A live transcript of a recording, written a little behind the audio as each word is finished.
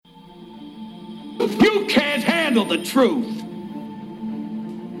You can't handle the truth.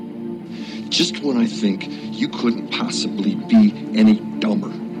 Just when I think you couldn't possibly be any dumber,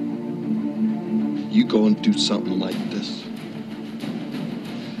 you go and do something like this.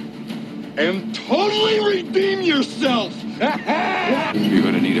 And totally redeem yourself! You're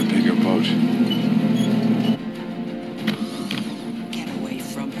gonna need a bigger boat. Get away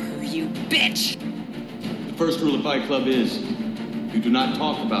from her, you bitch! The first rule of Fight Club is, you do not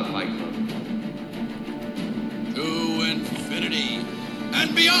talk about Fight Club. To infinity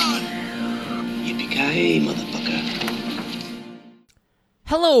and beyond! Yippee-ki-yay, motherfucker.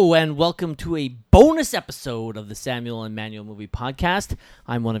 Hello and welcome to a bonus episode of the Samuel and Manuel Movie Podcast.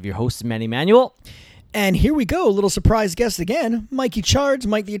 I'm one of your hosts, Manny Manuel. And here we go, a little surprise guest again, Mikey Chards,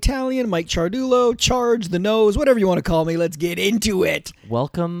 Mike the Italian, Mike Ciardullo, Charge the Nose, whatever you want to call me. Let's get into it.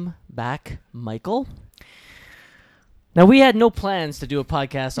 Welcome back, Michael. Now, we had no plans to do a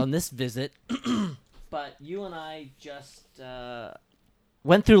podcast on this visit, but you and I just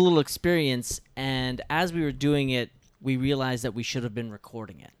went through a little experience, and as we were doing it, we realized that we should have been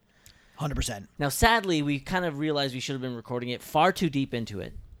recording it. 100%. Now, sadly, we kind of realized we should have been recording it far too deep into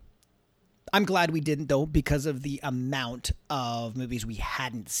it. I'm glad we didn't, though, because of the amount of movies we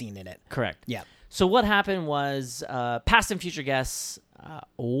hadn't seen in it. Correct. Yeah. So what happened was past and future guests,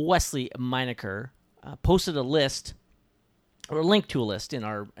 Wesley Meinecker, posted a list, or a link to a list in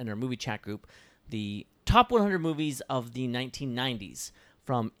our movie chat group, the top 100 movies of the 1990s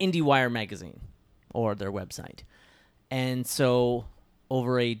from IndieWire magazine, or their website. And so,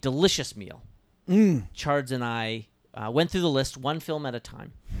 over a delicious meal, Chards and I went through the list one film at a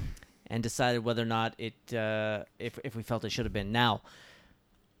time and decided whether or not it, if we felt it should have been. Now,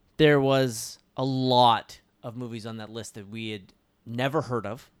 there was a lot of movies on that list that we had never heard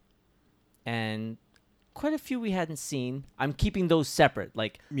of, and quite a few we hadn't seen. I'm keeping those separate,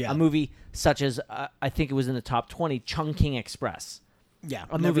 like a movie such as, I think it was in the top 20, Chungking Express. Yeah,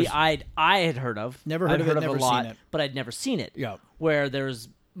 a movie I had heard of. Never heard of it, never a lot, seen it. but I'd never seen it. Yeah. Where there's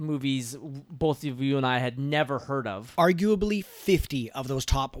movies both of you and I had never heard of. Arguably 50 of those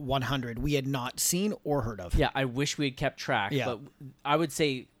top 100 we had not seen or heard of. Yeah, I wish we had kept track, but I would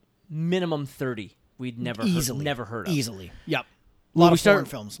say minimum 30 we'd never heard of. Easily. Yep. A lot of foreign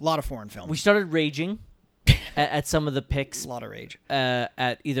films. We started raging at some of the picks. A lot of rage.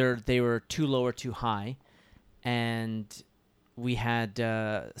 At either they were too low or too high, and we had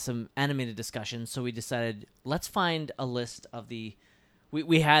some animated discussions, so we decided, let's find a list of the...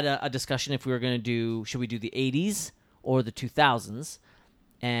 We had a discussion if we were going to do... Should we do the 80s or the 2000s?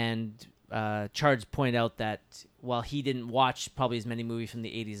 And Charles pointed out that while he didn't watch probably as many movies from the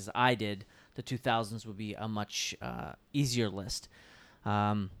 80s as I did, the 2000s would be a much easier list.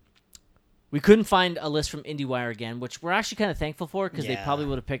 We couldn't find a list from IndieWire again, which we're actually kind of thankful for, because they probably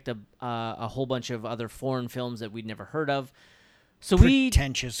would have picked a whole bunch of other foreign films that we'd never heard of. So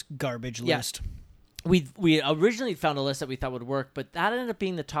pretentious garbage list. We originally found a list that we thought would work, but that ended up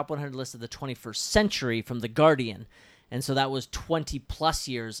being the top 100 list of the 21st century from The Guardian. And so that was 20 plus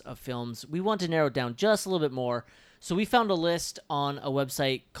years of films. We wanted to narrow it down just a little bit more. So we found a list on a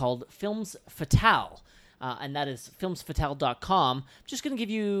website called Films Fatale. And that is filmsfatale.com. I'm just going to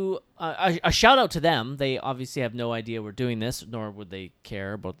give you a shout out to them. They obviously have no idea we're doing this, nor would they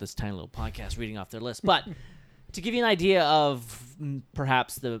care about this tiny little podcast reading off their list. But to give you an idea of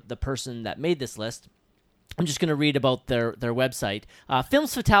perhaps the person that made this list, I'm just going to read about their website.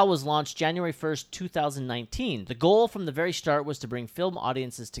 Films Fatale was launched January 1st, 2019. The goal from the very start was to bring film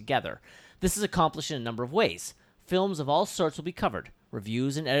audiences together. This is accomplished in a number of ways. Films of all sorts will be covered.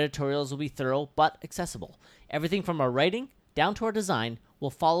 Reviews and editorials will be thorough but accessible. Everything from our writing down to our design will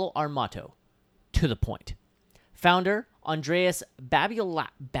follow our motto, to the point. Founder Andreas Babiolakis.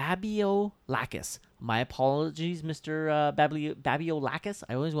 My apologies, Mr. Babiolakis.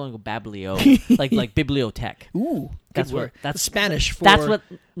 I always want to go Bablio, like bibliotech. Ooh, that's good word. That's Spanish for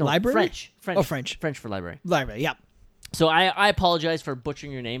library? French. French. French for library. Library, yeah. So I apologize for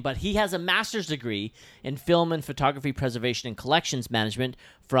butchering your name, but he has a master's degree in film and photography preservation and collections management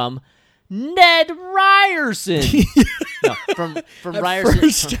from Ned Ryerson. No, from Ryerson.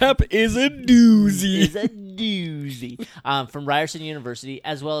 First step is a doozy. From Ryerson University,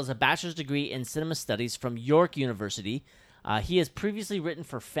 as well as a bachelor's degree in cinema studies from York University. He has previously written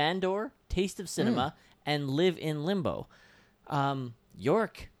for Fandor, Taste of Cinema, and Live in Limbo.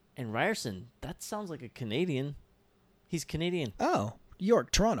 York and Ryerson, that sounds like a Canadian. He's Canadian. Oh,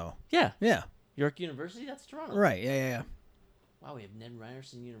 York, Toronto. Yeah. Yeah. York University, that's Toronto. Right, yeah. Wow, we have Ned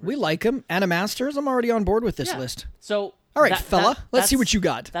Ryerson University. We like him. Anna Masters, I'm already on board with this list. So, all right, fella, let's see what you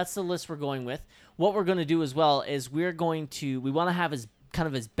got. That's the list we're going with. What we're going to do as well is we want to have as kind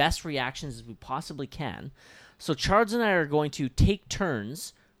of as best reactions as we possibly can. So Charles and I are going to take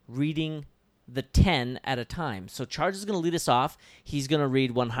turns reading the 10 at a time. So Charles is going to lead us off. He's going to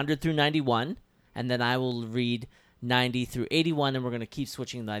read 100 through 91, and then I will read 90 through 81, and we're going to keep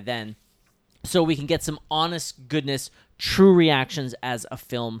switching by then, so we can get some honest goodness, true reactions as a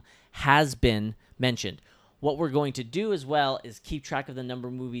film has been mentioned. What we're going to do as well is keep track of the number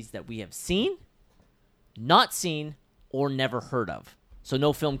of movies that we have seen, not seen, or never heard of. So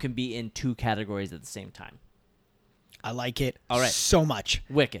no film can be in two categories at the same time. I like it All right. so much.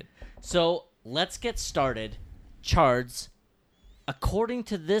 Wicked. So let's get started. Chards, according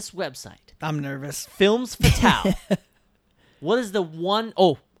to this website, I'm nervous. Films Fatale. What is the one...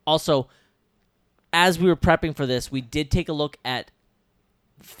 Oh, also, as we were prepping for this, we did take a look at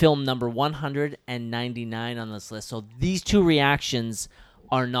film number 199 on this list. So these two reactions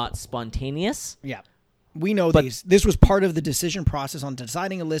are not spontaneous. Yeah. We know these. This was part of the decision process on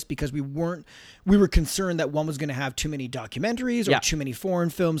deciding a list because we were concerned that one was going to have too many documentaries or too many foreign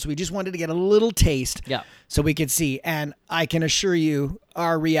films. We just wanted to get a little taste so we could see. And I can assure you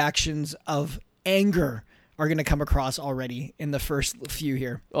our reactions of anger are going to come across already in the first few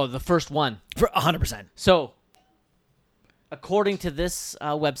here. Oh, the first one. For 100%. So, according to this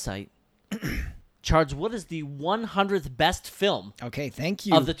website, Charles, what is the 100th best film? Okay, thank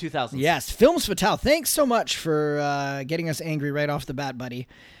you. Of the 2000s. Yes, Films Fatale. Thanks so much for getting us angry right off the bat, buddy.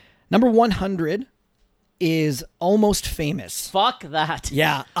 Number 100 is Almost Famous. Fuck that.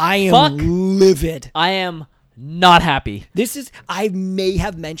 Yeah, I am livid. I am not happy. I may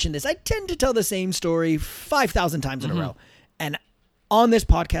have mentioned this. I tend to tell the same story 5,000 times in a row. And on this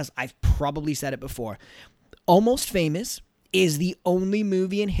podcast, I've probably said it before. Almost Famous is the only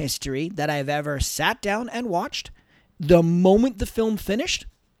movie in history that I've ever sat down and watched. The moment the film finished,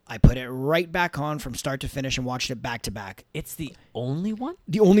 I put it right back on from start to finish and watched it back to back. It's the only one?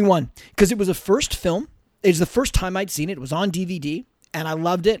 The only one. Because it was a first film. It was the first time I'd seen it. It was on DVD. And I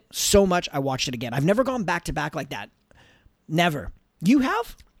loved it so much, I watched it again. I've never gone back to back like that. Never. You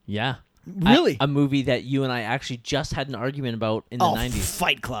have? Yeah. Really? A movie that you and I actually just had an argument about in the 90s.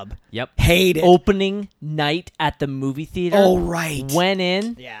 Fight Club. Yep. Hate it. Opening night at the movie theater. Oh, right. Went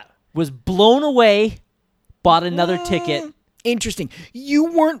in. Yeah. Was blown away. Bought another ticket. Interesting. You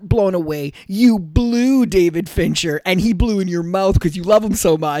weren't blown away. You blew David Fincher, and he blew in your mouth because you love him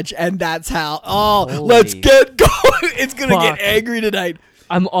so much, and that's how... let's get going. It's going to get angry tonight.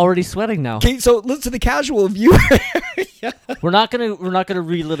 I'm already sweating now. Okay, so listen to the casual viewer. We're not gonna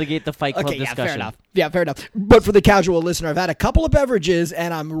relitigate the Fight Club discussion. Fair enough. But for the casual listener, I've had a couple of beverages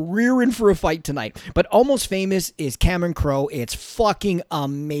and I'm rearing for a fight tonight. But Almost Famous is Cameron Crowe. It's fucking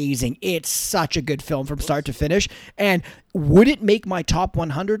amazing. It's such a good film from start to finish. And would it make my top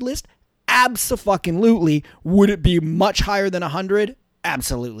 100 list? Abso-fucking-lutely. Would it be much higher than 100?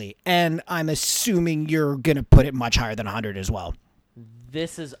 Absolutely. And I'm assuming you're gonna put it much higher than 100 as well.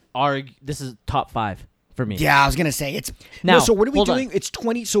 This is top 5 for me. Yeah, I was gonna say it's now. So what are we doing? On. It's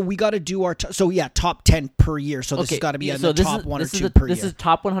 20. So we got to do our. Top 10 per year. So this has got to be the top one or two per year. This is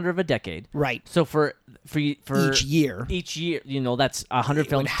top 100 of a decade. Right. So for each year, that's 100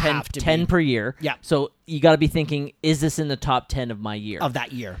 films, 10 per year. Yeah. So you got to be thinking, is this in the top 10 of my year? Of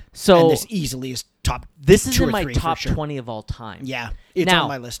that year. So and this easily is top. This is in my top 20 of all time. Yeah, it's on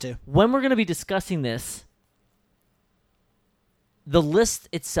my list too. When we're going to be discussing this. The list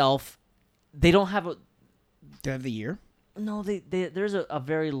itself, they don't have a... Do they have the year? No, there's a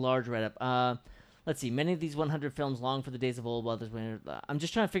very large write-up. Let's see. Many of these 100 films long for the days of old. I'm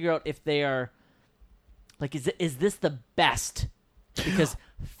just trying to figure out if they are... Like, is this the best? Because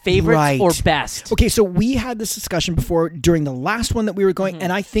favorites or best? Okay, so we had this discussion before during the last one that we were going,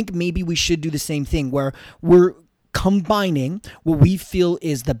 and I think maybe we should do the same thing where we're combining what we feel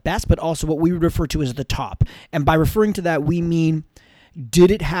is the best, but also what we would refer to as the top. And by referring to that, we mean,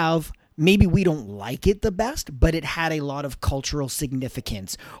 did it have, maybe we don't like it the best, but it had a lot of cultural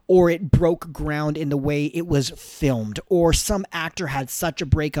significance, or it broke ground in the way it was filmed, or some actor had such a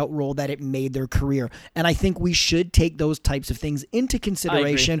breakout role that it made their career. And I think we should take those types of things into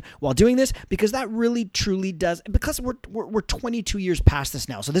consideration while doing this, because that really truly does, because we're 22 years past this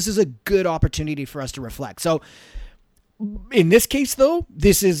now. So this is a good opportunity for us to reflect. So in this case, though,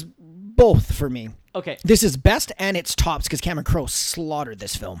 this is both for me. Okay. This is best and it's tops because Cameron Crowe slaughtered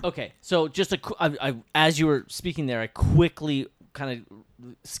this film. Okay. So just as you were speaking there, I quickly kind of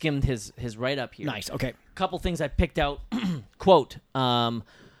skimmed his write-up here. Nice. Okay. A couple things I picked out. Quote,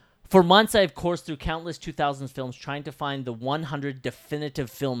 for months I've coursed through countless 2000s films trying to find the 100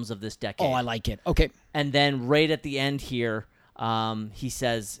 definitive films of this decade. Oh, I like it. Okay. And then right at the end here, he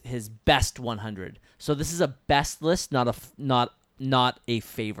says his best 100. So this is a best list, not not a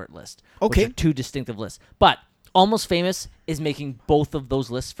favorite list. Okay. Which are two distinctive lists. But Almost Famous is making both of those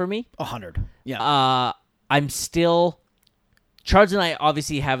lists for me. 100. Yeah. I'm still... Charles and I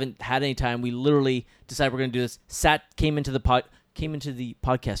obviously haven't had any time. We literally decided we're going to do this. Came into the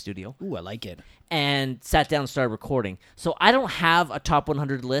podcast studio. Ooh, I like it. And sat down and started recording. So I don't have a top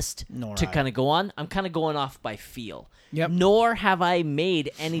 100 list to kind of go on. I'm kind of going off by feel. Yep. Nor have I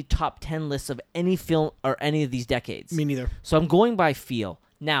made any top 10 lists of any film or any of these decades. Me neither. So I'm going by feel.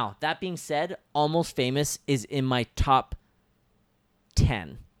 Now, that being said, Almost Famous is in my top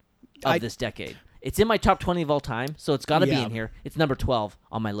 10 of this decade. It's in my top 20 of all time, so it's got to be in here. It's number 12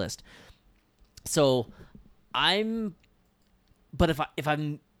 on my list. So but if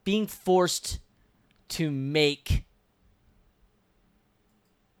I'm being forced to make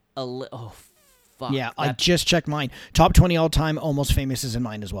oh fuck. Yeah, I just checked mine. Top 20 all time, Almost Famous is in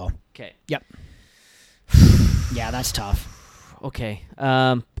mine as well. Okay. Yep. Yeah, that's tough. Okay.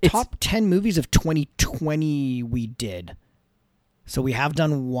 Top 10 movies of 2020 we did. So we have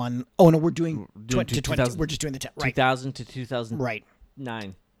done one. Oh no, we're doing 20 to 20. We're just doing the 10. Right. 2000 to 2000. Right.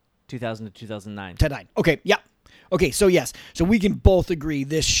 9. 2000 to 2009. To 9. Okay. Yeah. Okay. So yes. So we can both agree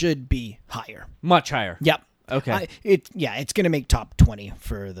this should be higher. Much higher. Yep. Okay. It's gonna make top 20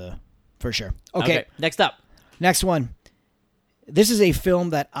 for sure. Okay. Next up. Next one. This is a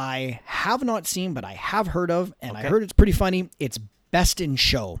film that I have not seen, but I have heard of, and I heard it's pretty funny. It's Best in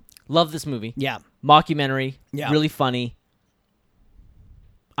Show. Love this movie. Yeah. Mockumentary. Yeah. Really funny.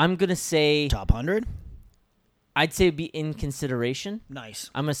 I'm going to say... Top 100? I'd say it'd be in consideration.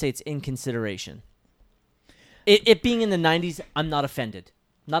 Nice. I'm going to say it's in consideration. It being in the 90s, I'm not offended.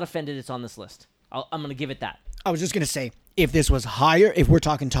 Not offended it's on this list. I'm going to give it that. I was just going to say, if this was higher, if we're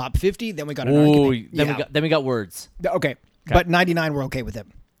talking top 50, then we got an argument. Then we got words. Okay. But 99, we're okay with it.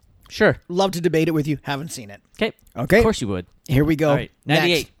 Sure. Love to debate it with you. Haven't seen it. Okay. Okay. Of course you would. Here we go. All right.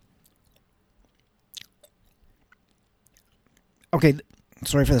 98. Next. Okay.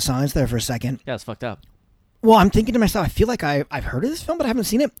 Sorry for the silence there for a second. Yeah, it's fucked up. Well, I'm thinking to myself, I feel like I've heard of this film, but I haven't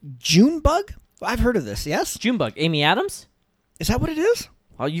seen it. Junebug? I've heard of this, yes? Junebug. Amy Adams? Is that what it is?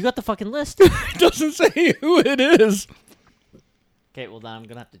 Oh, you got the fucking list. It doesn't say who it is. Okay, well, then I'm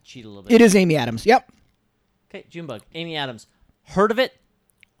going to have to cheat a little bit. It is Amy Adams. Yep. Okay, Junebug. Amy Adams. Heard of it?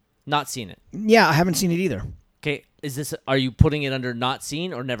 Not seen it. Yeah, I haven't seen it either. Okay, are you putting it under not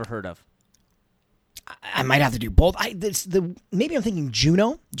seen or never heard of? I might have to do both. Maybe I'm thinking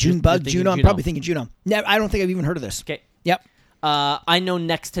Juno. Junebug, Juno. I'm probably thinking Juno. No, I don't think I've even heard of this. Okay. Yep. I know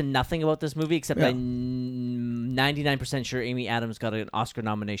next to nothing about this movie except I'm 99% sure Amy Adams got an Oscar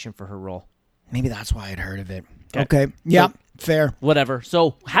nomination for her role. Maybe that's why I'd heard of it. Okay. Yep. So, fair. Whatever.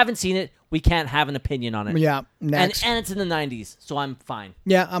 So, haven't seen it. We can't have an opinion on it. Yeah. Next. And it's in the 90s, so I'm fine.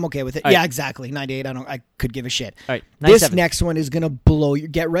 Yeah, I'm okay with it. All yeah, right. Exactly. 98. I could give a shit. All right. 97. This next one is gonna blow your.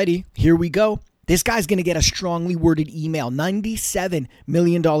 Get ready. Here we go. This guy's gonna get a strongly worded email. $97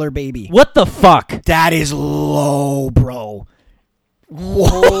 million baby. What the fuck? That is low, bro.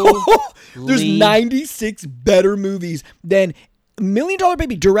 Whoa. There's 96 better movies than $1 Million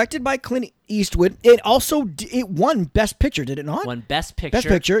Baby, directed by Clint Eastwood. It won Best Picture, did it not? Won Best Picture. Best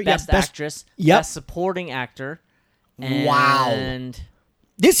Picture. Best Actress. Yep. Best Supporting Actor. Wow.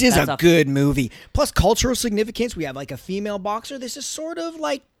 This is a good movie. Plus cultural significance. We have like a female boxer. This is sort of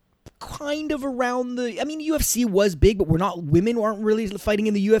like kind of around UFC was big, but women aren't really fighting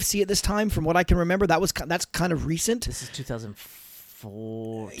in the UFC at this time from what I can remember. That's kind of recent. This is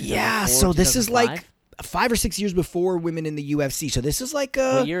 2004. Yeah, so this is like 5 or 6 years before women in the UFC. So this is like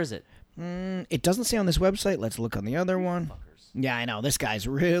what year is it? It doesn't say on this website. Let's look on the other one. Yeah, I know. This guy's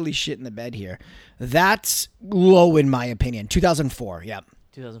really shit in the bed here. That's low in my opinion. 2004, yeah.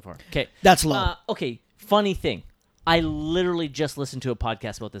 2004. Okay. That's low. Okay, funny thing. I literally just listened to a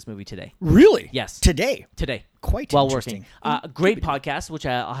podcast about this movie today. Really? Yes. Today? Quite well interesting. A great podcast, which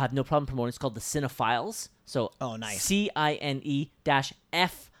I'll have no problem promoting. It's called The Cinephiles. So, nice. CINE-FILES,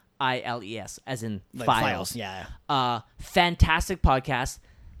 as in like files. Yeah. Fantastic podcast.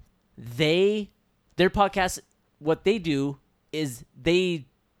 Their podcast, what they do is I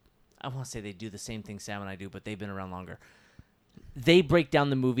want to say they do the same thing Sam and I do, but they've been around longer. They break down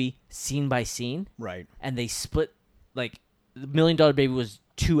the movie scene by scene. Right. And they split, like, The $1 Million Baby was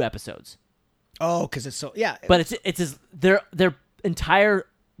 2 episodes. Oh, because it's so, yeah. But their entire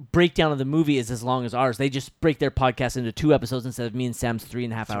breakdown of the movie is as long as ours. They just break their podcast into 2 episodes instead of me and Sam's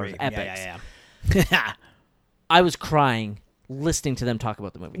 3.5 hours epics. Yeah. I was crying listening to them talk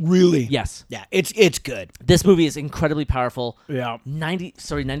about the movie. Really? Yes. Yeah, it's good. This movie is incredibly powerful. Yeah.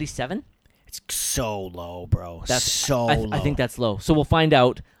 97? It's so low, bro. That's so low. low. I think that's low. So we'll find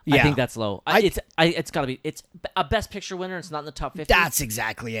out. Yeah. I think that's low. It's got to be. It's a Best Picture winner. It's not in the top 50. That's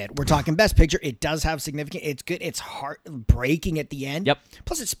exactly it. We're talking Best Picture. It does have significant. It's good. It's heartbreaking at the end. Yep.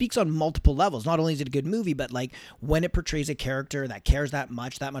 Plus, it speaks on multiple levels. Not only is it a good movie, but like when it portrays a character that cares that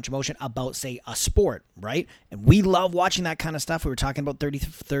much emotion about, say, a sport, right? And we love watching that kind of stuff. We were talking about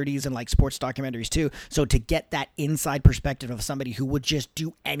 30s and like sports documentaries too. So to get that inside perspective of somebody who would just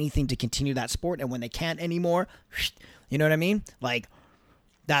do anything to continue that sport, and when they can't anymore, you know what I mean? Like.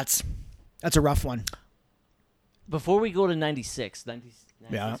 That's a rough one. Before we go to 96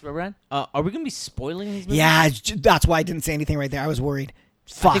 yeah. where we're at, are we going to be spoiling these movies? Yeah, that's why I didn't say anything right there. I was worried.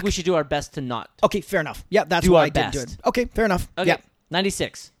 Fuck. I think we should do our best to not. Okay, fair enough. Yeah, that's do why our I didn't do best. it. Okay, fair enough. Okay, yeah.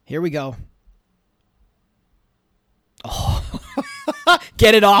 96. Here we go. Oh.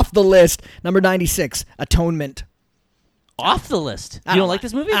 Get it off the list. Number 96, Atonement. Off the list. You don't like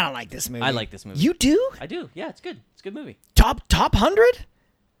this movie? I don't like this movie. I like this movie. You do? I do. Yeah, it's good. It's a good movie. Top 100?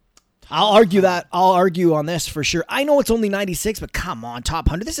 I'll argue that. I'll argue on this for sure. I know it's only 96, but come on, top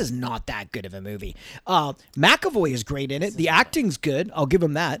 100. This is not that good of a movie. McAvoy is great in it. The acting's good. I'll give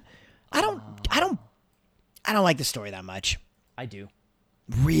him that. I don't like the story that much. I do.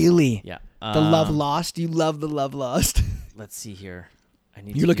 Really? Yeah. The Love Lost. You love The Love Lost. Let's see here.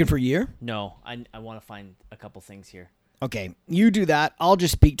 You're looking for a year? No, I want to find a couple things here. Okay, you do that. I'll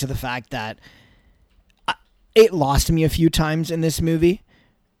just speak to the fact that it lost me a few times in this movie.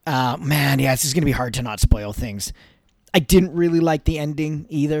 Man, yeah, this is going to be hard to not spoil things. I didn't really like the ending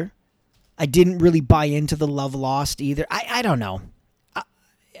either. I didn't really buy into the Love Lost either. I don't know.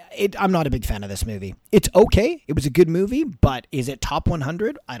 I'm not a big fan of this movie. It's okay. It was a good movie, but is it top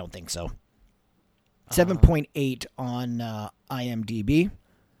 100? I don't think so. 7.8 on IMDb.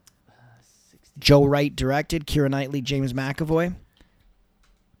 Joe Wright directed. Keira Knightley, James McAvoy.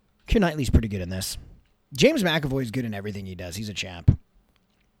 Keira Knightley's pretty good in this. James McAvoy's good in everything he does. He's a champ.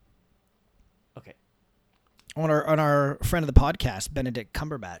 Okay. On our friend of the podcast, Benedict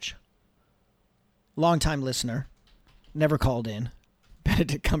Cumberbatch. Longtime listener. Never called in.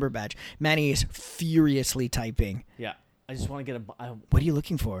 Benedict Cumberbatch. Manny is furiously typing. Yeah. I just want to get what are you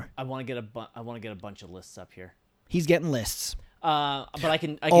looking for? I want to get a bunch of lists up here. He's getting lists. But I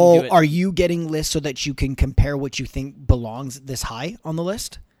can do it. Are you getting lists so that you can compare what you think belongs this high on the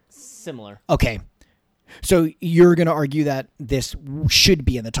list? Similar. Okay. So you're going to argue that this should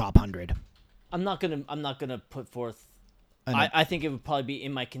be in the top 100. I'm not gonna put forth. I think it would probably be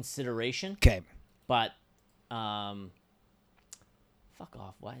in my consideration. Okay. But, fuck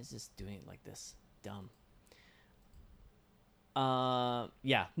off. Why is this doing it like this? Dumb.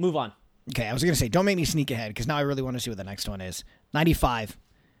 Yeah. Move on. Okay, I was going to say, don't make me sneak ahead, because now I really want to see what the next one is. 95.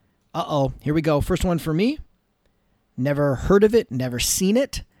 Uh-oh. Here we go. First one for me. Never heard of it. Never seen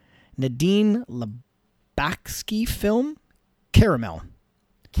it. Nadine Labaksky film. Caramel.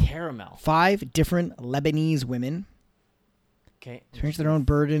 5 different Lebanese women. Okay. Experience their own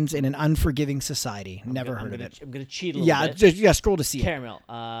burdens in an unforgiving society. Never heard of it. I'm going to cheat a little bit. Yeah, scroll to see Caramel.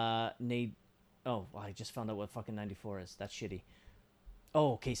 I just found out what fucking 94 is. That's shitty.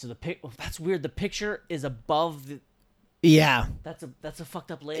 Oh, okay. So that's weird. The picture is above the. Yeah. That's a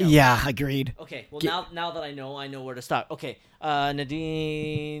fucked up layout. Yeah, agreed. Okay. Well, now that I know where to stop. Okay.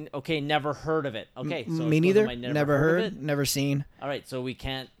 Nadine. Okay. Never heard of it. Okay. So me neither. Never heard. of it. Never seen. All right. So we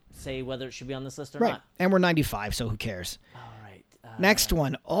can't say whether it should be on this list or right. not. And we're 95, so who cares? All right. Next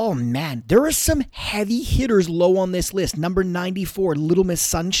one. Oh man, there are some heavy hitters low on this list. Number 94, Little Miss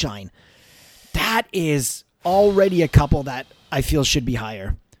Sunshine. That is already a couple that I feel should be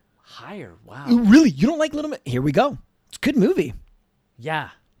higher. Higher? Wow. Really? You don't like Little Miss? Here we go. It's a good movie. Yeah.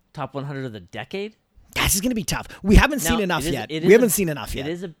 Top 100 of the decade? This is going to be tough. We haven't seen enough yet. We haven't seen enough yet.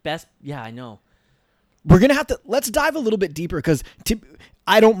 It is the best. Yeah, I know. We're going to have to, let's dive a little bit deeper because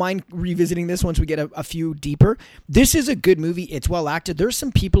I don't mind revisiting this once we get a few deeper. This is a good movie. It's well acted. There's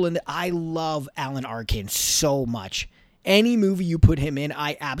some people in I love Alan Arkin so much. Any movie you put him in,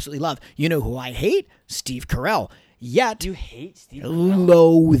 I absolutely love. You know who I hate? Steve Carell. Yet, you hate Steve Carell?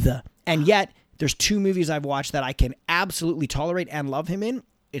 Loathe. And yet, there's 2 movies I've watched that I can absolutely tolerate and love him in.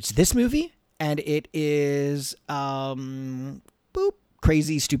 It's this movie, and it is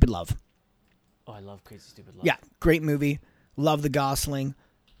Crazy Stupid Love. Oh, I love Crazy Stupid Love. Yeah, great movie. Love the Gosling.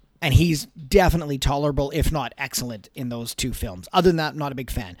 And he's definitely tolerable, if not excellent, in those 2 films. Other than that, I'm not a big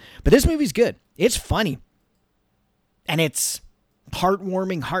fan. But this movie's good. It's funny. And it's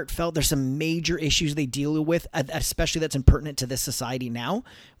heartwarming, heartfelt. There's some major issues they deal with, especially that's impertinent to this society now,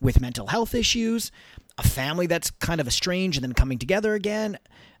 with mental health issues, a family that's kind of estranged and then coming together again.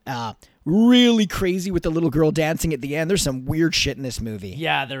 Really crazy with the little girl dancing at the end. There's some weird shit in this movie.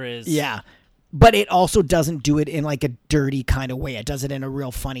 Yeah, there is. Yeah. but it also doesn't do it in like a dirty kind of way. It does it in a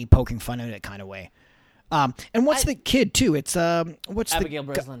real funny, poking fun at it kind of way. And what's the kid too? It's what's Abigail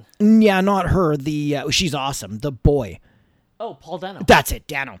Breslin. Yeah, not her. She's awesome. The boy. Oh, Paul Dano. That's it,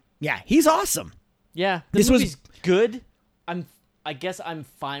 Dano. Yeah, he's awesome. Yeah, this movie's good. I guess I'm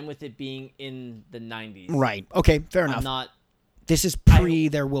fine with it being in the 90s. Right. Okay, fair enough. I'm not. This is pre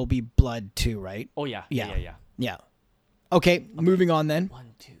There Will Be Blood too, right? Oh yeah. Yeah. Yeah. Okay, moving on then. 1,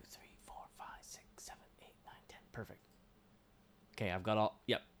 2, 3, 4, 5, 6, 7, 8, 9, 10. Perfect. Okay, I've got all.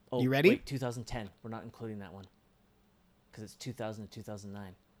 Yep. Oh, you ready? Wait, 2010. We're not including that one because it's 2000 to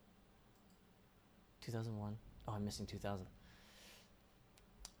 2009. 2001. Oh, I'm missing 2000.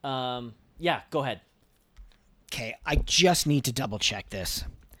 Yeah, go ahead. Okay, I just need to double check this.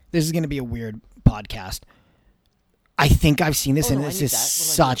 This is going to be a weird podcast. I think I've seen this, and this is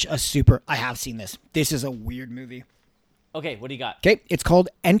such a super. I have seen this. This is a weird movie. Okay, what do you got? Okay, it's called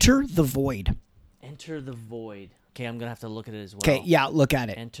Enter the Void. Enter the Void. Okay, I'm gonna have to look at it as well. Okay, yeah, look at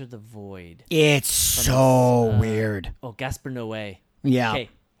it. Enter the Void. It's so weird. Oh, Gaspar Noé. Yeah. Okay,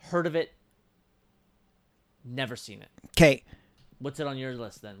 heard of it. Never seen it. Okay. What's it on your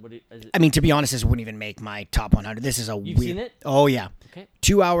list then? Is it? I mean, to be honest, this wouldn't even make my top 100. This is a You've weird. seen it? Oh yeah. Okay.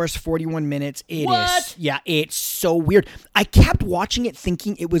 2 hours 41 minutes. It What? is. Yeah, it's so weird. I kept watching it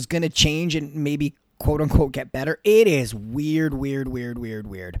thinking it was gonna change and maybe quote unquote get better. It is weird.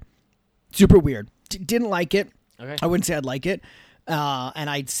 Super weird. Didn't like it. Okay. I wouldn't say I'd like it. And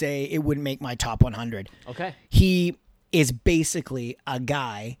I'd say it wouldn't make my top 100. Okay. He is basically a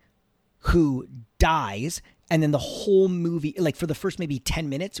guy who dies, and then the whole movie, like for the first maybe 10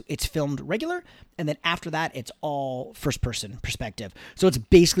 minutes, it's filmed regular, and then after that, it's all first-person perspective. So it's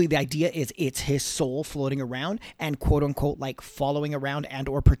basically, the idea is it's his soul floating around and quote-unquote like following around and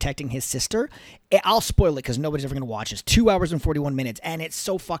or protecting his sister. I'll spoil it because nobody's ever going to watch this. 2 hours and 41 minutes, and it's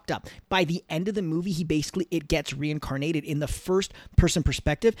so fucked up. By the end of the movie, it gets reincarnated in the first-person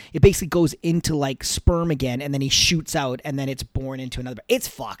perspective. It basically goes into like sperm again, and then he shoots out, and then it's born into another. It's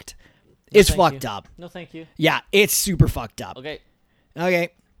fucked. It's fucked up. No, thank you. Yeah, it's super fucked up. Okay.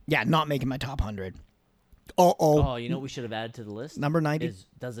 Yeah, not making my top 100. Oh, you know what we should have added to the list? Number 90?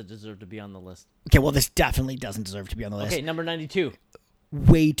 Does it deserve to be on the list? Okay, well, this definitely doesn't deserve to be on the list. Okay, number 92.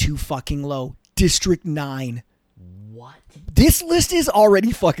 Way too fucking low. District 9. What? This list is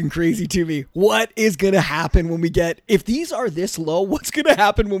already fucking crazy to me. What is going to happen when we get... If these are this low, what's going to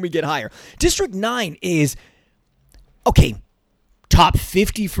happen when we get higher? District 9 is... Okay, top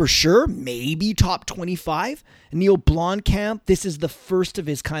 50 for sure, maybe top 25. Neil Blomkamp, this is the first of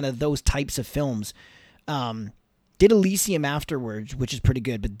his kind of those types of films. Did Elysium afterwards, which is pretty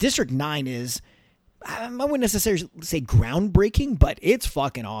good, but District 9 is, I wouldn't necessarily say groundbreaking, but it's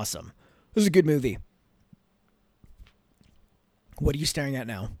fucking awesome. This is a good movie. What are you staring at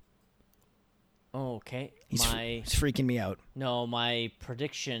now? Oh, okay. He's freaking me out. No, my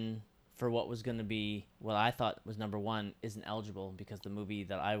prediction for what was going to be what I thought was number 1 isn't eligible because the movie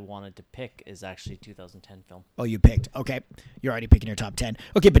that I wanted to pick is actually a 2010 film. Oh, you picked. Okay. You're already picking your top 10.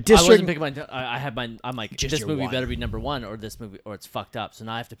 Okay, but District... I wasn't picking mine. I had mine. I'm like, Just this your movie one. better be number 1 or this movie, or it's fucked up. So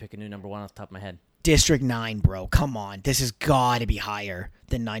now I have to pick a new number 1 off the top of my head. District 9, bro. Come on. This has got to be higher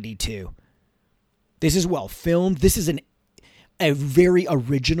than 92. This is well filmed. This is a very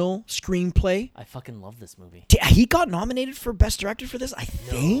original screenplay. I fucking love this movie. He got nominated for Best Director for this, I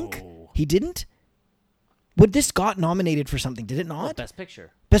think. No. He didn't? Would this got nominated for something, did it not? Oh, Best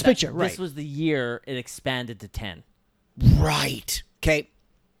Picture. Best Picture, right. This was the year it expanded to 10. Right. Okay.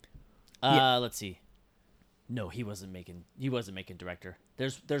 Let's see. No, he wasn't making director.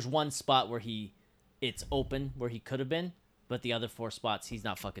 There's one spot where it's open where he could have been, but the other 4 spots he's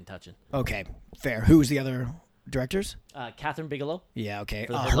not fucking touching. Okay. Fair. Who's the other directors? Catherine Bigelow. Yeah, okay.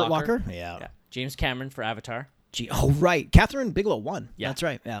 For the Hurt Locker? Yeah. James Cameron for Avatar. Oh, right. Catherine Bigelow won. Yeah. That's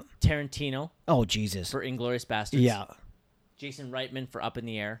right. Yeah. Tarantino Oh, Jesus. for Inglourious Bastards. Yeah. Jason Reitman for Up in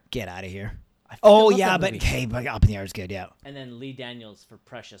the Air. Get out of here. I fucking Oh, love yeah, that but movie. hey, but Up in the Air is good, yeah. And then Lee Daniels for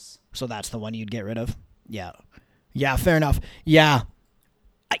Precious. So that's the one you'd get rid of? Yeah. Yeah, fair enough. Yeah.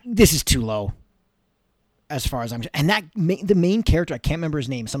 This is too low. As far as I'm... And the main character, I can't remember his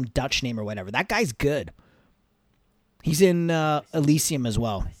name, some Dutch name or whatever. That guy's good. He's in Elysium as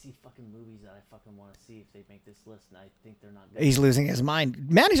well. I see fucking movies that I fucking want to see if they make this list, and I think they're not good. He's losing his mind.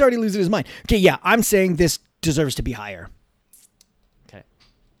 Manny's already losing his mind. Okay, yeah, I'm saying this deserves to be higher. Okay.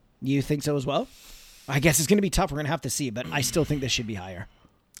 You think so as well? I guess it's going to be tough. We're going to have to see, but I still think this should be higher.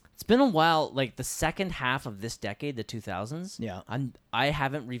 It's been a while, like the second half of this decade, the 2000s. Yeah. I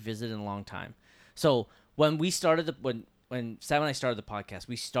haven't revisited in a long time. So when we started, when Sam and I started the podcast,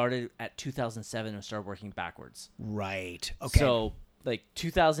 we started at 2007 and started working backwards. Right. Okay. So like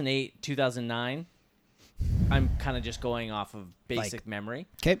 2008, 2009, I'm kind of just going off of basic memory.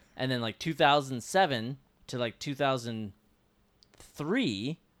 Okay. And then like 2007 to like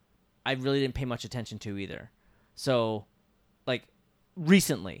 2003, I really didn't pay much attention to either. So, like,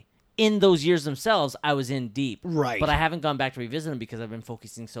 recently, in those years themselves, I was in deep. Right. But I haven't gone back to revisit them because I've been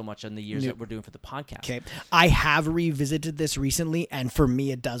focusing so much on the years that we're doing for the podcast. Okay. I have revisited this recently, and for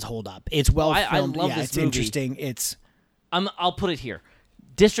me, it does hold up. It's well filmed. I love yeah, this it's movie. interesting. I'll put it here.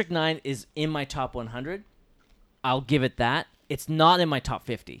 District 9 is in my top 100. I'll give it that. It's not in my top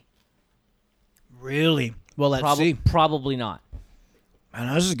 50. Really? Well, let's see. Probably not. I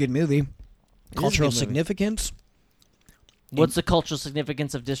know, this is a good movie. Cultural significance. What's the cultural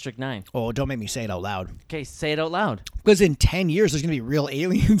significance of District 9? Oh, don't make me say it out loud. Okay, say it out loud. Because in 10 years, there's going to be real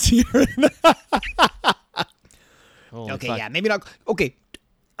aliens here. Okay, fuck. yeah, maybe not. Okay,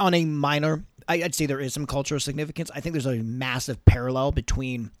 on a minor, I'd say there is some cultural significance. I think there's a massive parallel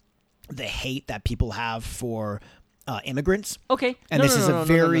between the hate that people have for immigrants. Okay. And this is a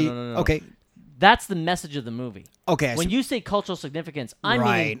very... Okay. That's the message of the movie. Okay. When you say cultural significance, I mean,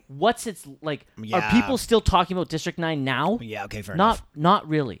 Right. what's its like? Yeah. Are people still talking about District 9 now? Yeah, okay, fair enough. Not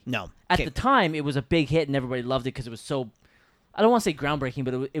really. No. At Okay. the time, it was a big hit and everybody loved it because it was so. I don't want to say groundbreaking,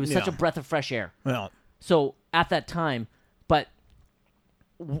 but it was such a breath of fresh air. Well, So at that time, but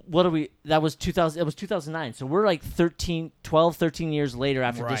what are we? That was 2000. It was 2009. So we're like 12, 13 years later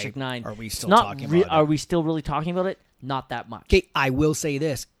after Right. District 9. Are we still talking about it? Are we still really talking about it? Not that much. okay, I will say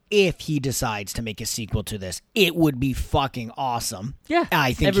this. If he decides to make a sequel to this, it would be fucking awesome. Yeah.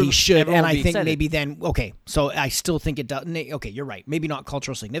 I think he should. everyone And would I be think excited. maybe then, okay, so I still think it does. Okay, you're right. Maybe not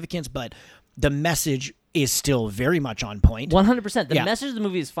cultural significance, but the message is still very much on point. 100%. The Yeah. message of the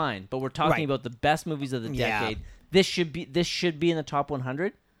movie is fine, but we're talking Right. about the best movies of the Yeah. decade. This should be in the top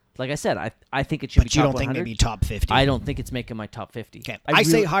 100. Like I said, I think it should be But you top don't 100. think maybe top 50? I don't think it's making my top 50. Okay. I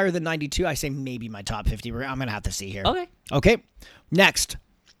say higher than 92. I say maybe my top 50. I'm going to have to see here. Okay. Okay. Next.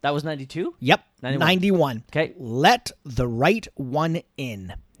 That was 92? Yep. 91. 91. Okay. Let the Right One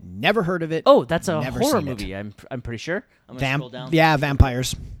In. Never heard of it. Oh, that's a Never horror seen it. movie. I'm pretty sure. I'm going to scroll down. Yeah,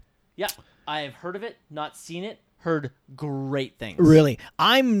 vampires. Yeah. I have heard of it, not seen it, heard great things. Really?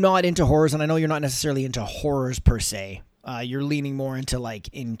 I'm not into horrors, and I know you're not necessarily into horrors per se. You're leaning more into like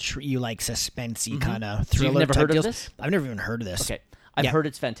you like suspensey kind of thriller. So you've never type heard of deals. this? I've never even heard of this. Okay. I've Yeah. heard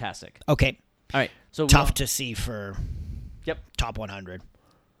it's fantastic. Okay. All right. So Tough to see for Yep. top 100.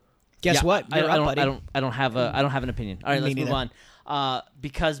 Guess Yeah, what? You're I up, buddy. don't have an opinion. All right, Me let's move neither. on.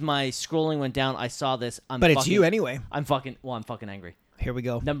 Because my scrolling went down, I saw this. But it's you anyway. I'm fucking angry. Here we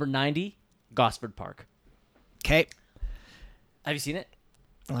go. Number 90, Gosford Park. Okay. Have you seen it?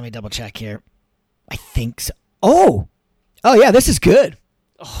 Let me double check here. I think so. Oh yeah, this is good.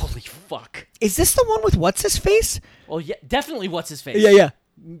 Holy fuck. Is this the one with what's his face? Well, yeah, definitely what's his face. Yeah.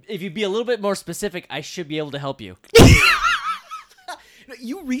 If you'd be a little bit more specific, I should be able to help you.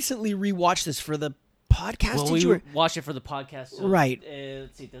 You recently rewatched this for the podcast. Well, did we you? watch it for the podcast. So, Right.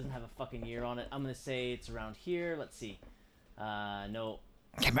 Let's see. It doesn't have a fucking year on it. I'm going to say it's around here. Let's see. No.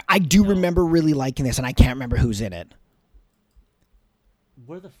 I do remember really liking this, and I can't remember who's in it.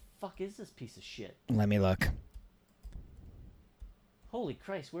 Where the fuck is this piece of shit? Let me look. Holy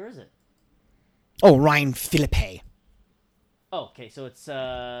Christ, where is it? Oh, Ryan Philippe. Oh, okay, so it's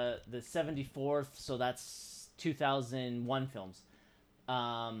the 74th, so that's 2001 films.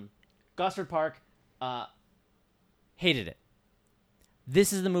 Gosford Park, hated it.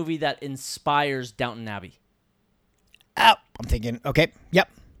 This is the movie that inspires Downton Abbey. Oh, I'm thinking. Okay, yep.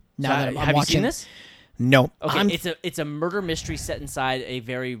 Now that I'm have watching you seen this? No. Okay, it's a murder mystery set inside a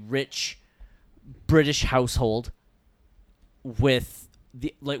very rich British household with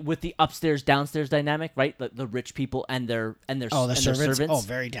the upstairs downstairs dynamic, right? The rich people and their servants. Oh,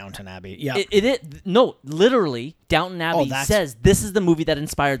 very Downton Abbey. Yeah. No, literally, Downton Abbey that's- says this is the movie that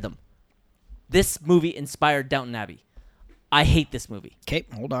inspired them. This movie inspired Downton Abbey. I hate this movie. Okay,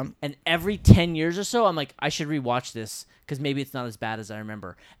 hold on. And every 10 years or so, I'm like, I should rewatch this because maybe it's not as bad as I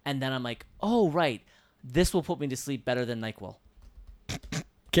remember. And then I'm like, oh, right. This will put me to sleep better than NyQuil.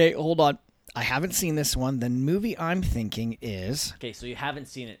 Okay, hold on. I haven't seen this one. The movie I'm thinking is... Okay, so you haven't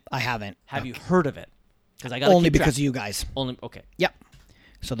seen it. I haven't. Have you heard of it? Because I got Only because of you guys. Only okay. Yep.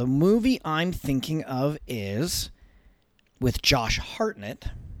 So the movie I'm thinking of is with Josh Hartnett.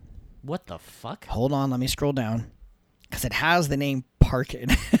 What the fuck? Hold on, let me scroll down. Because it has the name Park in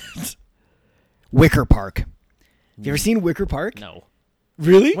it. Wicker Park. Have you ever seen Wicker Park? No.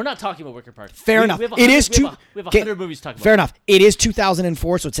 Really? We're not talking about Wicker Park. Fair enough. We have It is we have 100 movies to talk about. Fair enough. It is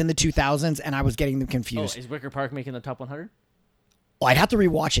 2004, so it's in the 2000s, and I was getting them confused. Oh, is Wicker Park making the top 100? Oh, I'd have to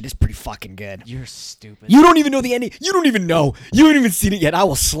rewatch it. It's pretty fucking good. You're stupid. You don't even know the ending. You don't even know. You haven't even seen it yet. I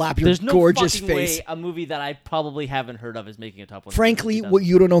will slap your There's no gorgeous fucking face. way a movie that I probably haven't heard of is making a top 100. Frankly, what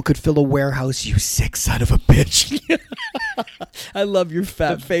you don't know could fill a warehouse, you sick son of a bitch. I love your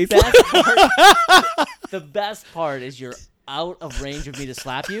fat face. The best part is you're out of range of me to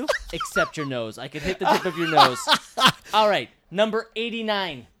slap you, except your nose. I can hit the tip of your nose. All right, number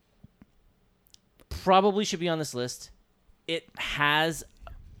 89. Probably should be on this list. It has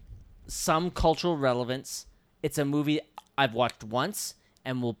some cultural relevance. It's a movie I've watched once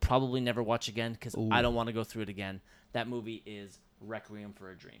and will probably never watch again because I don't want to go through it again. That movie is Requiem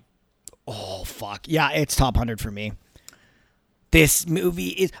for a Dream. Oh, fuck. Yeah, it's top 100 for me. This movie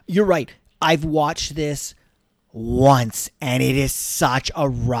is... You're right. I've watched this once, and it is such a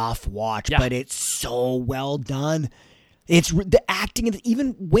rough watch, but it's so well done. It's the acting,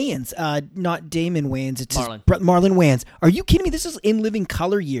 even Wayans, not Damon Wayans, it's Marlon. Marlon Wayans. Are you kidding me? This is in Living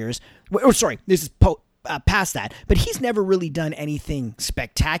Color years. Or sorry, this is past that. But he's never really done anything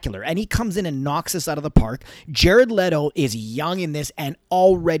spectacular, and he comes in and knocks us out of the park. Jared Leto is young in this and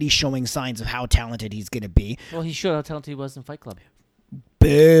already showing signs of how talented he's going to be. Well, he showed how talented he was in Fight Club.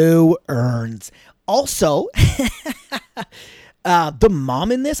 Boo earns. Also, the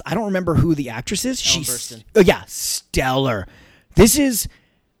mom in this, I don't remember who the actress is. She's stellar. This is,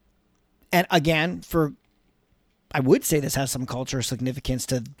 and again, I would say this has some cultural significance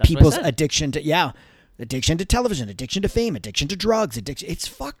to people's addiction to television, addiction to fame, addiction to drugs, addiction. It's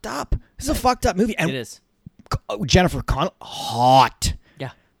fucked up. This is a fucked up movie. And it is. Jennifer Connelly, hot.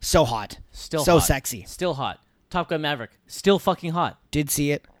 Yeah. So hot. Still so hot. sexy. Still hot. Top Gun Maverick, still fucking hot. Did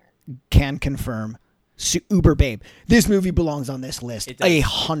see it. Can confirm. Uber babe. This movie belongs on this list.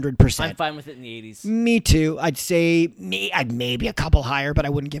 100%. I'm fine with it in the 80s. Me too. I'd say I'd maybe a couple higher, but I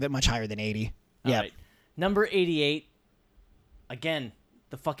wouldn't give it much higher than 80. Yeah. Right. Number 88. Again,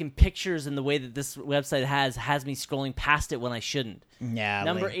 the fucking pictures and the way that this website has me scrolling past it when I shouldn't. Yeah.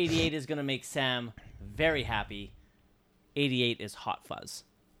 Number 88 is going to make Sam very happy. 88 is Hot Fuzz.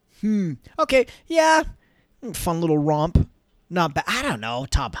 Okay. Yeah. Fun little romp. Not bad. I don't know.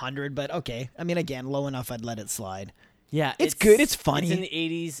 Top 100, but okay. I mean, again, low enough I'd let it slide. Yeah. It's good. It's funny. It's in the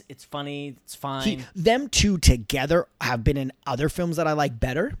 80s. It's funny. It's fine. Them two together have been in other films that I like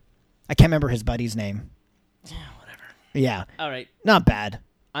better. I can't remember his buddy's name. Yeah, whatever. Yeah. All right. Not bad.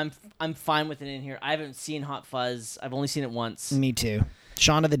 I'm fine with it in here. I haven't seen Hot Fuzz. I've only seen it once. Me too.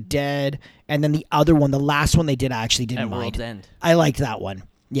 Shaun of the Dead, and then the other one, the last one they did, I actually didn't At mind. World's End. I liked that one.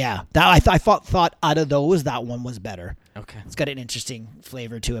 Yeah, that I thought out of those, that one was better. Okay, it's got an interesting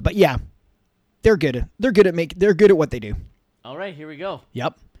flavor to it. But yeah, they're good. They're good at what they do. All right, here we go.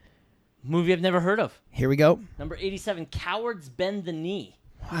 Yep. Movie I've never heard of. Here we go. Number 87, Cowards Bend the Knee.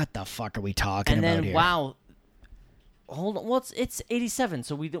 What the fuck are we talking about here? And then wow, hold on. Well, it's 87,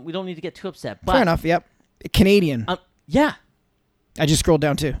 so we don't need to get too upset. But, fair enough. Yep. Canadian. Yeah. I just scrolled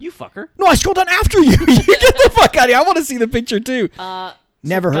down too. You fucker. No, I scrolled down after you. You get the fuck out of here. I want to see the picture too.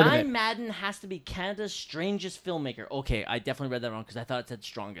 Never heard of it. Guy Madden has to be Canada's strangest filmmaker. Okay, I definitely read that wrong because I thought it said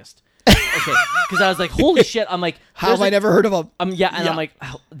strongest. Okay, because I was like, holy shit. I'm like, how have I never heard of him? I'm like,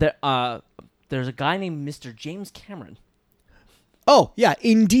 there's a guy named Mr. James Cameron. Oh, yeah,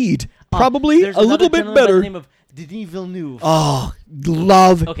 indeed. Probably a little bit better. By the name of Denis Villeneuve. Oh,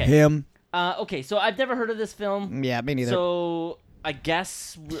 love him. Okay, so I've never heard of this film. Yeah, me neither. So I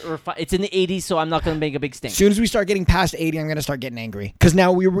guess it's in the 80s, so I'm not going to make a big stink. As soon as we start getting past 80, I'm going to start getting angry. Because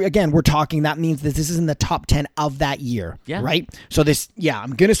now, we're talking, that means that this is in the top 10 of that year. Yeah. Right? So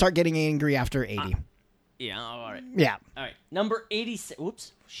I'm going to start getting angry after 80. Yeah, all right. Yeah. All right. Number 86.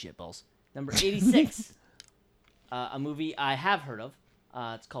 Oops. Shitballs. Number 86. A movie I have heard of.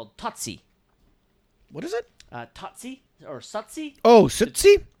 It's called Tootsie. What is it? Tootsie or Sutsi? Oh,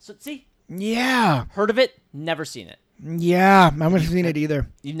 Sutsi? Sutsi? Yeah. Heard of it? Never seen it. Yeah, I haven't seen it either.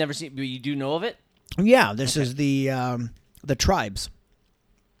 You've never seen it, but you do know of it? Yeah, this is the tribes.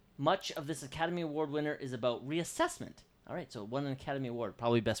 Much of this Academy Award winner is about reassessment. All right, so it won an Academy Award.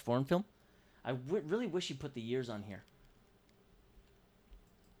 Probably Best Foreign Film. I really wish you put the years on here.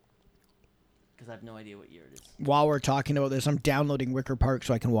 Because I have no idea what year it is. While we're talking about this, I'm downloading Wicker Park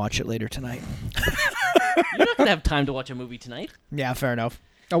so I can watch it later tonight. You're not going to have time to watch a movie tonight. Yeah, fair enough.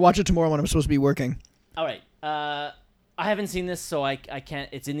 I'll watch it tomorrow when I'm supposed to be working. All right. I haven't seen this, so I can't.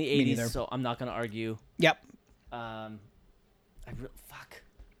 It's in the 80s, so I'm not going to argue. Yep. Fuck.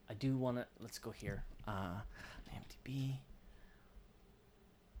 I do want to. Let's go here. IMDb.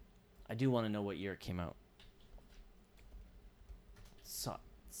 I do want to know what year it came out.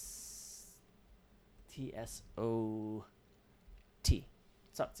 T-S-O-T.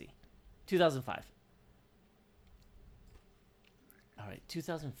 Sotzi. 2005. All right,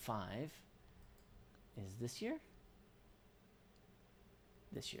 2005 is this year?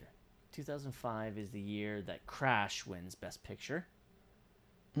 This year. 2005 is the year that Crash wins Best Picture.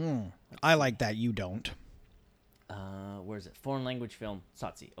 I like that. You don't. Where is it? Foreign language film.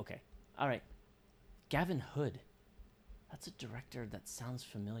 Satsi. Okay. All right. Gavin Hood. That's a director that sounds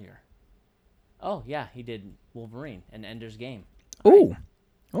familiar. Oh, yeah. He did Wolverine and Ender's Game. Oh,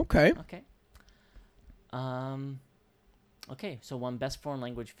 okay. Okay. Okay, so one best foreign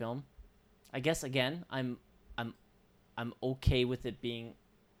language film. I guess again, I'm okay with it being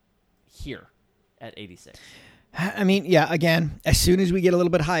here at 86. I mean, yeah, again, as soon as we get a little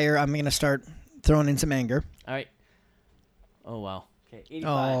bit higher, I'm going to start throwing in some anger. All right. Oh, wow. Okay,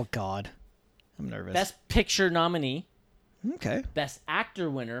 85. Oh, God. I'm nervous. Best picture nominee. Okay. Best actor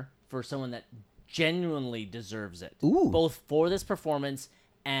winner for someone that genuinely deserves it. Ooh. Both for this performance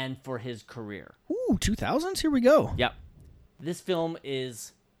and for his career. Ooh, 2000s? Here we go. Yep. This film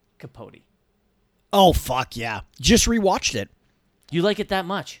is Capote. Oh, fuck yeah. Just rewatched it. You like it that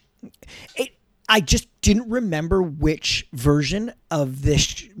much? I just didn't remember which version of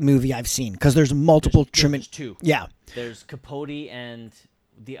this movie I've seen because there's multiple There's two. Yeah. There's Capote and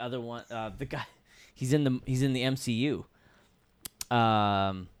the other one, the guy. He's in the MCU.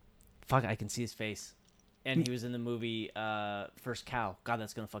 Fuck, I can see his face. And he was in the movie First Cow. God,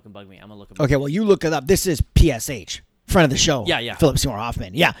 that's gonna fucking bug me. I'm gonna look him up. Okay, well, you look it up. This is PSH, friend of the show. Yeah. Philip Seymour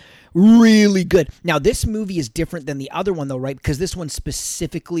Hoffman. Yeah, really good. Now, this movie is different than the other one, though, right? Because this one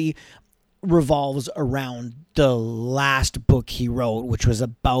specifically revolves around the last book he wrote, which was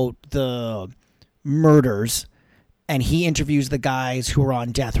about the murders, and he interviews the guys who are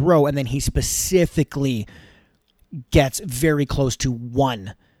on death row, and then he specifically gets very close to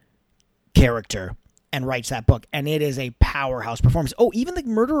one character and writes that book, and it is a powerhouse performance. Oh, even the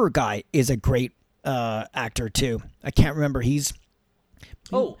murderer guy is a great actor too. I can't remember. He's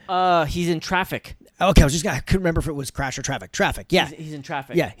in Traffic. Okay, I couldn't remember if it was Crash or Traffic. Traffic, yeah. He's in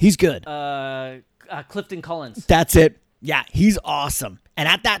Traffic. Yeah, he's good. Clifton Collins. That's it. Yeah, he's awesome. And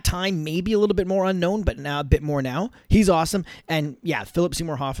at that time, maybe a little bit more unknown, but now a bit more now. He's awesome. And yeah, Philip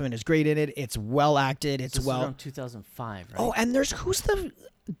Seymour Hoffman is great in it. It's well acted. This is around 2005, right? Oh, and who's the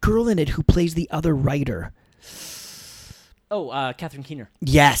girl in it who plays the other writer? Oh, Catherine Keener.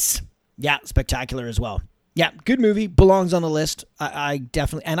 Yes. Yeah, spectacular as well. Yeah, good movie. Belongs on the list. I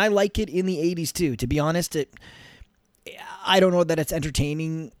definitely, and I like it in the 80s too. To be honest, I don't know that it's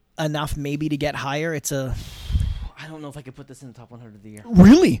entertaining enough maybe to get higher. I don't know if I could put this in the top 100 of the year.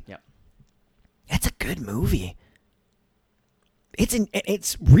 Really? Yep. It's a good movie.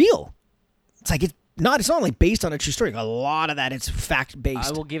 It's real. It's not like based on a true story. A lot of that is fact based.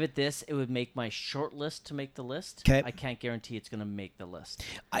 I will give it this. It would make my short list to make the list. Okay. I can't guarantee it's going to make the list.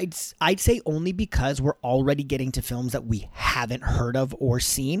 I'd say only because we're already getting to films that we haven't heard of or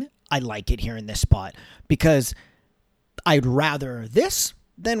seen. I like it here in this spot because I'd rather this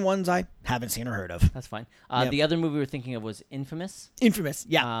than ones I haven't seen or heard of. That's fine. The other movie we were thinking of was Infamous. Infamous,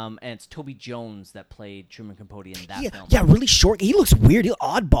 yeah. And it's Toby Jones that played Truman Capote in that film. Yeah, really short. He looks weird. He's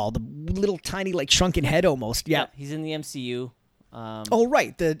oddball. The little tiny, shrunken head almost. Yeah. He's in the MCU. Oh,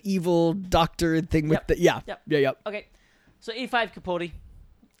 right. The evil doctor thing with the... Yeah. Yep. Yeah. Okay. So 85 Capote.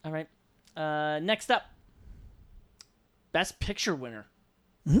 All right. Next up. Best Picture winner.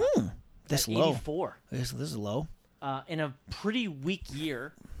 That's low. 84. This is low. In a pretty weak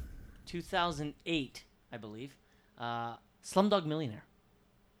year, 2008, I believe, Slumdog Millionaire.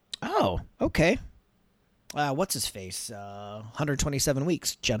 Oh, okay. What's his face? 127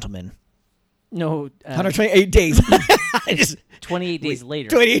 weeks, gentlemen. No. 128 days. 28 days later.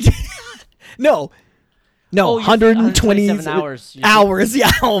 28 days. No, 127 hours. Hours,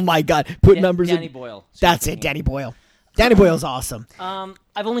 yeah. Oh, my God. Put numbers Danny in. Boyle. That's it, Danny Boyle. Danny Boyle's awesome.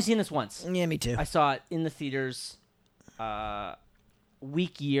 I've only seen this once. Yeah, me too. I saw it in the theaters.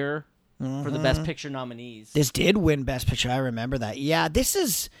 Weak year for the Best Picture nominees. This did win Best Picture. I remember that. Yeah, this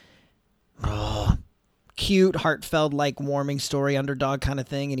is cute, heartfelt, warming story, underdog kind of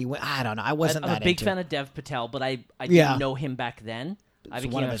thing. And he went. I don't know. I wasn't. I'm a big fan of Dev Patel, but I didn't know him back then. I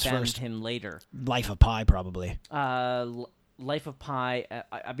became a fan of him later. Life of Pi, probably. Life of Pi.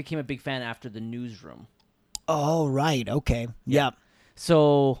 I became a big fan after The Newsroom. Oh right. Okay. Yep.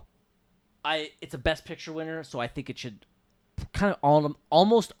 So, it's a Best Picture winner, so I think it should kind of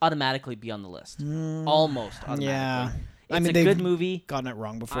almost automatically be on the list. Almost automatically. Yeah. It's a good movie. Gotten it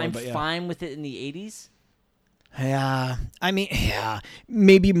wrong before, I'm but yeah. fine with it in the 80s. Yeah. I mean, yeah.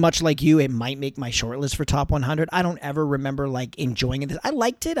 Maybe much like you, it might make my short list for top 100. I don't ever remember enjoying it. I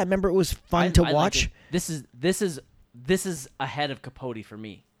liked it. I remember it was fun to watch. This is ahead of Capote for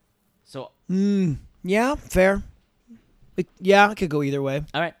me. So yeah, fair. Yeah, it could go either way.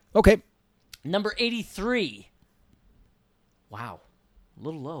 All right. Okay. Number 83. Wow. A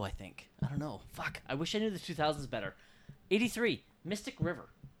little low, I think. I don't know. Fuck. I wish I knew the 2000s better. 83. Mystic River.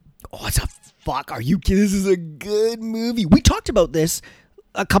 Oh, it's a fuck. Are you kidding? This is a good movie. We talked about this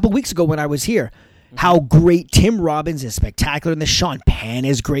a couple weeks ago when I was here. How great Tim Robbins is spectacular in this. Sean Penn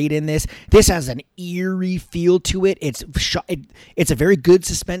is great in this. This has an eerie feel to it. It's a very good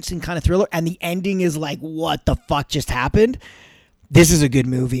suspense and kind of thriller. And the ending is like, what the fuck just happened? This is a good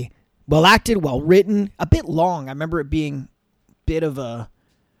movie. Well acted, well written, a bit long. I remember it being a bit of a,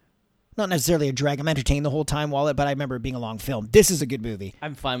 not necessarily a drag. I'm entertained the whole time but I remember it being a long film. This is a good movie.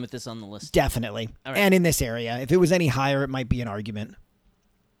 I'm fine with this on the list. Definitely. All right. And in this area. If it was any higher, it might be an argument.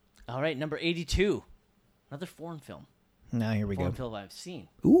 All right, number 82. Another foreign film. Now here we Foreign go. film I've seen.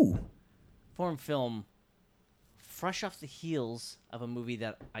 Ooh. Foreign film fresh off the heels of a movie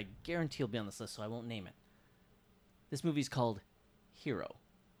that I guarantee will be on this list, so I won't name it. This movie's called Hero.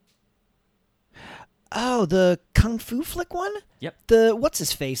 Oh, the Kung Fu flick one? Yep. What's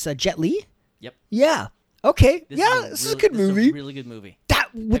his face? Jet Li? Yep. Yeah. Okay. This This is a good movie. This is a really good movie.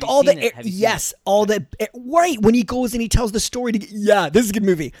 That with Have you all seen the it? Have you seen yes, all the right when he goes and he tells the story to this is a good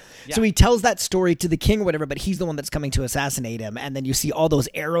movie. Yeah. So he tells that story to the king or whatever, but he's the one that's coming to assassinate him, and then you see all those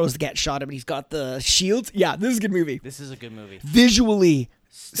arrows get shot at him, and he's got the shields. Yeah, this is a good movie. This is a good movie. Visually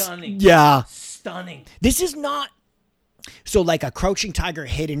Stunning. Yeah. Stunning. This is not so like a Crouching Tiger,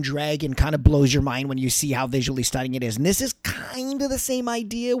 Hidden Dragon kind of blows your mind when you see how visually stunning it is. And this is kind of the same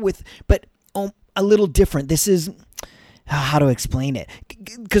idea but a little different. This is how to explain it,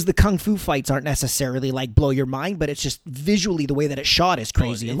 because the kung fu fights aren't necessarily like blow your mind, but it's just visually the way that it's shot is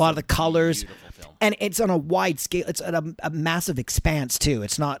crazy. A lot of the colors, and it's on a wide scale. It's at a massive expanse too.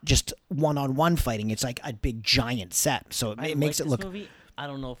 It's not just one-on-one fighting. It's like a big giant set, so it makes it look. Movie. I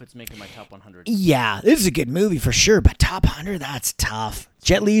don't know if it's making my top 100. Yeah, this is a good movie for sure, but top 100, that's tough.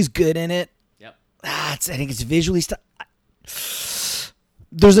 Jet Li's good in it. Yep. I think it's visually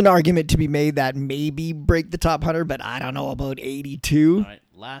there's an argument to be made that maybe break the top 100, but I don't know about 82. All right,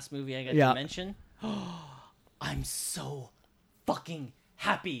 last movie I got to mention. I'm so fucking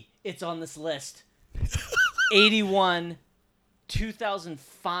happy it's on this list. 81,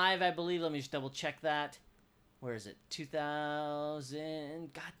 2005, I believe. Let me just double check that. Where is it?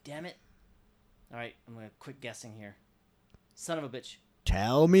 2000. God damn it. All right, I'm going to quit guessing here. Son of a bitch.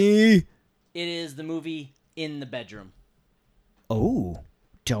 Tell me. It is the movie In the Bedroom. Oh,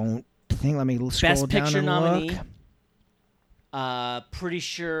 don't think. Let me scroll Best down Picture and nominee. look. Pretty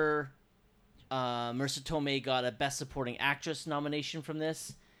sure Marisa Tomei got a Best Supporting Actress nomination from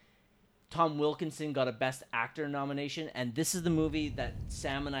this. Tom Wilkinson got a Best Actor nomination. And this is the movie that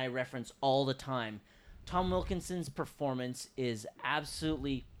Sam and I reference all the time. Tom Wilkinson's performance is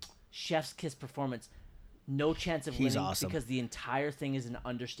absolutely chef's kiss performance. No chance of winning awesome. because the entire thing is an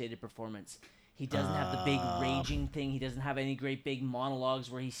understated performance. He doesn't have the big raging thing. He doesn't have any great big monologues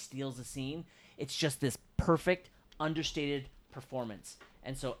where he steals the scene. It's just this perfect, understated performance.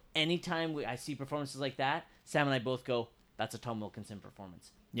 And so anytime I see performances like that, Sam and I both go, that's a Tom Wilkinson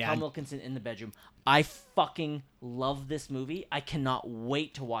performance. Yeah. Tom Wilkinson In the Bedroom. I fucking love this movie. I cannot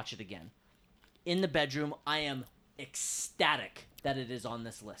wait to watch it again. In the Bedroom, I am ecstatic that it is on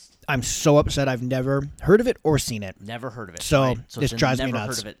this list. I'm so upset I've never heard of it or seen it. Never heard of it. So, right? this drives me nuts. Never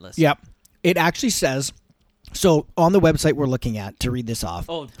heard of it list. Yep. It actually says, so on the website we're looking at to read this off.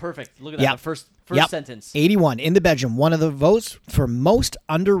 Oh, perfect. Look at that. Yep. The first sentence. 81, In the Bedroom, one of the votes for most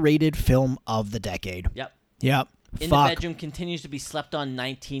underrated film of the decade. Yep. Fuck. In the Bedroom continues to be slept on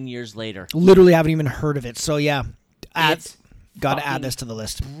 19 years later. Literally haven't even heard of it. So yeah, It's got to add this to the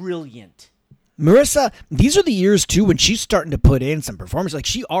list. Brilliant. Marissa, these are the years too when she's starting to put in some performance. Like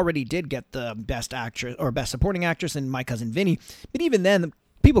she already did get the Best Actress or Best Supporting Actress in My Cousin Vinny, but even then,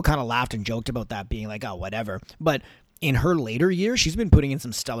 people kind of laughed and joked about that being like, oh, whatever. But in her later years, she's been putting in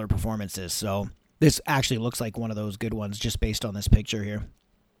some stellar performances. So this actually looks like one of those good ones just based on this picture here.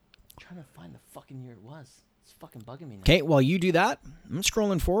 I'm trying to find the fucking year it was. It's fucking bugging me now. Okay, while you do that, I'm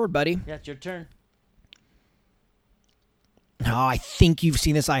scrolling forward, buddy. Yeah, it's your turn. Oh, I think you've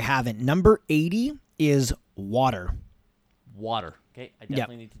seen this. I haven't. Number 80 is Water. Water. Okay, I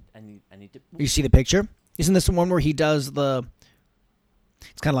definitely need to. I need to. You see the picture? Isn't this the one where he does the?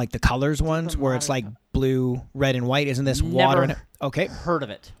 It's kind of like the colors ones where it's like blue, red, and white. Isn't this water in it? Okay. Heard of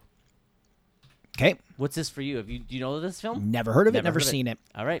it. Okay. What's this for you? Do you know this film? Never heard of it. Never seen it.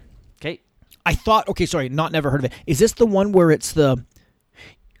 All right. Okay. I thought. Okay, sorry, not never heard of it. Is this the one where it's the?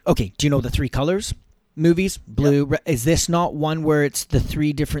 Okay. Do you know the three colors? Movies, blue. Red. Is this not one where it's the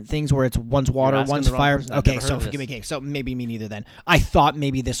three different things where it's one's water, one's fire? Okay, so forgive me. Okay, so maybe me neither then. I thought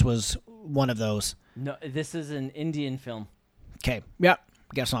maybe this was one of those. No, this is an Indian film. Okay. Yeah.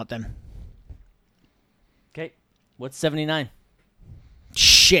 Guess not then. Okay. What's 79?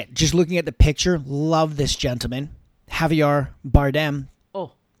 Shit. Just looking at the picture, love this gentleman. Javier Bardem.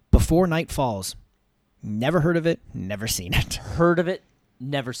 Oh. Before Night Falls. Never heard of it, never seen it. Heard of it,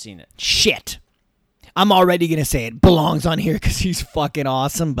 never seen it. Shit. I'm already going to say it belongs on here because he's fucking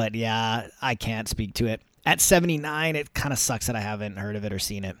awesome, but yeah, I can't speak to it. At 79, it kind of sucks that I haven't heard of it or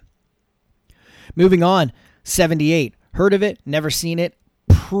seen it. Moving on, 78. Heard of it, never seen it.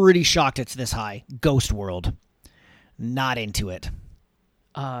 Pretty shocked it's this high. Ghost World. Not into it.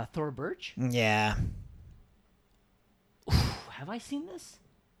 Thor Birch? Yeah. Have I seen this?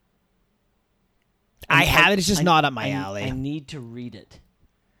 I have it. It's just not up my alley. I need to read it.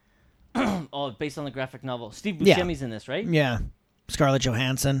 Oh, based on the graphic novel. Steve Buscemi's in this, right? Yeah. Scarlett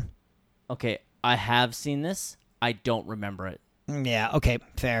Johansson. Okay, I have seen this. I don't remember it. Yeah, okay,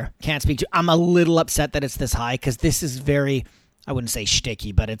 fair. Can't speak to. I'm a little upset that it's this high because this is very, I wouldn't say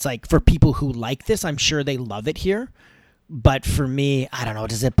shticky, but it's like for people who like this, I'm sure they love it here. But for me, I don't know.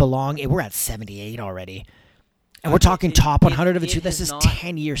 Does it belong? We're at 78 already. And we're talking top 100 of it, too. This is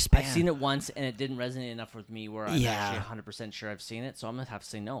 10-year span. I've seen it once, and it didn't resonate enough with me where I'm actually 100% sure I've seen it. So I'm going to have to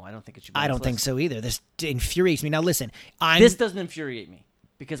say no. I don't think it should be on I don't this think list. so either. This infuriates me. Now, listen. This doesn't infuriate me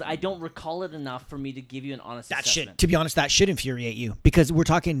because I don't recall it enough for me to give you an honest assessment. To be honest, that should infuriate you because we're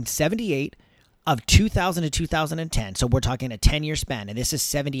talking 78 of 2000 to 2010. So we're talking a 10-year span, and this is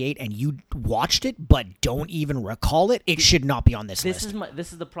 78, and you watched it but don't even recall it. It should not be on this list.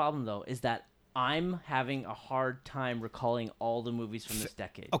 This is the problem, though, is that I'm having a hard time recalling all the movies from this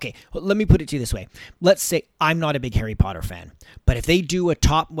decade. Okay, well, let me put it to you this way. Let's say I'm not a big Harry Potter fan, but if they do a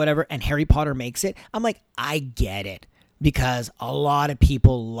top whatever and Harry Potter makes it, I'm like, I get it. Because a lot of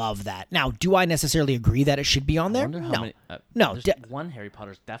people love that. Now, do I necessarily agree that it should be on there? No. One Harry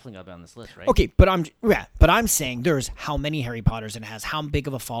Potter's definitely got to be on this list, right? Okay, but I'm saying there's how many Harry Potters and has how big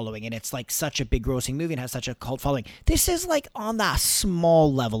of a following, and it's like such a big grossing movie and has such a cult following. This is like on the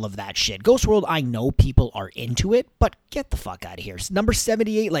small level of that shit. Ghost World, I know people are into it, but get the fuck out of here. Number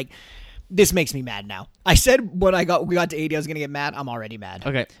 78, like. This makes me mad now. I said when we got to 80, I was gonna get mad. I'm already mad.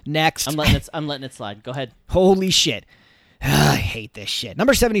 Okay, next. I'm letting it slide. Go ahead. Holy shit. I hate this shit.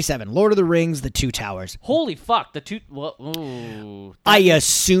 Number 77, Lord of the Rings, The Two Towers. Holy fuck, The Two... Well, I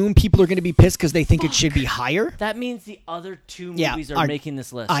assume people are going to be pissed because they think it should be higher. That means the other two movies are making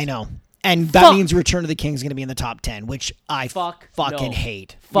this list. I know. And that means Return of the King is going to be in the top 10, which I fucking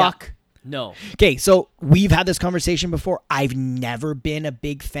hate. Fuck no. Okay, so we've had this conversation before. I've never been a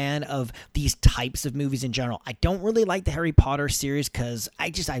big fan of these types of movies in general. I don't really like the Harry Potter series because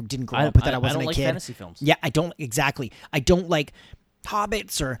I didn't grow up with it. I wasn't a kid. I don't like fantasy films. Yeah, I don't like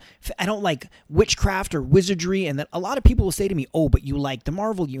hobbits or I don't like witchcraft or wizardry. And then a lot of people will say to me, oh, but you like the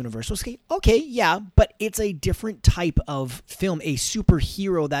Marvel universe. So okay, yeah, but it's a different type of film, a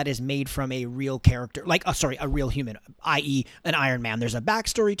superhero that is made from a real character, a real human, i.e. an Iron Man. There's a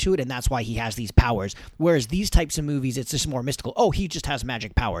backstory to it, and that's why he has these powers. Whereas these types of movies, it's just more mystical. Oh, he just has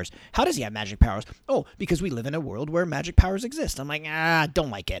magic powers. How does he have magic powers? Oh, because we live in a world where magic powers exist. I'm like,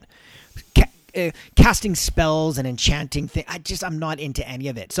 don't like it. Casting spells and enchanting things. I'm not into any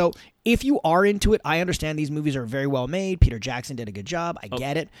of it. So if you are into it, I understand these movies are very well made. Peter Jackson did a good job. I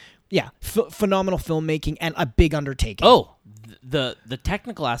get it. Yeah, phenomenal filmmaking and a big undertaking. Oh, the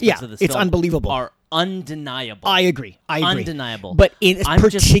technical aspects of this it's film unbelievable. Are undeniable. I agree. Undeniable. But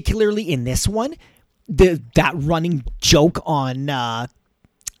particularly in this one, that running joke on not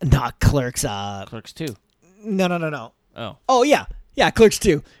Clerks. Clerks 2. No. Oh, yeah. Yeah, Clerks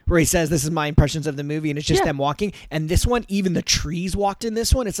 2, where he says, this is my impressions of the movie, and it's just them walking. And this one, even the trees walked in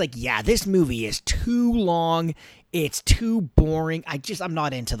this one. It's like, yeah, this movie is too long. It's too boring. I'm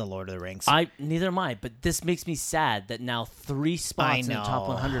not into the Lord of the Rings. Neither am I, but this makes me sad that now 3 spots in the top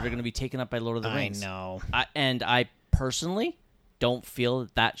 100 are going to be taken up by Lord of the Rings. I know. And I personally don't feel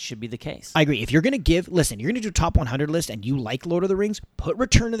that should be the case. I agree. If you're going to you're going to do a top 100 list and you like Lord of the Rings, put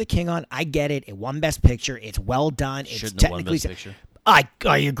Return of the King on. I get it. It won Best Picture. It's well done. It's technically... Best Picture. I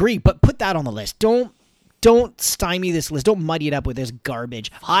agree, but put that on the list. Don't stymie this list. Don't muddy it up with this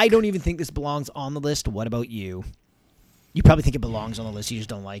garbage. I don't even think this belongs on the list. What about you? You probably think it belongs on the list. You just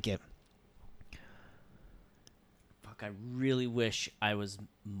don't like it. Fuck, I really wish I was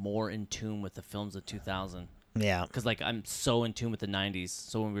more in tune with the films of 2000. Yeah. Because, I'm so in tune with the 90s.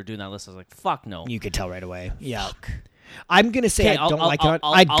 So when we were doing that list, I was like, fuck no. You could tell right away. Yeah. Fuck. I'm going to say I don't like it.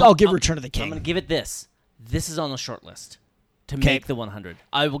 I'll give Return of the King. I'm going to give it this. This is on the short list to make the 100.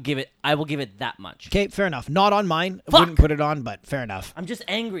 I will give it that much. Okay, fair enough. Not on mine. Fuck. I wouldn't put it on, but fair enough. I'm just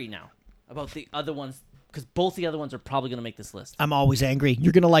angry now about the other ones because both the other ones are probably going to make this list. I'm always angry.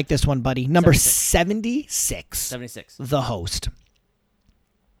 You're going to like this one, buddy. Number 76. 76. The Host.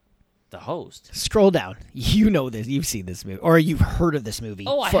 The Host. Scroll down. You know this. You've seen this movie. Or you've heard of this movie.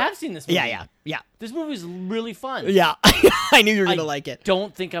 Oh, I have seen this movie. Yeah. This movie is really fun. Yeah. I knew you were going to like it.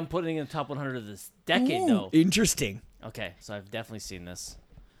 Don't think I'm putting it in the top 100 of this decade, though. Interesting. Okay, so I've definitely seen this.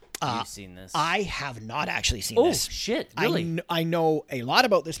 You've seen this. I have not actually seen this. Oh, shit. Really? I know a lot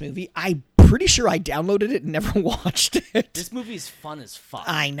about this movie. I'm pretty sure I downloaded it and never watched it. This movie is fun as fuck.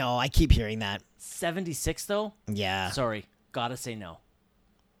 I know. I keep hearing that. 76, though? Yeah. Sorry. Gotta say no.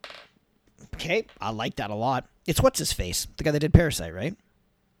 Okay. I like that a lot. It's what's-his-face? The guy that did Parasite, right?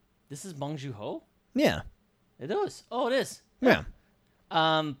 This is Bong Joon-ho? Yeah. It is. Oh, it is. Yeah.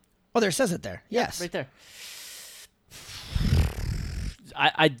 Oh, there it says it there. Yes. Right there.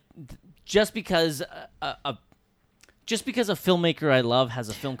 I just because a filmmaker I love has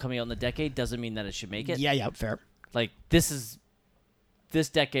a film coming out in the decade doesn't mean that it should make it. Yeah, fair. Like this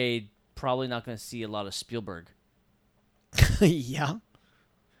decade probably not going to see a lot of Spielberg. Yeah.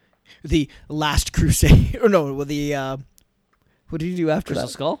 The Last Crusade, or no, what did he do after Crystal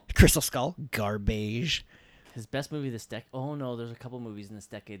that? Skull? Crystal Skull, garbage. His best movie this decade. Oh no, there's a couple movies in this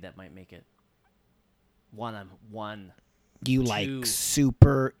decade that might make it. One. You Two. like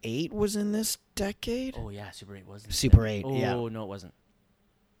Super 8 was in this decade? Oh yeah, Super 8 was. Super 8, yeah. Oh no, it wasn't.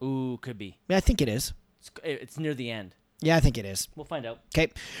 Ooh, could be. Yeah, I think it is. It's near the end. Yeah, I think it is. We'll find out.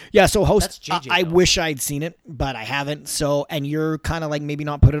 Okay. Yeah, so Host, That's JJ, I though. wish I'd seen it, but I haven't. So, and you're kind of like maybe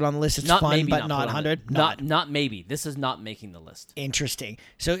not put it on the list. It's Not fun, maybe but not put on 100. Not maybe. This is not making the list. Interesting.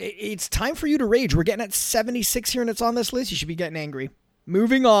 So it's time for you to rage. We're getting at 76 here, and it's on this list. You should be getting angry.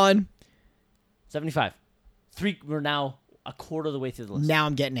 Moving on. 75. We're now a quarter of the way through the list. Now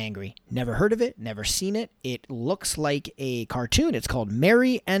I'm getting angry. Never heard of it. Never seen it. It looks like a cartoon. It's called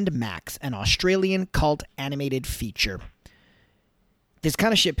Mary and Max, an Australian cult animated feature. This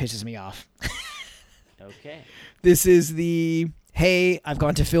kind of shit pisses me off. Okay. This is hey, I've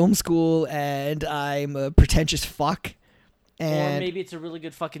gone to film school and I'm a pretentious fuck. And or maybe it's a really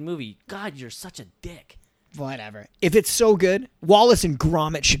good fucking movie. God, you're such a dick. Whatever. If it's so good, Wallace and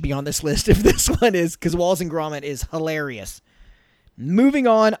Gromit should be on this list if this one is, because Wallace and Gromit is hilarious. Moving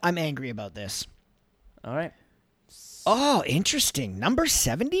on, I'm angry about this. All right. Oh, interesting. Number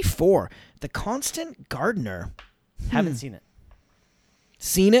 74, The Constant Gardener. Haven't seen it.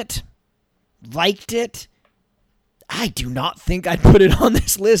 Seen it. Liked it. I do not think I'd put it on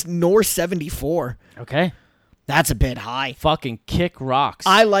this list, nor 74. Okay. That's a bit high. Fucking kick rocks.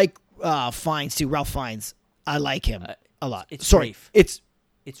 I like Fiennes, too. Ralph Fiennes. I like him a lot. It's Rafe. It's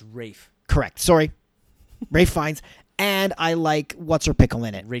Rafe. Correct. Sorry. Rafe Fiennes. And I like What's Her Pickle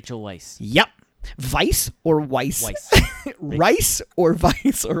in it. Rachel Weisz. Yep. Vice or Weiss? Weisz. Rice or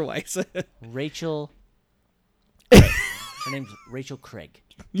Vice or Weiss? Rachel. Her name's Rachel Craig.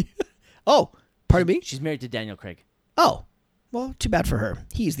 Oh, pardon me? She's married to Daniel Craig. Oh, well, too bad for her.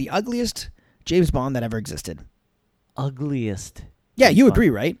 He's the ugliest James Bond that ever existed. Ugliest. Yeah, you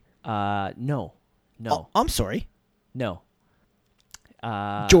agree, right? No. Oh, I'm sorry. No.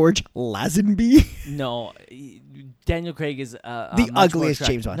 George Lazenby. No. Daniel Craig is the ugliest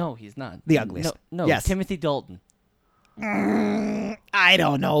James Bond. No, he's not. The ugliest. No. Yes. Timothy Dalton. I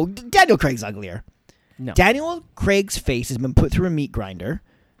don't know. Daniel Craig's uglier. No. Daniel Craig's face has been put through a meat grinder,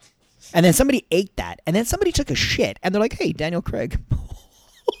 and then somebody ate that, and then somebody took a shit, and they're like, "Hey, Daniel Craig."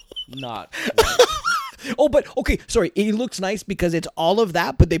 Not. Oh, but okay, sorry. He looks nice because it's all of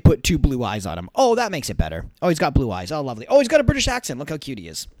that, but they put 2 blue eyes on him. Oh, that makes it better. Oh, he's got blue eyes. Oh, lovely. Oh, he's got a British accent. Look how cute he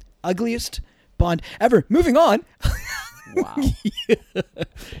is. Ugliest Bond ever. Moving on. Wow.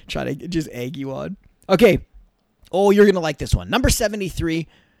 Try to just egg you on. Okay. Oh, you're going to like this one. Number 73,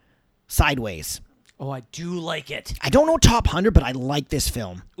 Sideways. Oh, I do like it. I don't know top 100, but I like this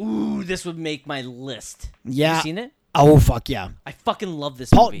film. Ooh, this would make my list. Yeah. Have you seen it? Oh, fuck yeah. I fucking love this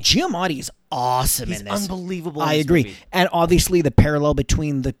Paul movie. Giamatti is awesome He's in this. unbelievable. I in this agree. movie. And obviously the parallel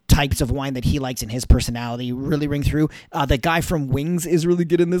between the types of wine that he likes and his personality really ring through. The guy from Wings is really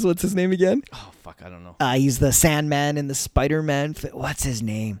good in this. What's his name again? Oh, fuck, I don't know. He's the Sandman in the Spider-Man. What's his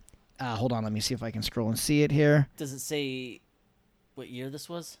name? Hold on, let me see if I can scroll and see it here. Does it say what year this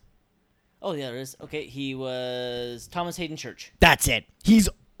was? Oh, yeah, there is. Okay, he was Thomas Hayden Church. That's it. He's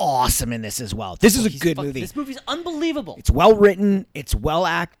awesome in this as well. This is a good movie. This movie's unbelievable. It's well written. It's well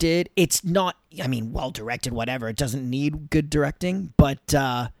acted. It's not, well directed, whatever. It doesn't need good directing, but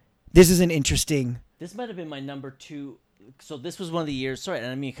this is an interesting... This might have been my number 2. So this was one of the years... Sorry, I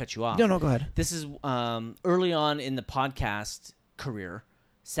didn't mean to cut you off. No, go ahead. This is early on in the podcast career.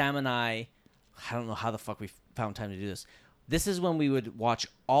 Sam and I don't know how the fuck we found time to do this. This is when we would watch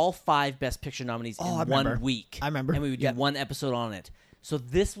all 5 Best Picture nominees in one week. I remember. And we would do one episode on it. So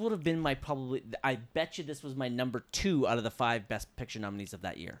this would have been my I bet you this was my number 2 out of the 5 Best Picture nominees of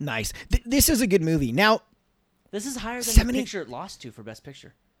that year. Nice. This is a good movie. Now, this is higher than the picture it lost to for Best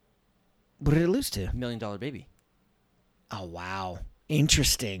Picture. What did it lose to? $1 Million Baby. Oh, wow.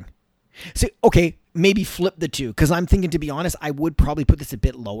 Interesting. So, okay, maybe flip the two, because I'm thinking, to be honest, I would probably put this a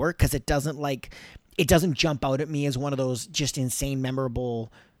bit lower, because it doesn't jump out at me as one of those just insane,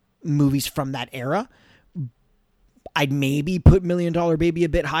 memorable movies from that era. I'd maybe put $1 Million Baby a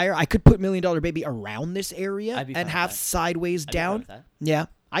bit higher. I could put $1 Million Baby around this area and have Sideways down. Yeah,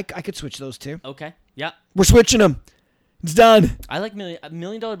 I could switch those two. Okay, yeah. We're switching them. It's done. I like $1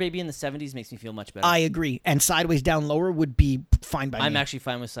 Million Baby in the 70s makes me feel much better. I agree. And Sideways down lower would be fine by me. I'm actually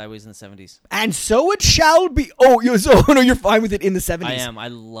fine with Sideways in the 70s. And so it shall be. Oh, no, you're fine with it in the 70s. I am. I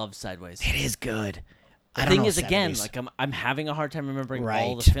love Sideways. It is good. The thing is, again, like I'm having a hard time remembering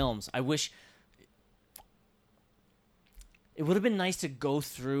all the films. I wish it would have been nice to go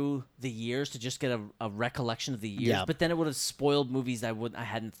through the years to just get a recollection of the years, but then it would have spoiled movies I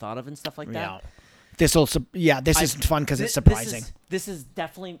hadn't thought of and stuff like that. This is fun because it's surprising. This is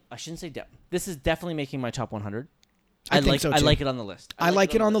definitely, I shouldn't say this is definitely making my top 100. I think so too. I like it on the list. I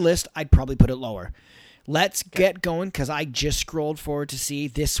like it on the list. I'd probably put it lower. Let's get going, because I just scrolled forward to see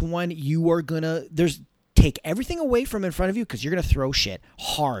this one. You are gonna take everything away from in front of you, because you're gonna throw shit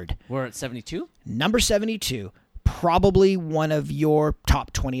hard. We're at 72. Number 72, probably one of your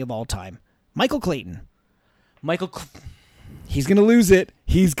top 20 of all time. Michael Clayton. He's going to lose it.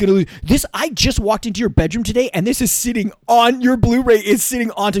 He's going to lose. This, I just walked into your bedroom today, and this is sitting on your Blu-ray. Is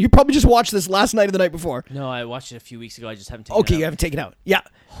sitting on. You probably just watched this last night or the night before. No, I watched it a few weeks ago. I just haven't taken it out. Okay, you haven't taken it out. Yeah.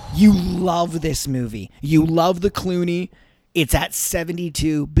 You love this movie. You love the Clooney. It's at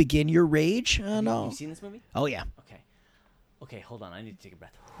 72. Begin Your Rage. No. You seen this movie? Oh, yeah. Okay, hold on. I need to take a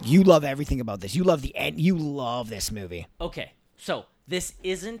breath. You love everything about this. You love the end. You love this movie. Okay, so this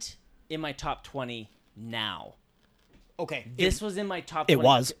isn't in my top 20 now. Okay. This was in my top 20. It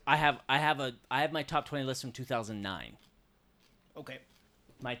was. I have my top 20 list from 2009. Okay.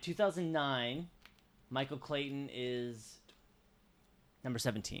 My 2009 Michael Clayton is number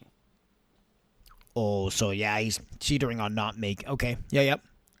 17. Oh, so yeah, he's teetering on not make. Okay. Yeah, yep.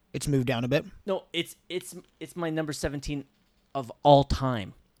 It's moved down a bit. No, it's my number 17 of all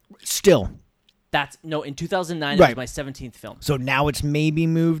time. Still. In 2009 it was my 17th film. So now it's maybe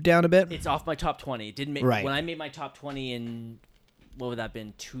moved down a bit? It's off my top 20. It didn't make when I made my top 20 in what would that have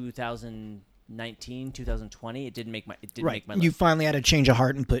been? 2019, 2020, it didn't make my make my list. You finally had a change of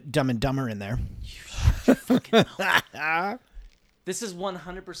heart and put Dumb and Dumber in there. You fucking know. This is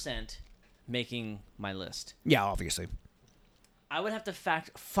 100% making my list. Yeah, obviously. I would have to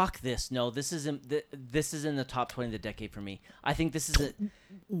fuck this. No, this is in the top 20 of the decade for me. I think this is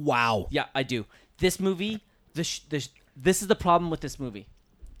Wow. Yeah, I do. This movie, this is the problem with this movie.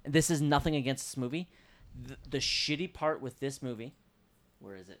 This is nothing against this movie. The shitty part with this movie,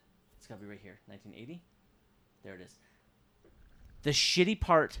 where is it? It's got to be right here. 1980? There it is. The shitty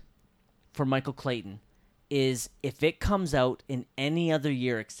part for Michael Clayton is if it comes out in any other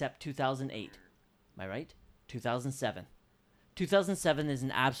year except 2008. Am I right? 2007. 2007 is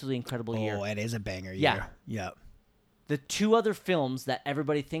an absolutely incredible year. Oh, it is a banger year. Yeah. The two other films that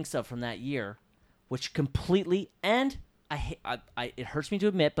everybody thinks of from that year, which completely, and it hurts me to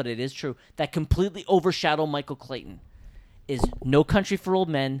admit, but it is true, that completely overshadow Michael Clayton, is No Country for Old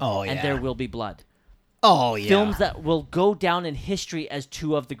Men and There Will Be Blood. Oh, yeah. Films that will go down in history as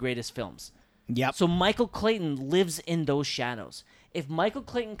two of the greatest films. Yep. So Michael Clayton lives in those shadows. If Michael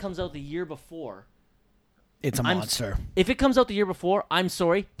Clayton comes out the year before... It's a monster. If it comes out the year before, I'm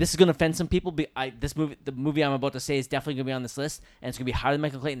sorry. This is going to offend some people. The movie I'm about to say is definitely going to be on this list, and it's going to be higher than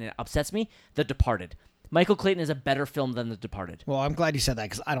Michael Clayton, and it upsets me. The Departed. Michael Clayton is a better film than The Departed. Well, I'm glad you said that,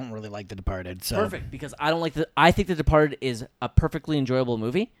 because I don't really like The Departed. So. Perfect, because I think The Departed is a perfectly enjoyable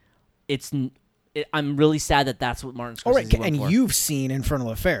movie. I'm really sad that that's what Martin Scorsese went for. And you've seen Infernal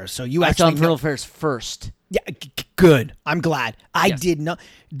Affairs, so you I actually saw Infernal Affairs first. Yeah, good. I'm glad. I did not.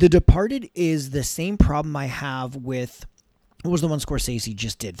 The Departed is the same problem I have with, what was the one Scorsese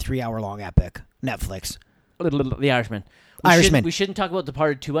just did? 3-hour long epic. Netflix. The Irishman. We shouldn't talk about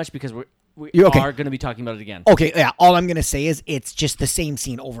Departed too much because we are going to be talking about it again. Okay, yeah. All I'm going to say is it's just the same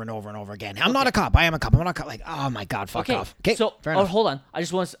scene over and over and over again. I'm not a cop. I am a cop. I'm not a cop. Like, oh my God, fuck off. Okay, so fair enough. Hold on. I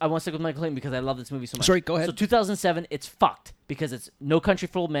want to stick with Michael Clayton because I love this movie so much. Sorry, go ahead. So 2007, it's fucked because it's No Country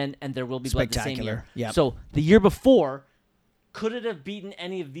for Old Men and There Will Be Blood the same year. Yep. So the year before, could it have beaten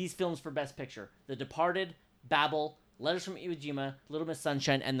any of these films for Best Picture? The Departed, Babel, Letters from Iwo Jima, Little Miss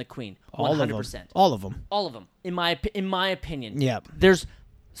Sunshine, and The Queen. 100%. All of them. All of them. In my opinion. Yeah. There's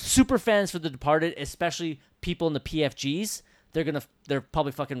super fans for The Departed, especially people in the PFGs. They're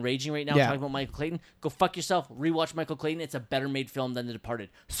probably fucking raging right now talking about Michael Clayton. Go fuck yourself. Rewatch Michael Clayton. It's a better made film than The Departed.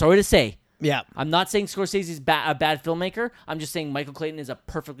 Sorry to say. Yeah. I'm not saying Scorsese's a bad filmmaker. I'm just saying Michael Clayton is a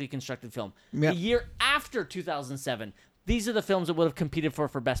perfectly constructed film. Yeah. The year after 2007, these are the films that would have competed for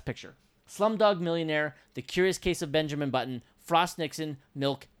Best Picture. Slumdog Millionaire, The Curious Case of Benjamin Button, Frost Nixon,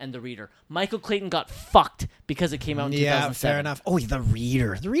 Milk, and The Reader. Michael Clayton got fucked because it came out in 2007. Yeah, fair enough. Oh, The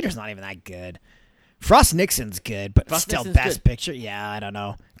Reader. The Reader's not even that good. Frost Nixon's good, but Frost still Nixon's Best good. Picture. Yeah, I don't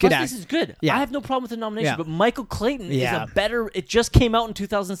know. Frost Nixon's good. Yeah. I have no problem with the nomination, Yeah. but Michael Clayton is Yeah. a better... It just came out in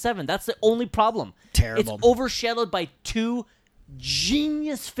 2007. That's the only problem. Terrible. It's overshadowed by two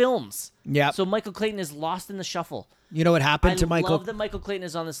genius films. Yeah. So Michael Clayton is lost in the shuffle. You know what happened to I Michael? love that Michael Clayton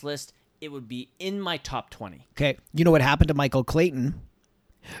is on this list. It would be in my top 20. Okay. You know what happened to Michael Clayton?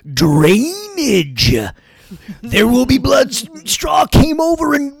 Drainage. There will be blood. Straw came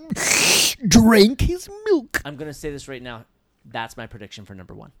over and drank his milk. I'm going to say this right now. That's my prediction for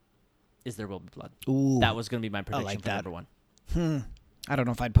number 1. Is There Will Be Blood. Ooh. That was going to be my prediction like for that. number 1. I don't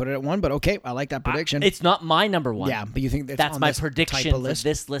know if I'd put it at 1, but okay. I like that prediction. It's not my number 1. Yeah, but you think that's on my this prediction type of for list?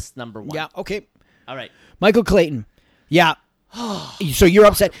 this list number 1. Yeah, okay. All right. Michael Clayton. Yeah. So you're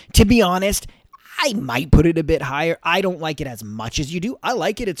upset. To be honest, I might put it a bit higher. I don't like it as much as you do. I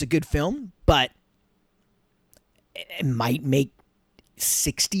like it. It's a good film, but it might make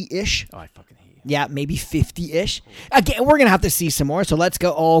 60-ish. Oh, I fucking hate you. Yeah, maybe 50-ish. Again, we're going to have to see some more, so let's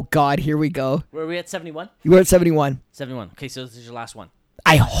go. Oh, God, here we go. Where are we at, 71? You were at 71. 71. Okay, so this is your last one.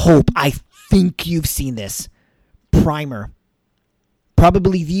 I think you've seen this. Primer.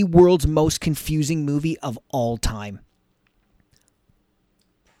 Probably the world's most confusing movie of all time.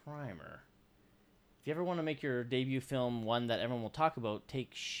 Primer. If you ever want to make your debut film one that everyone will talk about,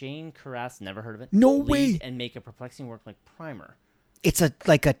 take Shane Carras, never heard of it. No lead way. And make a perplexing work like Primer. It's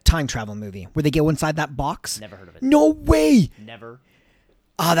like a time travel movie where they go inside that box. Never heard of it. No way. Never.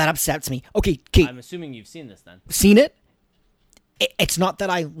 Ah, that upsets me. Okay, Kate. I'm assuming you've seen this then. Seen it? It's not that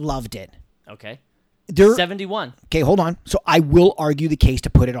I loved it. Okay. There, 71. Okay, hold on. So I will argue the case to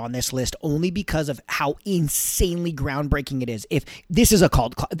put it on this list only because of how insanely groundbreaking it is. If this is a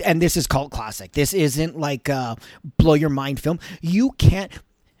cult, and this is cult classic. This isn't like a blow your mind film. You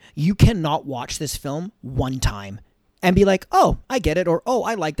cannot watch this film one time and be like, oh, I get it, or oh,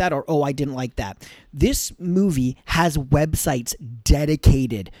 I like that, or oh, I didn't like that. This movie has websites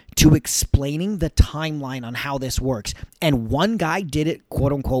dedicated to explaining the timeline on how this works. And one guy did it,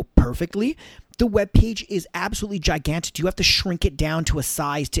 quote unquote, perfectly. The webpage is absolutely gigantic. You have to shrink it down to a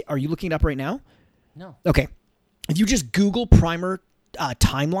size. Are you looking it up right now? No. Okay. If you just Google Primer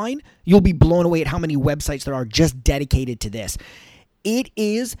timeline, you'll be blown away at how many websites there are just dedicated to this.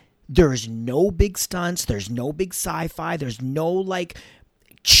 There's no big stunts. There's no big sci-fi. There's no like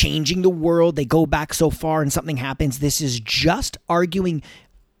changing the world. They go back so far and something happens. This is just arguing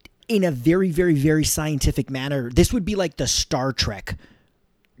in a very, very, very scientific manner. This would be like the Star Trek.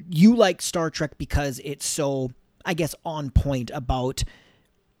 You like Star Trek because it's so, I guess, on point about,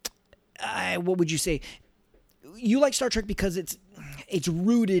 what would you say? You like Star Trek because it's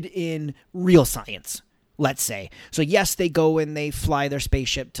rooted in real science, let's say. So yes, they go and they fly their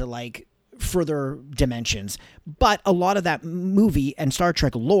spaceship to like further dimensions, but a lot of that movie and Star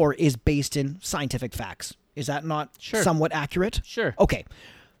Trek lore is based in scientific facts. Is that not somewhat accurate? Sure. Okay.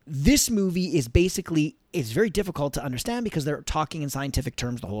 This movie is basically, it's very difficult to understand because they're talking in scientific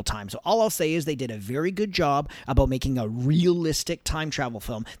terms the whole time. So all I'll say is they did a very good job about making a realistic time travel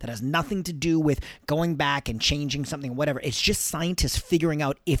film that has nothing to do with going back and changing something, whatever. It's just scientists figuring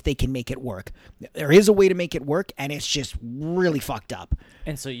out if they can make it work. There is a way to make it work, and it's just really fucked up.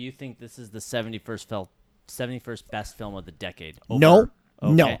 And so you think this is the 71st best film of the decade? No.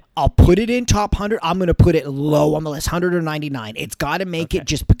 Okay. No, I'll put it in top 100. I'm going to put it low on the list, 100 or 99. It's got to make it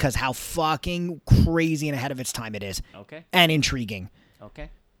just because how fucking crazy and ahead of its time it is. Okay. And intriguing. Okay.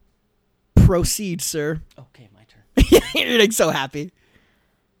 Proceed, sir. Okay, my turn. You're like so happy.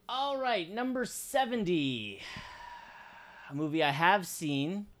 All right, number 70. A movie I have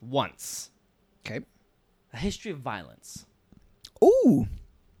seen once. Okay. A History of Violence. Ooh.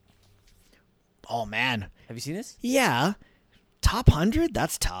 Oh, man. Have you seen this? Yeah. Top 100?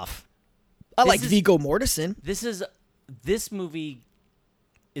 That's tough. I like Viggo Mortensen. This movie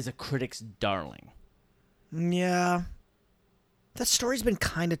is a critic's darling. Yeah. That story's been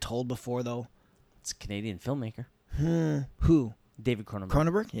kind of told before, though. It's a Canadian filmmaker. Who? David Cronenberg.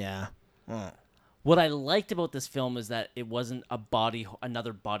 Cronenberg? Yeah. Oh. What I liked about this film is that it wasn't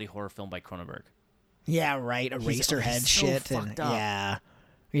another body horror film by Cronenberg. Yeah, right. Eraserhead he's so shit. fucked up. Yeah.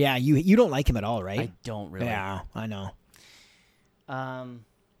 Yeah, you don't like him at all, right? I don't really. Yeah, I know.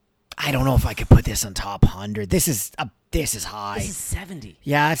 I don't know if I could put this on top 100. This is high. This is 70.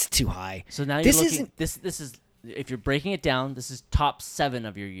 Yeah, it's too high. So now this you're looking. isn't. This is if you're breaking it down. This is top 7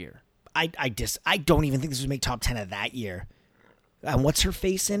 of your year. I don't even think this would make top 10 of that year. What's her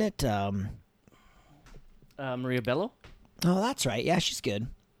face in it? Maria Bello. Oh, that's right. Yeah, she's good.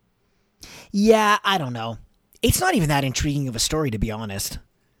 Yeah, I don't know. It's not even that intriguing of a story, to be honest.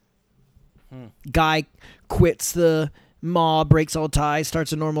 Guy quits the mob, breaks all ties,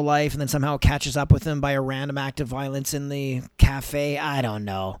 starts a normal life, and then somehow catches up with him by a random act of violence in the cafe. I don't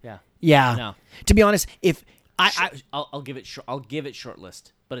know. Yeah. No. To be honest, if I'll give it short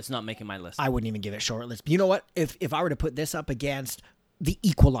list, but it's not making my list. I wouldn't even give it short list. But you know what? If I were to put this up against The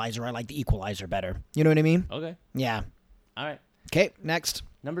Equalizer, I like The Equalizer better. You know what I mean? Okay. Yeah. All right. Okay, next.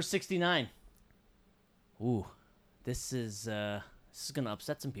 Number 69. Ooh, this is gonna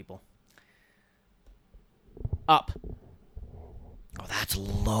upset some people. Up. Oh, that's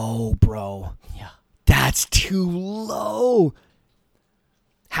low, bro. Yeah. That's too low.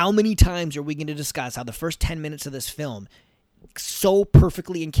 How many times are we going to discuss how the first 10 minutes of this film so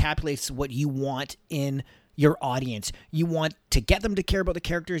perfectly encapsulates what you want in your audience? You want to get them to care about the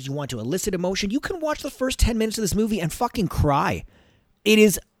characters. You want to elicit emotion. You can watch the first 10 minutes of this movie and fucking cry. It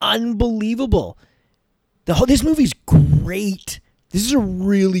is unbelievable. This movie's great. This is a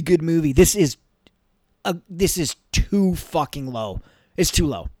really good movie. This is too fucking low. It's too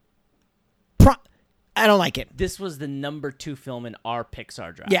low. I don't like it. This was the number 2 film in our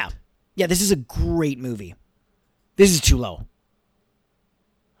Pixar draft. Yeah. Yeah, this is a great movie. This is too low.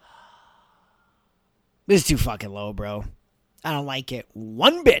 This is too fucking low, bro. I don't like it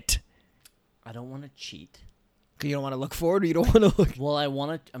one bit. I don't want to cheat. You don't want to look forward, or you don't want to look... Well,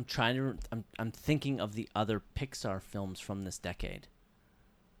 I'm thinking of the other Pixar films from this decade.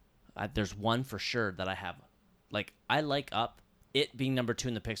 There's one for sure that I have. Like, I like Up. It being number 2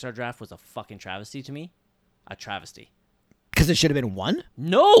 in the Pixar draft was a fucking travesty to me. A travesty. Because it should have been 1?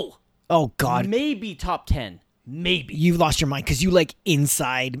 No! Oh, God. Maybe top 10. Maybe. You've lost your mind because you like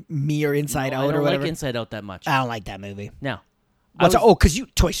Inside Me or Inside Out or whatever. I don't like Inside Out that much. I don't like that movie. No. Because you...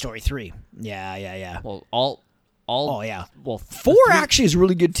 Toy Story 3. Yeah. Well, Oh, yeah. Well, 4 actually is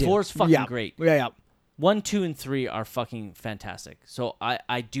really good, too. 4's fucking great. Yeah. 1, 2, and 3 are fucking fantastic. So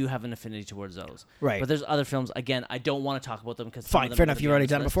I do have an affinity towards those. Right. But there's other films. Again, I don't want to talk about them because fine, fair enough. You've already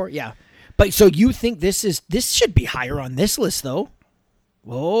done it before. Yeah. But so you think this should be higher on this list though?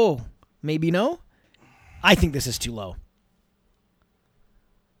 Whoa, maybe no. I think this is too low.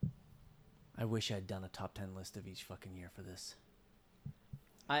 I wish I'd done a top 10 list of each fucking year for this.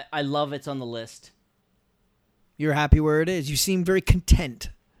 I love it's on the list. You're happy where it is. You seem very content.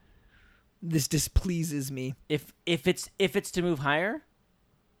 This displeases me. If it's to move higher,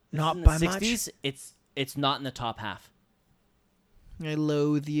 not in by the 60s, much. It's not in the top half. I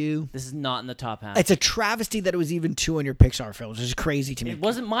loathe you. This is not in the top half. It's a travesty that it was even 2 on your Pixar films. It's crazy to me. It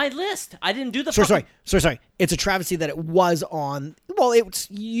wasn't my list. I didn't do the. Sorry. It's a travesty that it was on. Well,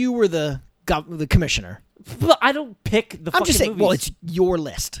 you were the commissioner. But I don't pick the. I'm just saying. Movies. Well, it's your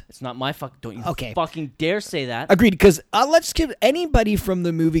list. It's not my fuck. Don't you fucking dare say that. Agreed. Because let's give anybody from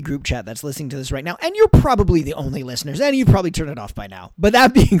the movie group chat that's listening to this right now, and you're probably the only listeners, and you probably turned it off by now. But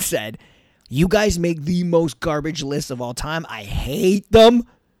that being said, you guys make the most garbage lists of all time. I hate them,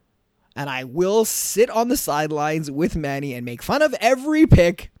 and I will sit on the sidelines with Manny and make fun of every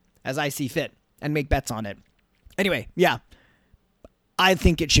pick as I see fit and make bets on it. Anyway, yeah, I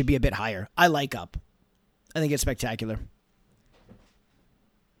think it should be a bit higher. I like Up. I think it's spectacular.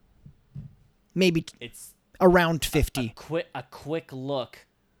 Maybe it's around 50. A quick look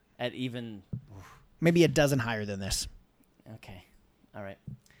at even. Maybe a dozen higher than this. Okay. All right.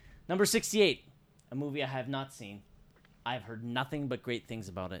 Number 68, a movie I have not seen. I've heard nothing but great things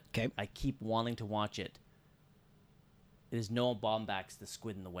about it. Okay. I keep wanting to watch it. It is Noah Baumbach's The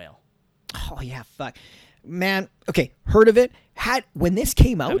Squid and the Whale. Oh, yeah, fuck. Man, okay, heard of it. When this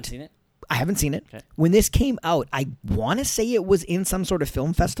came out... Haven't seen it? I haven't seen it. Okay. When this came out, I want to say it was in some sort of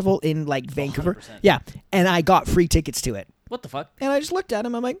film festival in, like, Vancouver. 100%. Yeah, and I got free tickets to it. What the fuck? And I just looked at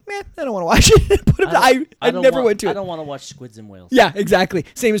him. I'm like, I don't want to watch it. I never went to it. I don't want to watch Squids and Whales. Yeah, exactly.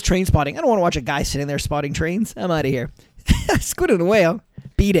 Same as Train Spotting. I don't want to watch a guy sitting there spotting trains. I'm out of here. Squid and a Whale.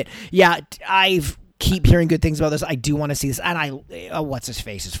 Beat it. Yeah, I've keep hearing good things about this. I do want to see this. And what's his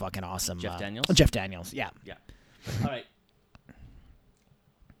face is fucking awesome. Jeff Daniels? Jeff Daniels, yeah. Yeah. All right.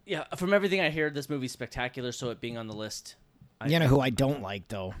 Yeah, from everything I hear, this movie's spectacular, so it being on the list. You know who I don't like,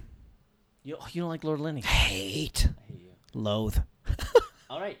 though? You don't like Lord Lenny? Hate. I hate you. Loathe.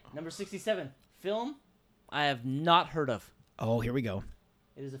 All right, number 67, film I have not heard of. Oh, here we go.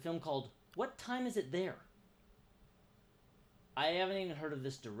 It is a film called What Time Is It There? I haven't even heard of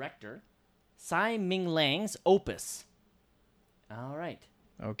this director. Tsai Ming Lang's Opus. All right.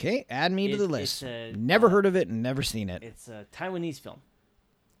 Okay, add me to the list. It's Never heard of it and never seen it. It's a Taiwanese film.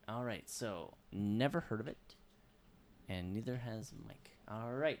 All right, so never heard of it. And neither has Mike.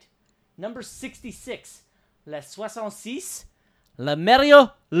 All right. Number 66. Le 66. Le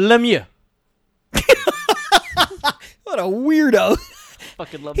meilleur, le mieux. What a weirdo.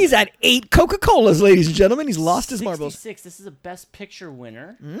 Fucking love He's that. had 8 Coca-Colas, ladies and gentlemen. He's lost his marbles. 66. This is a Best Picture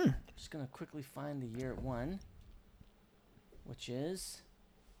winner. I'm just going to quickly find the year it won. Which is...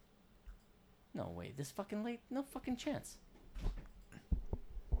 No, wait. This fucking late? No fucking chance.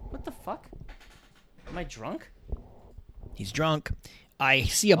 What the fuck? Am I drunk? He's drunk. I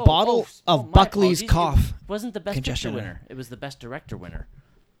see a bottle of my Buckley's apologies. cough. It wasn't the Best Picture Congestion. winner. It was the Best Director winner.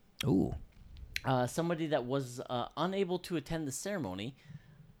 Ooh. Somebody that was unable to attend the ceremony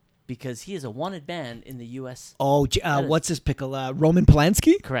because he is a wanted man in the U.S. Oh, what's his pickle? Roman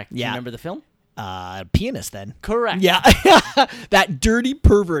Polanski? Correct. Do Yeah. you remember the film? Pianist then. Correct. Yeah. That dirty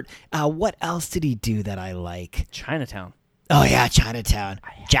pervert. What else did he do that I like? Chinatown. Oh, yeah, Chinatown.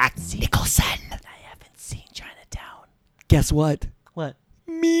 Jack Nicholson. I haven't seen Chinatown. Guess what? What?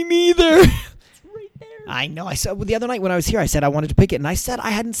 Me neither. It's right there. I know. I said the other night when I was here, I said I wanted to pick it, and I said I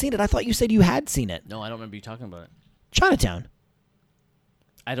hadn't seen it. I thought you said you had seen it. No, I don't remember you talking about it. Chinatown.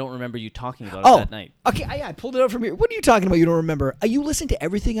 I don't remember you talking about Oh, it that night. okay. I pulled it up from here. What are you talking about? You don't remember? You listen to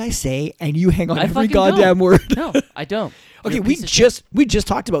everything I say, and you hang on I every fucking goddamn don't. word. No, I don't. Okay, You're a we piece of shit. just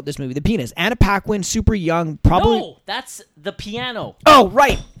talked about this movie, The Penis. Anna Paquin, super young, probably. No, that's the piano. Oh,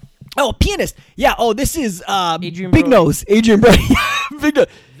 right. Oh, Pianist. Yeah. Oh, this is Adrian Big Brody. Nose. Adrian Brody. Big Nose.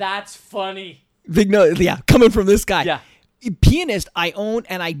 That's funny. Big Nose. Yeah, coming from this guy. Yeah. Pianist, I own,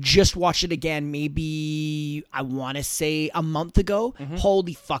 and I just watched it again. Maybe I want to say a month ago.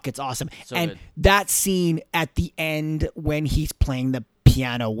 Holy fuck, it's awesome! So and good. that scene at the end when he's playing the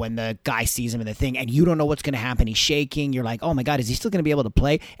piano, when the guy sees him in the thing, and you don't know what's going to happen. He's shaking. You're like, oh my god, is he still going to be able to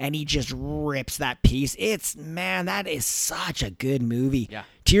play? And he just rips that piece. That is such a good movie. Yeah.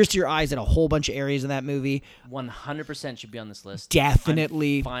 Tears to your eyes in a whole bunch of areas in that movie. 100% should be on this list.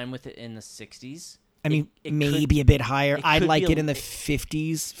 Definitely. I'm fine with it in the 60s. I mean, It maybe a bit higher. it I'd could like be it in the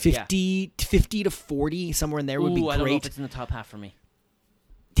 50s, 50 to 40, somewhere in there would be I don't know if great. it's in the top half for me.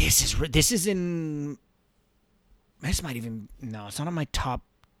 This is in. This might even no, it's not on my top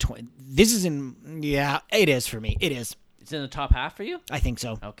 20. This is in. Yeah, it is for me. It is. It's in the top half for you? I think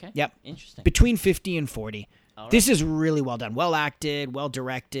so. Okay. Yep. Interesting. Between 50 and 40. All right. This is really well done, well acted, well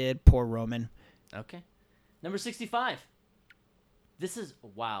directed. Poor Roman. Okay. Number 65. This is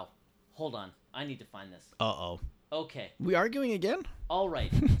wow. Hold on. I need to find this. Uh-oh. Okay. We arguing again? All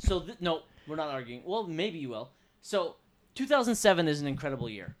right. So no, we're not arguing. Well, maybe you will. So 2007 is an incredible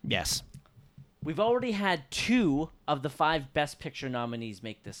year. Yes. We've already had 2 of the 5 Best Picture nominees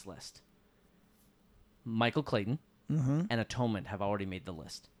make this list. Michael Clayton and Atonement have already made the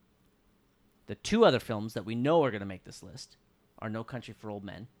list. The 2 other films that we know are going to make this list are No Country for Old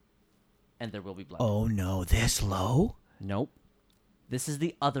Men and There Will Be Blood. Oh no, this low? Nope. This is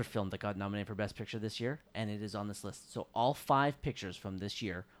the other film that got nominated for Best Picture this year, and it is on this list. So all 5 pictures from this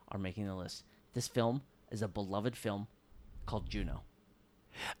year are making the list. This film is a beloved film called Juno.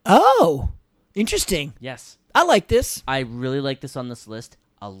 Oh, interesting. Yes. I like this. I really like this on this list.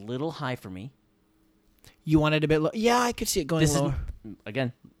 A little high for me. You want it a bit low? Yeah, I could see it going This lower. is,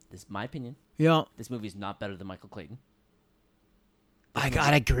 again, this is my opinion. Yeah. This movie is not better than Michael Clayton. I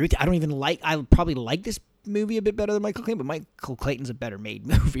agree with you. I don't even like. I probably like this movie a bit better than Michael Clayton, but Michael Clayton's a better made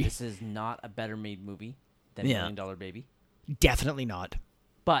movie. This is not a better made movie than Yeah. Million Dollar Baby. Definitely not.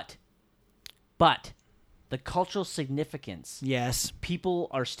 But the cultural significance. Yes, People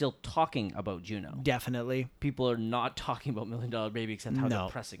are still talking about Juno. definitely. People are not talking about Million Dollar Baby except how No.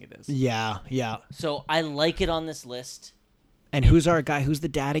 depressing it is. Yeah, yeah. So I like it on this list. And who's our guy? Who's the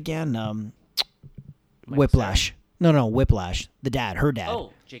dad again? Michael Whiplash. No, Whiplash. The dad, her dad.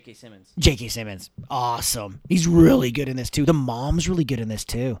 Oh, J.K. Simmons. J.K. Simmons. Awesome. He's really good in this too. The mom's really good in this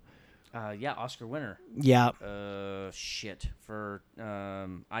too. Yeah, Oscar winner. Yeah. Shit. For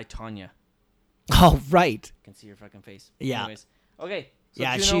I, Tonya. Oh, right. Can see her fucking face. Yeah. Anyways. Okay. So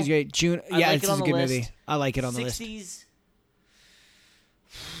Yeah, Juno, she's great. June. I Yeah, like this it is on a the good list. movie. I like it on the list. 60s.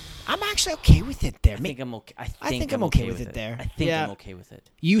 I'm actually okay with it there. I think I'm okay. I think I'm okay with it there. I think Yeah. I'm okay with it.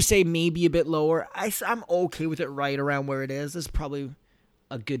 You say maybe a bit lower. I'm okay with it right around where it is. This is probably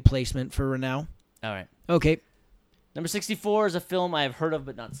a good placement for now. All right. Okay. Number 64 is a film I have heard of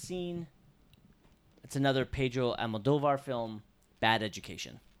but not seen. It's another Pedro Almodovar film, Bad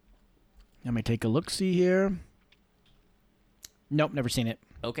Education. Let me take a look-see here. Nope, never seen it.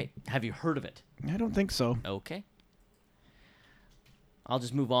 Okay. Have you heard of it? I don't think so. Okay. I'll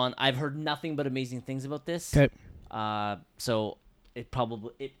just move on. I've heard nothing but amazing things about this. Okay. So it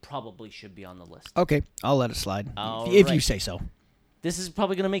probably should be on the list. Okay, I'll let it slide. All if you right. say so. This is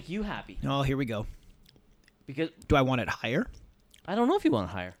probably going to make you happy. Oh, here we go. Because Do I want it higher? I don't know if you want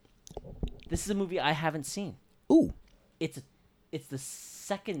it higher. This is a movie I haven't seen. Ooh. It's the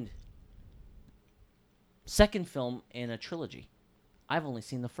second film in a trilogy. I've only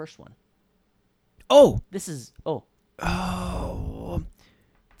seen the first one. Oh. This is Oh.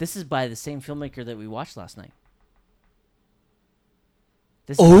 This is by the same filmmaker that we watched last night.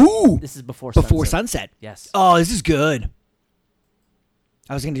 This is Before Sunset. Yes. Oh, this is good.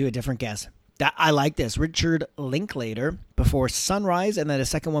 I was going to do a different guess. I like this. Richard Linklater, Before Sunrise, and then a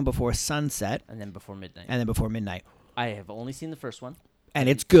second one Before Sunset. And then Before Midnight. And then Before Midnight. I have only seen the first one. And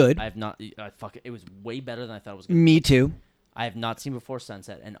it's good. I have not. It was way better than I thought it was going to be. Me too. I have not seen Before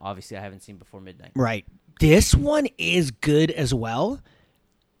Sunset, and obviously I haven't seen Before Midnight. Right. This one is good as well.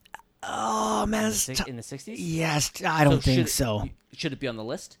 Oh, man. In the 60s? Yes, I don't think so. Should it be on the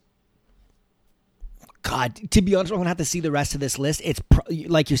list? God, to be honest, I'm going to have to see the rest of this list. It's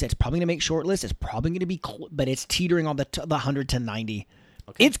like you said, it's probably going to make short list. It's probably going to be, but it's teetering on the 100 to 90.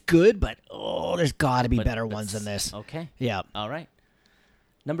 Okay. It's good, but there's got to be better ones than this. Okay. Yeah. All right.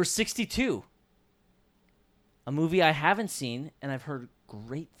 Number 62. A movie I haven't seen, and I've heard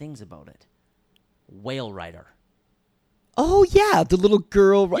great things about it. Whale Rider. Oh, yeah, the little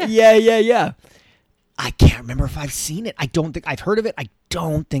girl. Yeah. I can't remember if I've seen it. I don't think I've heard of it. I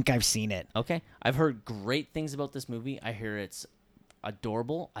don't think I've seen it. Okay. I've heard great things about this movie. I hear it's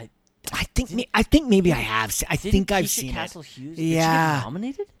adorable. I think maybe I have. I think I've seen Castle it. Hughes, Yeah. did she get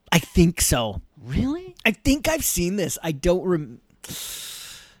nominated? I think so. Really? I think I've seen this. I don't remember.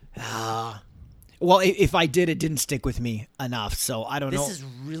 Well, if I did, it didn't stick with me enough, so I don't know. This is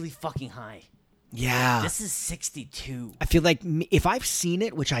really fucking high. Yeah. This is 62. I feel like if I've seen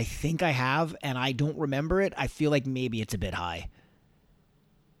it, which I think I have, and I don't remember it, I feel like maybe it's a bit high.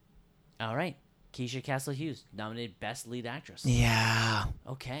 All right. Keisha Castle Hughes, nominated Best Lead Actress. Yeah.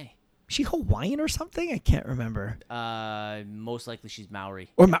 Okay. Is she Hawaiian or something? I can't remember. Most likely she's Maori.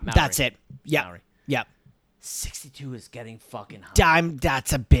 Maori. That's it. Yeah. Maori. Yeah. 62 is getting fucking high.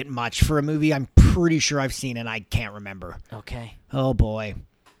 That's a bit much for a movie I'm pretty sure I've seen and I can't remember. Okay. Oh, boy.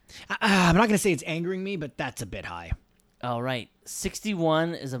 I'm not going to say it's angering me, but that's a bit high. All right.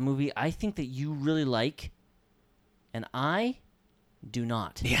 61 is a movie I think that you really like, and I do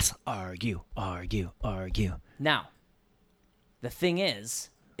not. Yes. Argue. Now, the thing is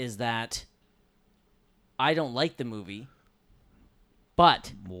that I don't like the movie,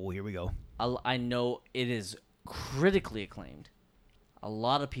 but oh, here we go. I know it is critically acclaimed. A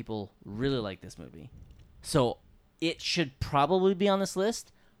lot of people really like this movie. So it should probably be on this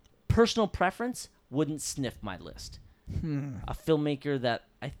list. Personal preference wouldn't sniff my list. A filmmaker that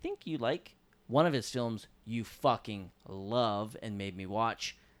I think you like, one of his films you fucking love and made me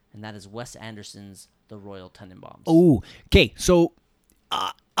watch, and that is Wes Anderson's The Royal Tenenbaums. Oh, okay. So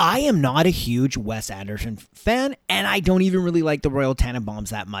I am not a huge Wes Anderson fan, and I don't even really like The Royal Tenenbaums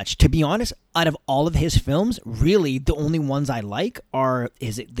that much. To be honest, out of all of his films, really the only ones I like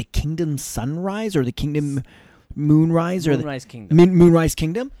is it The Kingdom Sunrise or The Kingdom Moonrise or Moonrise Kingdom. Moonrise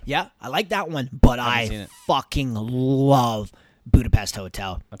Kingdom. Yeah, I like that one, but I fucking love Budapest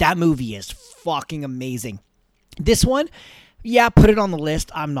Hotel. Okay. That movie is fucking amazing. This one, yeah, put it on the list.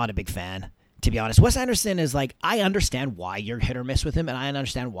 I'm not a big fan, to be honest. Wes Anderson is like, I understand why you're hit or miss with him, and I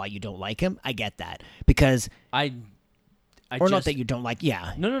understand why you don't like him. I get that because not that you don't like.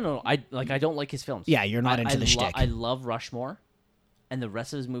 Yeah, no. I don't like his films. Yeah, you're not into the shtick. I love Rushmore, and the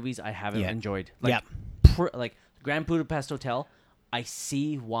rest of his movies I haven't enjoyed. Like, like Grand Budapest Hotel, I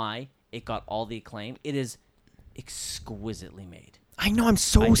see why it got all the acclaim. It is exquisitely made. I know. I'm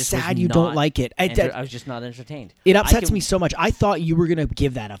so sad you don't like it. I was just not entertained. It upsets me so much. I thought you were going to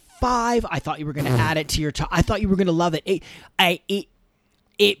give that a 5. I thought you were going to add it to your top. I thought you were going to love it.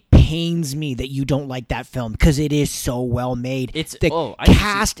 It pains me that you don't like that film because it is so well made. The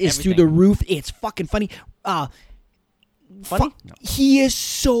cast is through the roof. It's fucking funny. Funny? No. He is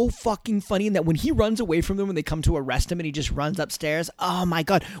so fucking funny in that when he runs away from them when they come to arrest him and he just runs upstairs. Oh my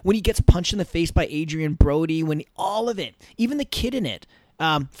God. When he gets punched in the face by Adrian Brody, all of it, even the kid in it,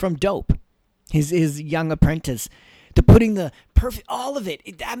 from Dope, his young apprentice, putting the perfect, all of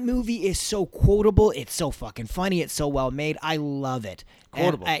it. That movie is so quotable. It's so fucking funny. It's so well made. I love it.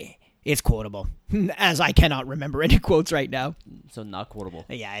 Quotable. It's quotable, as I cannot remember any quotes right now. So not quotable.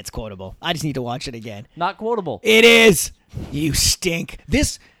 Yeah, it's quotable. I just need to watch it again. Not quotable. It is. You stink.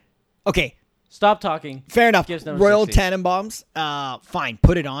 Okay. Stop talking. Fair enough. Gives number Royal 60. Tenenbaums. Fine.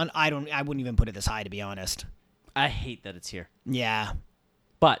 Put it on. I wouldn't even put it this high, to be honest. I hate that it's here. Yeah.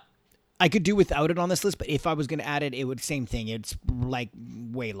 But I could do without it on this list, but if I was going to add it, it would same thing. It's like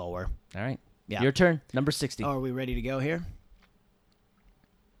way lower. all right. Yeah. Your turn. Number 60. Are we ready to go here?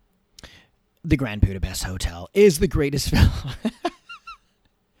 The Grand Budapest Hotel is the greatest film.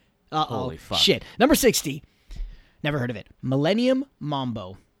 Holy fuck. Shit. Number 60. Never heard of it. Millennium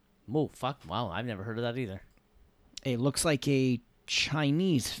Mambo. Oh, fuck. Wow. I've never heard of that either. It looks like a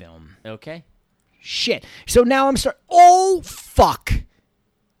Chinese film. Okay. Shit. So now I'm Oh, fuck.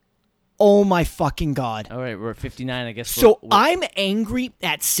 Oh, my fucking God. All right. We're at 59, I guess. So I'm angry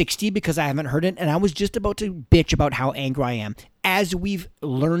at 60 because I haven't heard it, and I was just about to bitch about how angry I am. As we've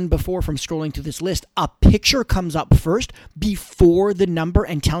learned before from scrolling through this list, a picture comes up first before the number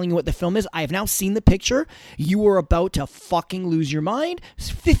and telling you what the film is. I have now seen the picture. You are about to fucking lose your mind. It's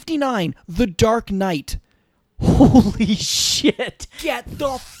 59, The Dark Knight. Holy shit. Get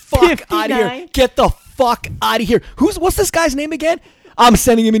the fuck out of here. Get the fuck out of here. What's this guy's name again? I'm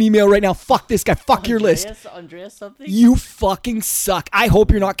sending him an email right now. Fuck this guy. Fuck your list. Andreas something? You fucking suck. I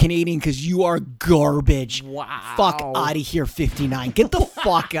hope you're not Canadian because you are garbage. Wow. Fuck out of here, 59. Get the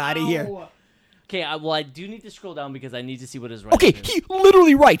fuck out of here. Okay, I do need to scroll down because I need to see what his ranking Okay, is. he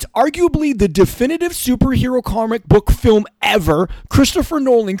literally writes, arguably the definitive superhero comic book film ever, Christopher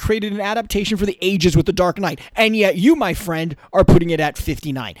Nolan created an adaptation for the ages with The Dark Knight, and yet you, my friend, are putting it at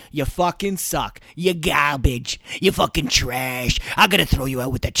 59. You fucking suck. You garbage. You fucking trash. I'm gonna throw you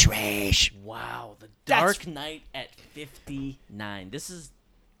out with the trash. Wow, The Dark Knight at 59. This is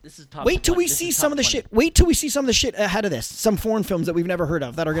top. Wait till 20. we This see is some top of the 20. shit. Wait till we see some of the shit ahead of this. Some foreign films that we've never heard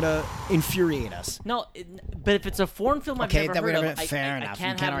of that are gonna infuriate us. No, but if it's a foreign film I've never heard of, fair I enough.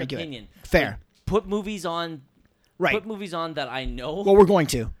 can't You can't have argue an it. opinion. Fair. Like, put movies on. Right. Put movies on that I know. Well, we're going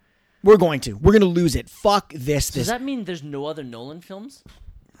to. We're going to lose it. Fuck this. Does that mean there's no other Nolan films?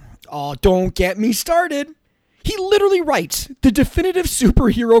 Oh, don't get me started. He literally writes the definitive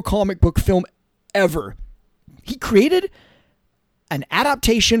superhero comic book film ever. He created an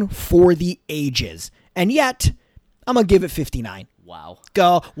adaptation for the ages. And yet, I'm going to give it 59. Wow.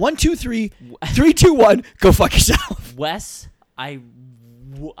 Go 1, 2, 3, 3, 2, 1. Go fuck yourself. Wes, I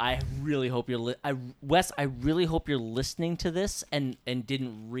really hope you're Wes, I really hope you're listening to this and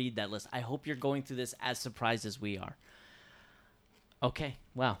didn't read that list. I hope you're going through this as surprised as we are. Okay.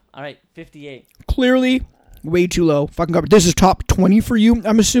 Wow. All right. 58. Clearly, way too low. Fucking garbage. This is top 20 for you,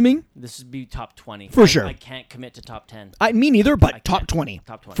 I'm assuming? This would be top 20. For sure. I can't commit to top 10. Me neither, but top can't. 20.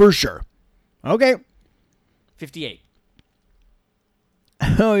 Top 20. For sure. Okay. 58.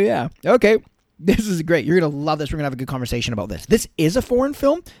 Oh, yeah. Okay. This is great. You're going to love this. We're going to have a good conversation about this. This is a foreign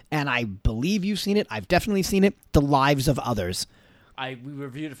film, and I believe you've seen it. I've definitely seen it. The Lives of Others. We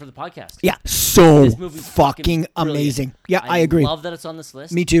reviewed it for the podcast. Yeah, so This movie's fucking brilliant. amazing. Yeah, I agree. I love that it's on this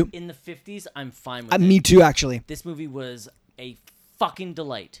list. Me too. In the 50s, I'm fine with it. Me too, actually. This movie was a fucking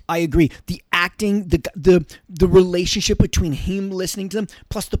delight. I agree. The acting, the relationship between him listening to them,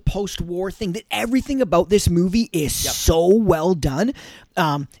 plus the post-war thing, that everything about this movie is so well done.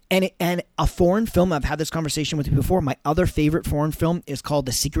 And a foreign film, I've had this conversation with you before. My other favorite foreign film is called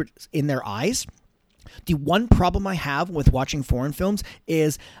The Secret in Their Eyes. The one problem I have with watching foreign films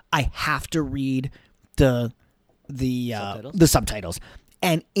is I have to read the subtitles.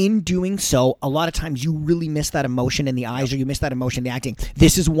 And in doing so, a lot of times you really miss that emotion in the eyes or you miss that emotion in the acting.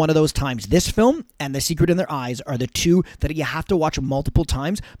 This is one of those times. This film and The Secret in Their Eyes are the two that you have to watch multiple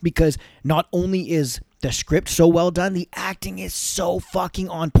times because not only is the script so well done, the acting is so fucking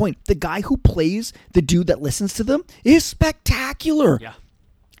on point. The guy who plays the dude that listens to them is spectacular. Yeah.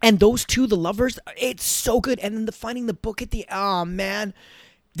 And those two, the lovers, it's so good. And then finding the book at the, oh man,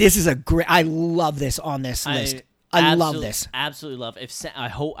 this is a great, I love this on this list. I love this. Absolutely love.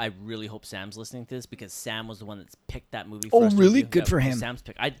 I really hope Sam's listening to this because Sam was the one that's picked that movie for us. Oh, really? To Good for him. Sam's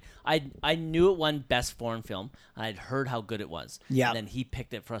pick. I knew it won Best Foreign Film, and I'd heard how good it was. Yeah. And then he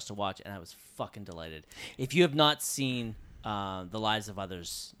picked it for us to watch, and I was fucking delighted. If you have not seen The Lives of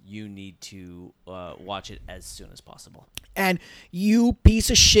Others, you need to watch it as soon as possible. And you piece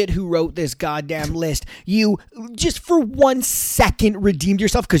of shit who wrote this goddamn list, you just for 1 second redeemed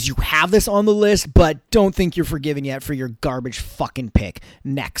yourself because you have this on the list, but don't think you're forgiven yet for your garbage fucking pick.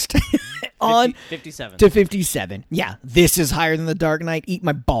 Next. On 57. To 57. Yeah, this is higher than The Dark Knight. Eat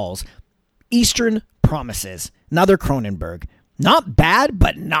my balls. Eastern Promises. Another Cronenberg. Not bad,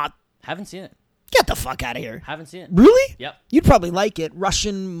 but not... Haven't seen it. Get the fuck out of here. Haven't seen it. Really? Yep. You'd probably like it.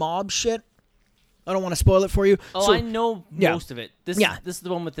 Russian mob shit. I don't want to spoil it for you. Oh, So, I know most of it. This is the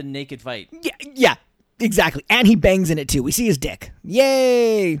one with the naked fight. Yeah. Exactly. And he bangs in it too. We see his dick.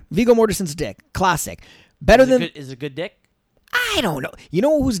 Yay! Viggo Mortensen's dick. Classic. Better than... Is it a good dick? I don't know. You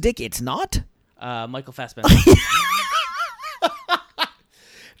know whose dick it's not? Michael Fassbender.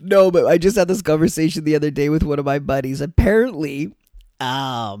 No, but I just had this conversation the other day with one of my buddies. Apparently,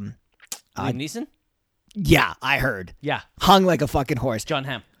 Liam Neeson? yeah, I heard. Yeah. Hung like a fucking horse. John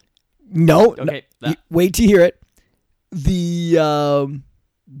Hamm. No. Okay. No, wait to hear it. The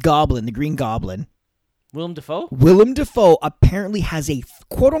Goblin, the Green Goblin. Willem Dafoe? Willem Dafoe apparently has a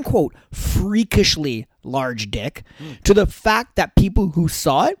quote-unquote freakishly large dick to the fact that people who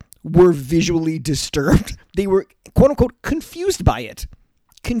saw it were visually disturbed. They were quote-unquote confused by it.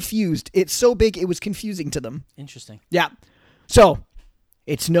 Confused. It's so big, it was confusing to them. Interesting. Yeah. So,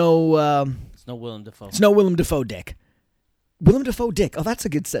 it's no... It's no Willem Dafoe. It's no Willem Dafoe dick. Willem Dafoe dick. Oh, that's a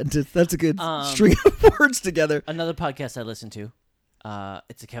good sentence. That's a good string of words together. Another podcast I listen to.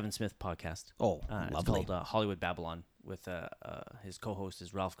 It's a Kevin Smith podcast. Oh, lovely. It's called Hollywood Babylon with his co-host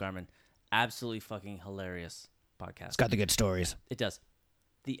is Ralph Garman. Absolutely fucking hilarious podcast. It's got the good stories. It does.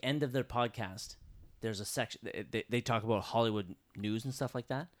 The end of their podcast, there's a section they talk about Hollywood news and stuff like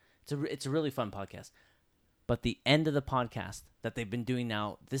that. It's a really fun podcast. But the end of the podcast that they've been doing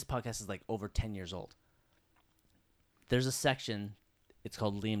now, this podcast is like over 10 years old. There's a section, it's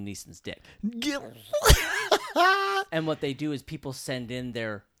called Liam Neeson's dick. And what they do is people send in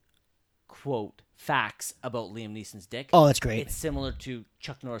their, quote, facts about Liam Neeson's dick. Oh, that's great. It's similar to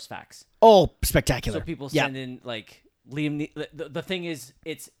Chuck Norris facts. Oh, spectacular. So people send in, like, Liam... The thing is,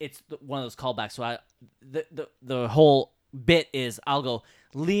 it's one of those callbacks. So the whole bit is, I'll go,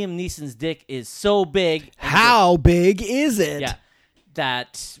 Liam Neeson's dick is so big... How big is it? Yeah.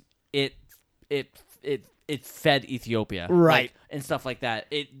 That it fed Ethiopia. Right. Like, and stuff like that.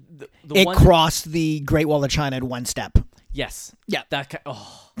 It crossed the Great Wall of China in one step. Yes. Yeah.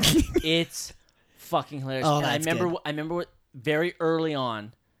 It's fucking hilarious. Oh, and that's good. I remember very early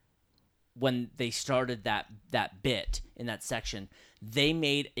on when they started that bit in that section, they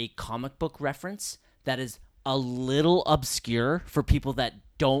made a comic book reference that is a little obscure for people that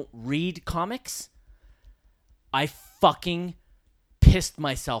don't read comics. I fucking pissed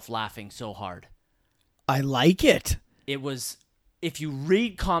myself laughing so hard. I like it. It was, if you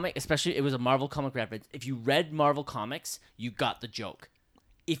read comic, especially it was a Marvel comic reference. If you read Marvel comics, you got the joke.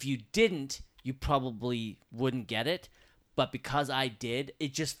 If you didn't, you probably wouldn't get it. But because I did,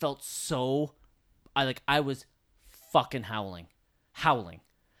 it just felt so, I was fucking howling.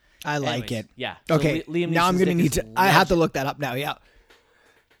 I like Anyways, it. Yeah. Okay. So Liam now I'm Neeson's gonna need dick to. is I have to legend. look that up now. Yeah.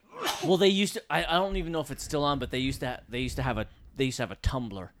 Well, they used to. I don't even know if it's still on, but they used to have a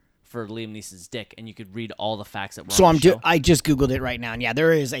Tumblr for Liam Neeson's dick, and you could read all the facts that were So on the show. I just Googled it right now, and yeah,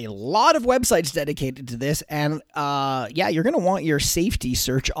 there is a lot of websites dedicated to this, and yeah, you're gonna want your safety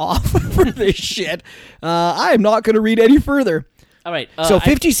search off for this shit. I'm not gonna read any further. All right. So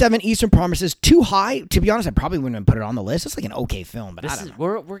 57 Eastern Promises, too high. To be honest, I probably wouldn't have put it on the list. It's like an okay film, but I don't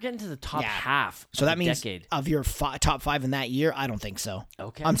know. We're getting to the top Yeah. half. So of that the means decade. of your top 5 in that year, I don't think so.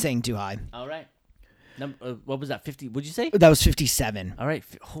 Okay. I'm saying too high. All right. What was that? 50? What'd you say? That was 57. All right.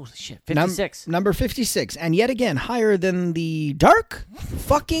 Holy shit. 56. Number 56. And yet again, higher than The Dark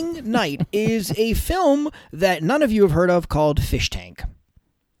Fucking Night is a film that none of you have heard of called Fish Tank.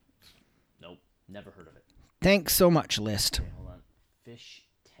 Nope. Never heard of it. Thanks so much, list. Okay, hold on. Fish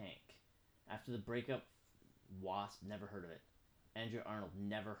Tank. After the breakup, Wasp, never heard of it. Andrea Arnold,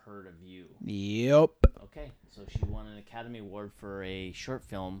 never heard of you. Yep. Okay. So she won an Academy Award for a short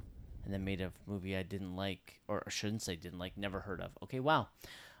film and then made a movie I didn't like, or I shouldn't say didn't like, never heard of. Okay, wow.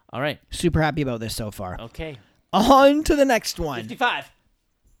 All right. Super happy about this so far. Okay. On to the next one. 55.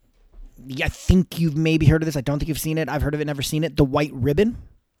 Yeah, I think you've maybe heard of this. I don't think you've seen it. I've heard of it, never seen it. The White Ribbon.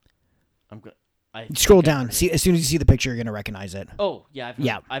 I'm good. Scroll down. See, as soon as you see the picture, you're going to recognize it. Oh, yeah.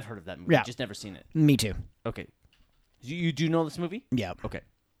 I've heard of that movie. Yeah. Just never seen it. Me too. Okay. You do know this movie? Yeah. Okay.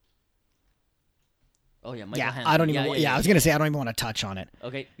 Oh, yeah. Michael Yeah, Hansen. I don't even. I was going to say I don't even want to touch on it.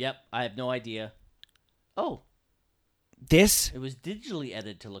 Okay. Yep. I have no idea. Oh, This. it was digitally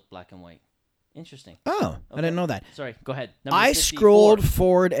edited to look black and white. Interesting. Oh, I didn't know that. Sorry. Go ahead. Number I 54. scrolled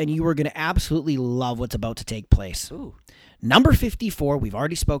forward, and you were going to absolutely love what's about to take place. Ooh. Number 54, we've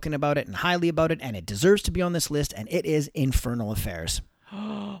already spoken about it and highly about it, and it deserves to be on this list, and it is Infernal Affairs.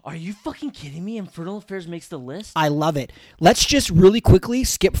 Are you fucking kidding me? Infernal Affairs makes the list? I love it. Let's just really quickly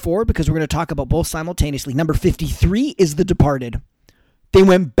skip forward because we're going to talk about both simultaneously. Number 53 is The Departed. They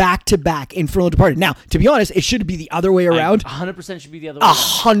went back to back, Infernal Departed. Now, to be honest, it should be the other way around. 100% should be the other way around.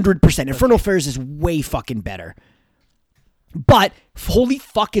 100%. Infernal Affairs is way fucking better. But holy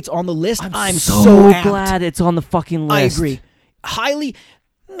fuck, it's on the list. I'm so glad it's on the fucking list. I agree. Highly,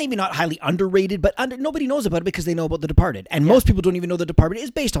 maybe not highly underrated, but nobody knows about it because they know about The Departed. And most people don't even know The Departed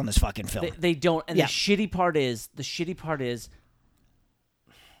is based on this fucking film. They don't. And the shitty part is,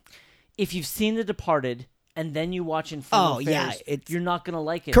 if you've seen The Departed and then you watch Infernal Affairs, you're not going to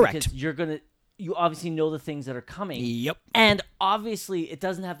like it. Correct. Because you obviously know the things that are coming. Yep. And obviously it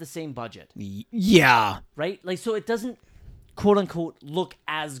doesn't have the same budget. Yeah. Right? Like, so it doesn't, quote unquote, look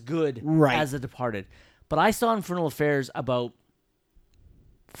as good as The Departed. But I saw Infernal Affairs about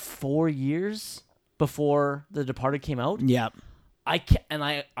 4 years before The Departed came out. Yeah.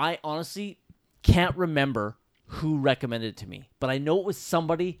 I honestly can't remember who recommended it to me, but I know it was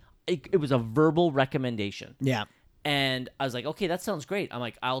somebody. It was a verbal recommendation. Yeah. And I was like, okay, that sounds great. I'm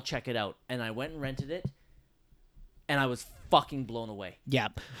like, I'll check it out. And I went and rented it, and I was fucking blown away. Yeah.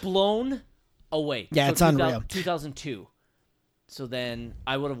 Blown away. Yeah, it's unreal. 2002. So then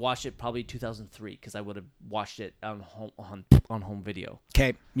I would have watched it probably 2003 because I would have watched it on home video.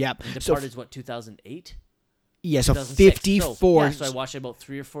 Okay. Yeah. And Departed is what, 2008? Yeah. So 54. So I watched it about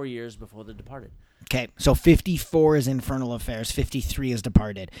 3 or 4 years before The Departed. Okay. So 54 is Infernal Affairs. 53 is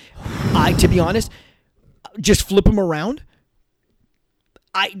Departed. To be honest, just flip them around.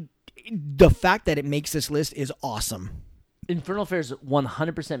 The fact that it makes this list is awesome. Infernal Affairs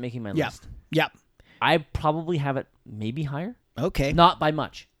 100% making my list. Yeah. I probably have it maybe higher. Okay. Not by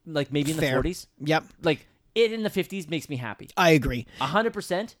much. Like maybe in the 40s. Yep. Like it in the 50s makes me happy. I agree.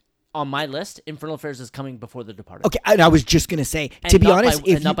 100% on my list, Infernal Affairs is coming before The Departed. Okay, and I was just going to say, to be honest,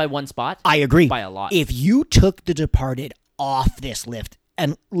 not by one spot. I agree. By a lot. If you took The Departed off this list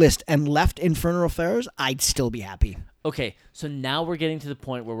and left Infernal Affairs, I'd still be happy. Okay, so now we're getting to the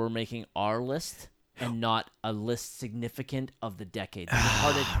point where we're making our list and not a list significant of the decade.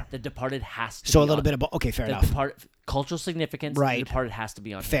 The Departed has to. So be a little on. bit of okay, fair enough. Cultural significance. Right. The Departed has to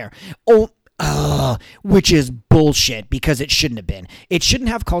be on. Fair. Here. Which is bullshit because it shouldn't have been. It shouldn't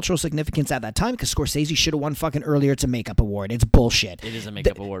have cultural significance at that time because Scorsese should have won fucking earlier. It's a makeup award. It's bullshit. It is a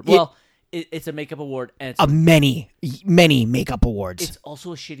makeup award. Well, it's a makeup award, and it's many makeup awards. It's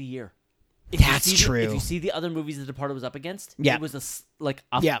also a shitty year. That's true. If you see the other movies The Departed was up against, yeah. it was a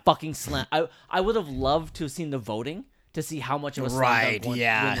fucking slam. I would have loved to have seen the voting to see how much of a slam dunk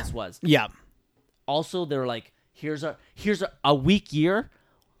win this was. Yeah. Also, they're like, here's a weak year.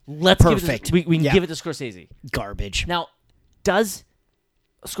 Let's Perfect. We can give it to Scorsese. Garbage. Now, does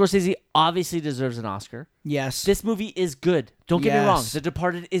Scorsese obviously deserves an Oscar? Yes. This movie is good. Don't get me wrong. The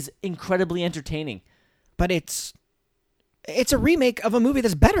Departed is incredibly entertaining. But it's a remake of a movie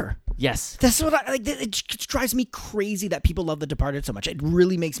that's better. Yes. That's what it drives me crazy that people love The Departed so much. It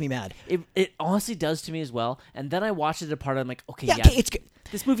really makes me mad. It honestly does to me as well. And then I watch The Departed, I'm like, okay, it's good.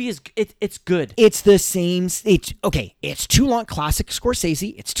 This movie is it's good. It's the same. It's too long. Classic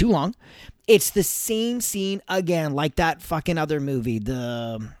Scorsese. It's too long. It's the same scene again, like that fucking other movie,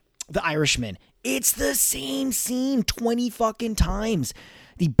 the Irishman. It's the same scene 20 fucking times.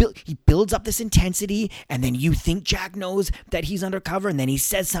 He builds up this intensity, and then you think Jack knows that he's undercover, and then he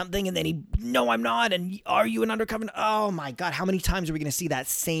says something, and then no, I'm not, and are you an undercover? Oh my God, how many times are we going to see that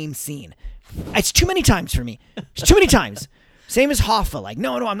same scene? It's too many times for me. It's too many times. Same as Hoffa, like,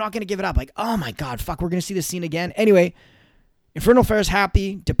 no, I'm not going to give it up. Like, oh my God, fuck, we're going to see this scene again. Anyway, Infernal Affairs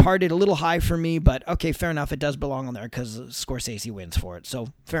happy, Departed a little high for me, but okay, fair enough. It does belong on there because Scorsese wins for it, so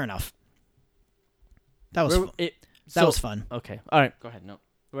fair enough. That was fun. Okay, all right, go ahead. No,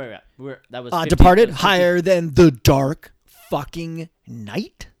 where are we at? That was 50, Departed that was higher than The Dark fucking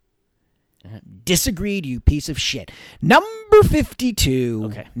Knight. Disagreed, you piece of shit. Number 52.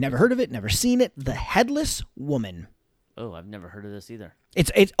 Okay, never heard of it, never seen it. The Headless Woman. Oh, I've never heard of this either.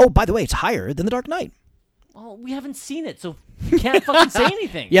 It's oh, by the way, it's higher than The Dark Knight. Oh, we haven't seen it, so you can't fucking say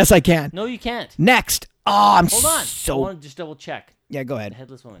anything. Yes, I can. No, you can't. Next. Oh, Hold on. so. I want to just double check. Yeah, go ahead. The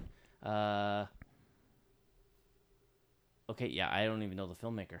Headless Woman. Okay, yeah, I don't even know the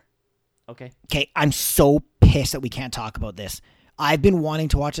filmmaker. Okay. Okay, I'm so pissed that we can't talk about this. I've been wanting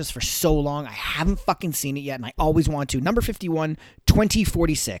to watch this for so long. I haven't fucking seen it yet, and I always want to. Number 51,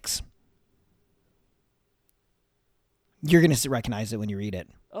 2046. You're going to recognize it when you read it.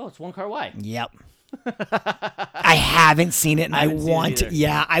 Oh, it's One Car Why. Yep. I haven't seen it, and I want to.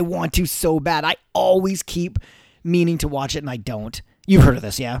 Yeah, I want to so bad. I always keep meaning to watch it, and I don't. You've heard of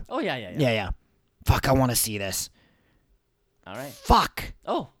this, yeah? Oh, yeah. Yeah. Fuck, I want to see this. All right. Fuck.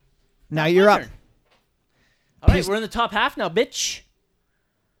 Oh. Now you're up. All right, we're in the top half now, bitch.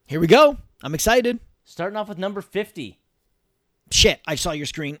 Here we go. I'm excited. Starting off with number 50. Shit, I saw your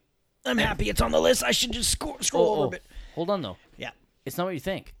screen. I'm happy it's on the list. I should just scroll over a bit. Hold on, though. Yeah. It's not what you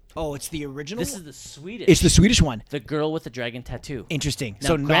think. Oh, it's the original? This is the Swedish. It's the Swedish one. The girl with the dragon tattoo. Interesting. Now,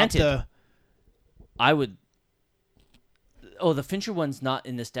 so granted, not the... I would... the Fincher one's not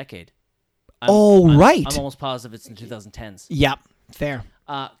in this decade. Right. I'm almost positive it's in 2010s. Yep, fair.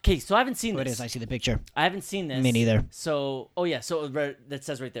 Okay, so I haven't seen this. It is. I see the picture. I haven't seen this. Me neither. So, so that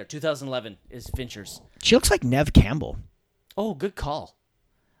says right there, 2011 is Fincher's. She looks like Neve Campbell. Oh, good call.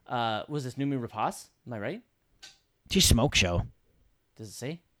 Was this Noomi Rapace? Am I right? She's Smoke Show. Does it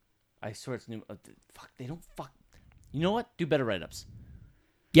say? I swear it's Noomi. Fuck, they don't fuck. You know what? Do better write-ups.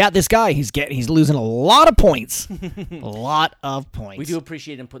 Yeah, this guy, he's losing a lot of points. A lot of points. We do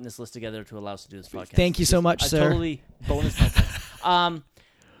appreciate him putting this list together to allow us to do this podcast. Thank you so much, sir. Totally bonus.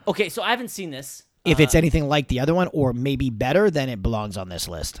 Okay, so I haven't seen this. If it's anything like the other one, or maybe better, then it belongs on this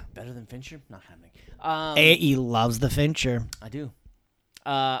list. Better than Fincher? Not happening. He loves the Fincher. I do.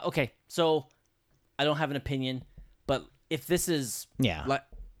 Okay, so I don't have an opinion, but if this is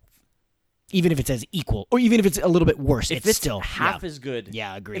even if it's as equal, or even if it's a little bit worse, if it's still half as good.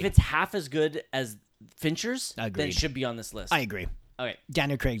 Yeah, agreed. If it's half as good as Fincher's, then it should be on this list. I agree. Okay.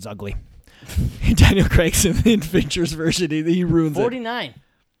 Daniel Craig's ugly. Daniel Craig's in Fincher's version. He ruins 49.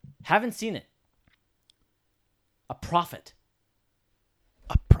 Haven't seen it. A Prophet.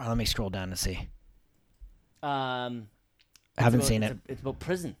 Let me scroll down to see. Haven't seen it. It's about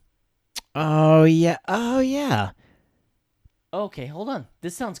prison. Oh, yeah. Okay, hold on.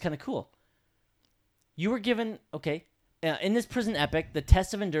 This sounds kind of cool. You were given, in this prison epic, the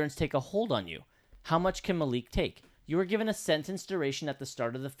tests of endurance take a hold on you. How much can Malik take? You were given a sentence duration at the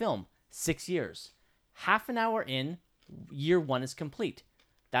start of the film, 6 years. Half an hour in, year 1 is complete.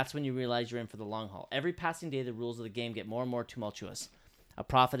 That's when you realize you're in for the long haul. Every passing day, the rules of the game get more and more tumultuous. A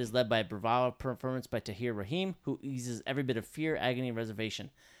Prophet is led by a bravado performance by Tahir Rahim, who eases every bit of fear, agony, and reservation.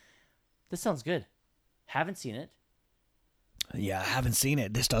 This sounds good. Haven't seen it. Yeah, I haven't seen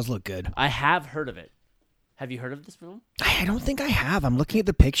it. This does look good. I have heard of it. Have you heard of this film? I don't think I have. I'm looking at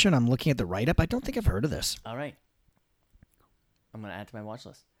the picture and I'm looking at the write-up. I don't think I've heard of this. All right. I'm going to add to my watch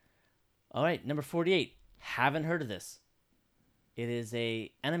list. All right, number 48. Haven't heard of this. It is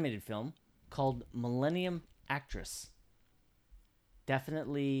a animated film called Millennium Actress.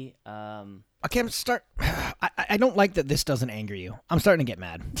 Definitely. Okay, I don't like that this doesn't anger you. I'm starting to get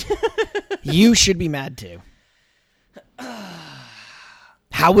mad. You should be mad too.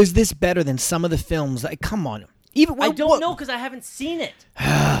 How is this better than some of the films? Come on. I don't know because I haven't seen it.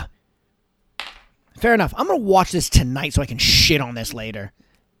 Fair enough. I'm going to watch this tonight so I can shit on this later.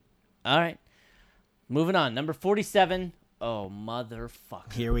 All right. Moving on. Number 47. Oh,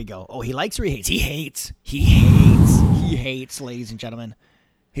 motherfucker. Here we go. Oh, he likes or he hates? He hates. He hates. He hates, ladies and gentlemen.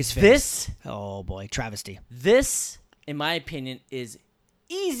 His face. This? Oh, boy. Travesty. This, in my opinion, is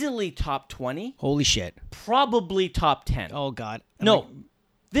easily top 20. Holy shit. Probably top 10. Oh, God.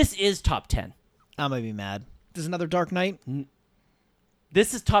 This is top 10. I'm going to be mad. This is another Dark Knight?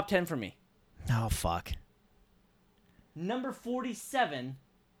 This is top 10 for me. Oh, fuck. Number 47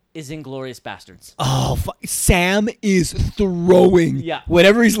 is Inglourious Bastards. Oh, fuck. Sam is throwing. Yeah.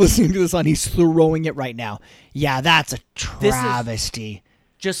 Whatever he's listening to this on, he's throwing it right now. Yeah, that's a travesty.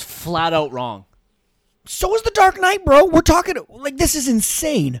 Just flat out wrong. So is The Dark Knight, bro. We're talking, this is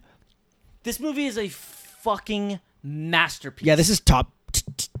insane. This movie is a fucking masterpiece. Yeah, this is top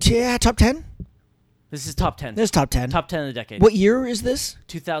 10? This is top 10. This is top 10. Top 10 of the decade. What year is this?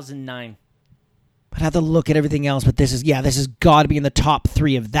 2009. I'd have to look at everything else, but this has got to be in the top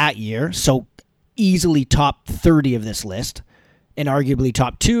 3 of that year. So easily top 30 of this list, and arguably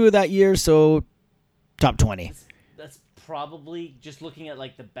top 2 of that year. So top 20. That's probably just looking at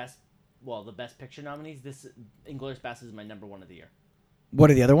the best picture nominees. This Inglourious Basterds is my number 1 of the year. What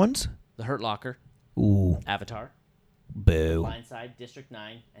are the other ones? The Hurt Locker. Ooh. Avatar. Boo. Blindside, District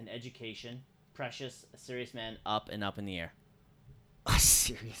 9, and Education. Precious, A Serious Man, Up and Up in the Air. A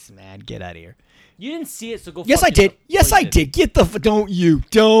Serious Man, get out of here. You didn't see it, so go. Yes, I did. Yes, I did. Get the. Don't you?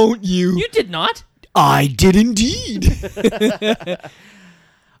 You did not. I did indeed.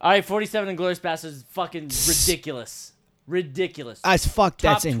 All right, 47 Inglourious Basterds, fucking ridiculous. Ridiculous. As fuck,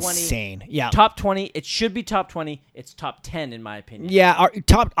 that's 20, insane. Yeah. Top 20. It should be top 20. It's top 10 in my opinion. Yeah,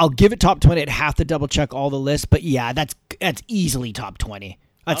 I'll give it top 20. I'd have to double check all the lists, but yeah, that's easily top 20.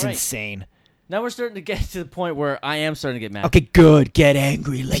 That's insane. Now we're starting to get to the point where I am starting to get mad. Okay, good. Get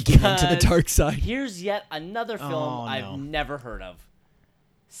angry. Get into the dark side. Here's yet another film I've never heard of.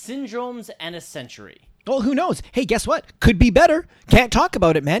 Syndromes and a Century. Well, who knows? Hey, guess what? Could be better. Can't talk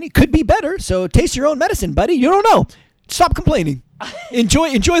about it, man. It could be better. So taste your own medicine, buddy. You don't know. Stop complaining. Enjoy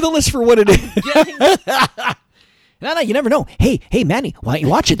the list for what it is. No, you never know. Hey, Manny, why don't you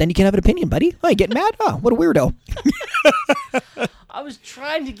watch it? Then you can have an opinion, buddy. Oh, you getting mad? Oh, what a weirdo. I was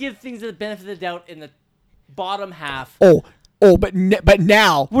trying to give things the benefit of the doubt in the bottom half. Oh, Oh, but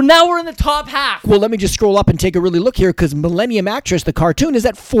now. Well, now we're in the top half. Well, let me just scroll up and take a really look here because Millennium Actress, the cartoon, is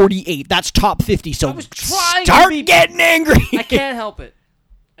at 48. That's top 50. So I was trying start to be... getting angry. I can't help it.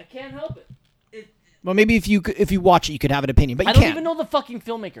 Well, maybe if you watch it, you could have an opinion, but you I don't can't. even know the fucking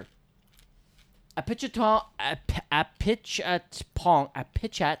filmmaker. Apichatpong,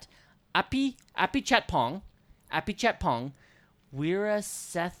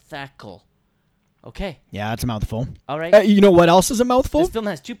 Weerasethakul. Okay. Yeah, that's a mouthful. All right. You know what else is a mouthful? This film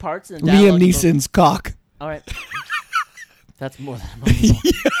has 2 parts. And Liam Neeson's cock. All right. That's more than a mouthful.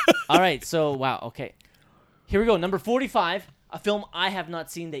 Yeah. All right. So, wow. Okay. Here we go. Number 45, a film I have not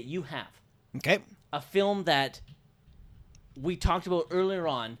seen that you have. Okay. A film that we talked about earlier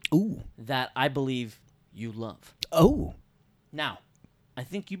on. Ooh. That I believe you love. Oh. Now, I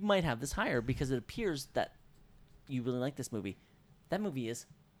think you might have this higher because it appears that you really like this movie. That movie is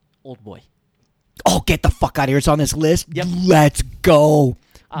Old Boy. Oh, get the fuck out of here. It's on this list. Yep. Let's go.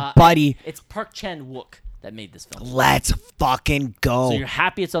 Buddy. It's Park Chan-wook that made this film. Let's fucking go. So you're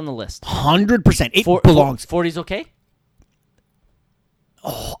happy it's on the list. 100%. It belongs. 40's okay?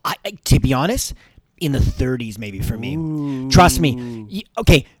 Oh, to be honest, in the 30s maybe for me. Trust me.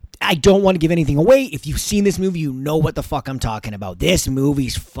 Okay, I don't want to give anything away. If you've seen this movie, you know what the fuck I'm talking about. This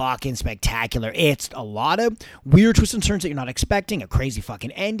movie's fucking spectacular. It's a lot of weird twists and turns that you're not expecting, a crazy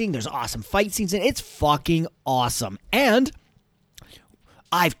fucking ending. There's awesome fight scenes, and it's fucking awesome. And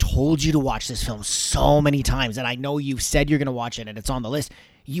I've told you to watch this film so many times, and I know you've said you're going to watch it, and it's on the list.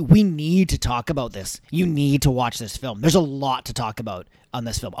 We need to talk about this. You need to watch this film. There's a lot to talk about on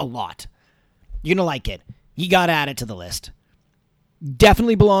this film. A lot. You're going to like it. You got to add it to the list.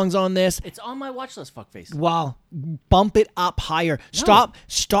 Definitely belongs on this. It's on my watch list, fuckface. Well, bump it up higher. No.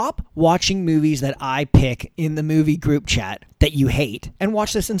 Stop watching movies that I pick in the movie group chat that you hate and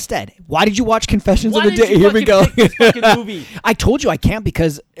watch this instead. Why did you watch Confessions of the Day? Here we go. Pick this fucking movie? I told you I can't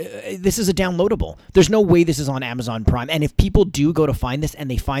because this is a downloadable. There's no way this is on Amazon Prime. And if people do go to find this and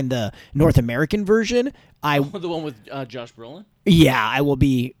they find the North American version, the one with Josh Brolin? Yeah, I will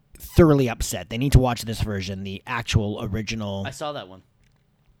be thoroughly upset. They need to watch this version, the actual original. I saw that one.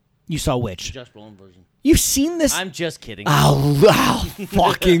 You saw which? The Josh Brolin version. You've seen this? I'm just kidding. I'll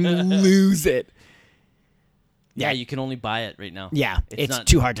fucking lose it. Yeah, you can only buy it right now. Yeah, it's not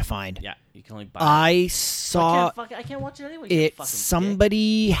too hard to find. Yeah, you can only buy it. I can't watch it anyway.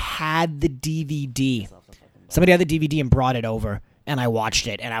 Somebody had the DVD. Somebody had the DVD and brought it over, and I watched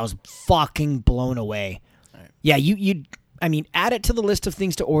it, and I was fucking blown away. Right. Yeah, I mean, add it to the list of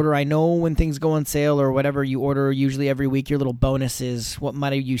things to order. I know when things go on sale or whatever you order, usually every week, your little bonus is what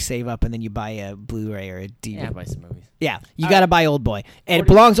money you save up, and then you buy a Blu-ray or a DVD. Yeah, buy some movies. Yeah, you got to buy Old Boy. And it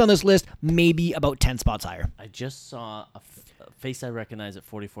belongs on this list, maybe about 10 spots higher. I just saw a face I recognize at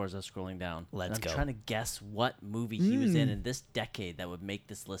 44 as I was scrolling down. Let's go. I'm trying to guess what movie he was in this decade that would make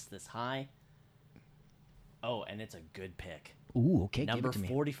this list this high. Oh, and it's a good pick. Ooh, okay. Number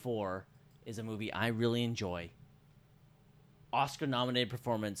 44 is a movie I really enjoy. Oscar-nominated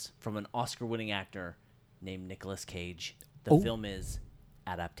performance from an Oscar-winning actor named Nicolas Cage. The film is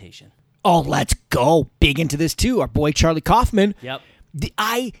Adaptation. Oh, let's go. Big into this, too. Our boy Charlie Kaufman. Yep.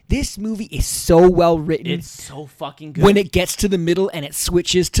 This movie is so well written. It's so fucking good. When it gets to the middle and it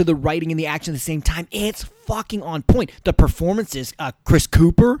switches to the writing and the action at the same time, it's fucking on point. The performances, Chris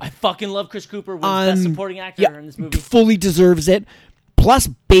Cooper. I fucking love Chris Cooper. Best supporting actor in this movie. Fully deserves it. Plus,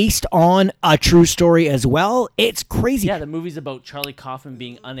 based on a true story as well. It's crazy. Yeah, the movie's about Charlie Kaufman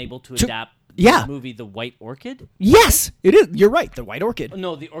being unable to adapt the movie The White Orchid. Yes, it is. You're right. The White Orchid.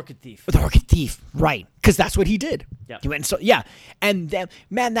 No, The Orchid Thief. The Orchid Thief. Right. Because that's what he did. Yeah. He went and then,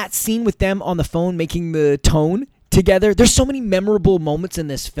 man, that scene with them on the phone making the tone together. There's so many memorable moments in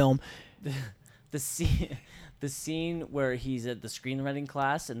this film. The scene where he's at the screenwriting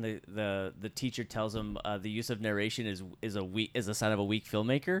class and the teacher tells him the use of narration is a sign of a weak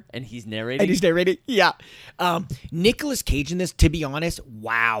filmmaker, and he's narrating. Yeah. Nicolas Cage in this, to be honest,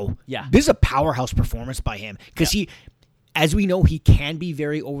 wow. Yeah. This is a powerhouse performance by him because he, as we know, he can be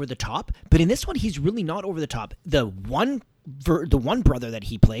very over the top, but in this one, he's really not over the top. The one brother that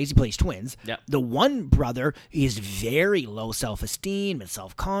he plays twins. Yep. The one brother is very low self-esteem and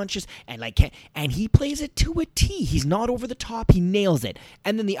self-conscious, and he plays it to a T. He's not over the top. He nails it.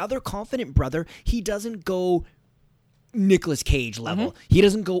 And then the other confident brother, he doesn't go Nicolas Cage level. Mm-hmm. He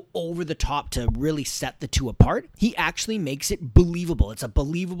doesn't go over the top to really set the two apart. He actually makes it believable. It's a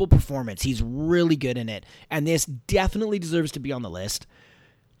believable performance. He's really good in it. And this definitely deserves to be on the list.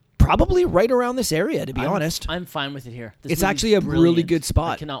 Probably right around this area, to be honest. I'm fine with it here. It's actually a really good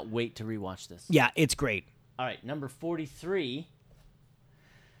spot. I cannot wait to rewatch this. Yeah, it's great. All right, number 43.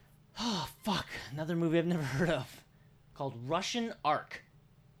 Oh, fuck. Another movie I've never heard of called Russian Ark.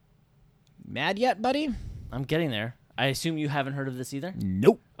 Mad yet, buddy? I'm getting there. I assume you haven't heard of this either?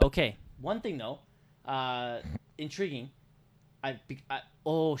 Nope. Okay. One thing, though. Intriguing.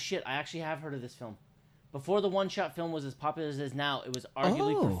 Oh, shit. I actually have heard of this film. Before the one-shot film was as popular as it is now, it was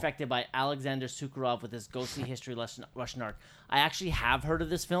arguably perfected by Alexander Sukharov with his ghostly history Russian Ark. I actually have heard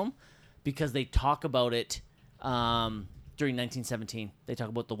of this film because they talk about it during 1917. They talk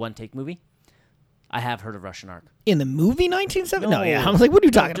about the one-take movie. I have heard of Russian Ark. In the movie 1917? No, yeah. I was like, what are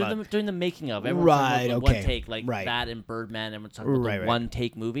you talking about? During the making of. Everyone's talking about okay. one take, like that and Birdman. Everyone's talking about the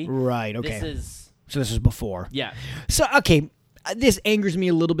one-take movie. Right, okay. So this is before. Yeah. So, okay. This angers me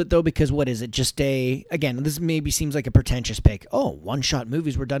a little bit, though, because what is it? Just again, this maybe seems like a pretentious pick. Oh, one-shot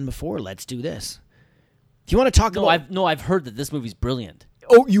movies were done before. Let's do this. If you want to talk about... I've heard that this movie's brilliant.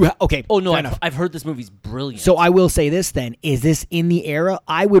 Oh, okay. Oh, no, I've heard this movie's brilliant. So I will say this, then. Is this in the era?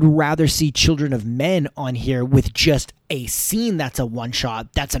 I would rather see Children of Men on here with just a scene that's a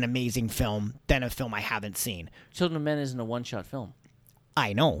one-shot, that's an amazing film, than a film I haven't seen. Children of Men isn't a one-shot film.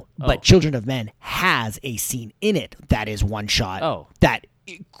 I know, but Children of Men has a scene in it that is one shot that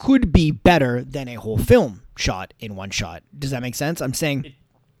could be better than a whole film shot in one shot. Does that make sense? I'm saying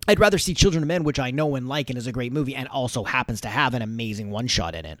I'd rather see Children of Men, which I know and like and is a great movie, and also happens to have an amazing one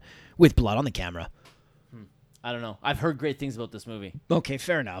shot in it with blood on the camera. I don't know. I've heard great things about this movie. Okay,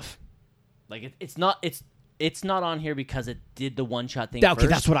 fair enough. Like it's not on here because it did the one shot thing. Okay,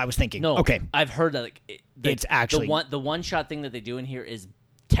 that's what I was thinking. No, okay, I've heard that it's actually the one shot thing that they do in here is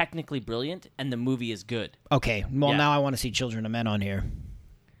technically brilliant, and the movie is good. Okay, well now I want to see Children of Men on here.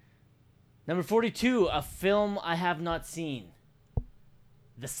 Number 42, a film I have not seen,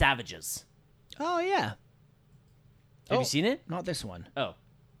 The Savages. Oh yeah. Have you seen it? Not this one. Oh,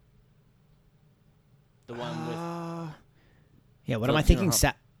 the one with. Yeah, what am I thinking?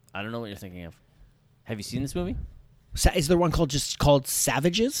 I don't know what you're thinking of. Have you seen this movie? Is there one called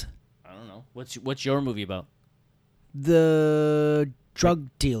Savages? I don't know. What's your movie about? The drug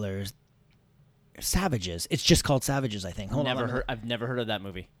dealers. Savages. It's just called Savages, I think. I've never heard of that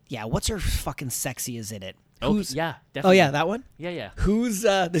movie. Yeah, what's her fucking sexy is in it? Yeah, definitely. Oh yeah, that one? Yeah. Who's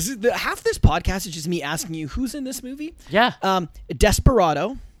this is half this podcast is just me asking you who's in this movie? Yeah.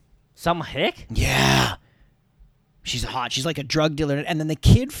 Desperado. Salma Hayek? Yeah. She's hot. She's like a drug dealer. And then the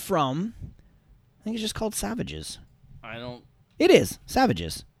kid from I think it's just called Savages. It is.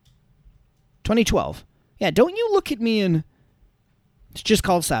 Savages. 2012. Yeah, don't you look at me and... It's just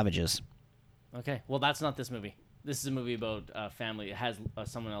called Savages. Okay, well, that's not this movie. This is a movie about family. It has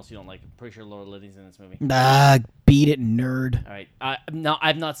someone else you don't like. I'm pretty sure Laura Linney's in this movie. Beat it, nerd. All right. No,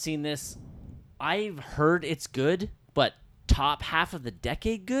 I've not seen this. I've heard it's good, but top half of the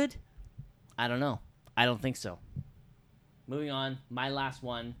decade good? I don't know. I don't think so. Moving on. My last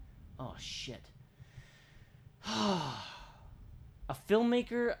one. Oh, shit. A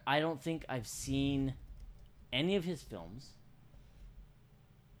filmmaker, I don't think I've seen any of his films,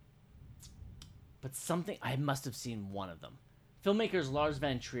 but something I must have seen one of them. Filmmaker is Lars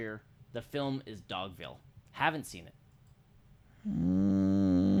Van Trier. The film is Dogville. Haven't seen it.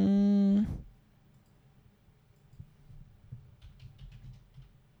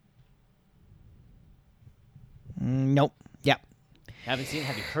 Nope. Yep. Haven't seen it?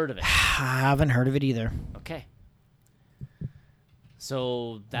 Have you heard of it? Haven't heard of it either. Okay.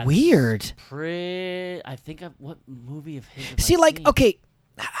 So that's weird. I think what movie of his? See, like, okay,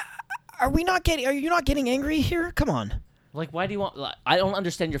 are you not getting angry here? Come on. Like, why do you want? I don't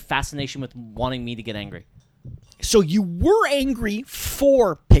understand your fascination with wanting me to get angry. So you were angry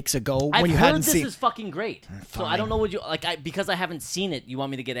 4 picks ago when you hadn't seen. This is fucking great. Fine. So I don't know what you like. Because I haven't seen it, you want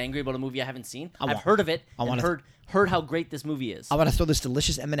me to get angry about a movie I haven't seen? I've heard of it. Heard how great this movie is. I want to throw this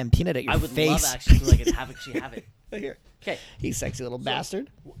delicious M&M peanut at your face. I would love actually to actually have it. Here. Okay. You sexy little bastard.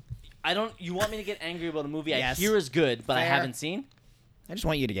 You want me to get angry about a movie I hear is good, but I haven't seen? I just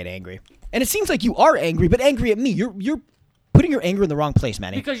want you to get angry. And it seems like you are angry, but angry at me. You're putting your anger in the wrong place,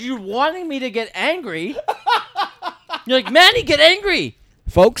 Manny. Because you're wanting me to get angry. You're like, Manny, get angry.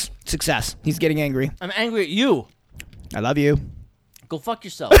 Folks, success. He's getting angry. I'm angry at you. I love you. Go fuck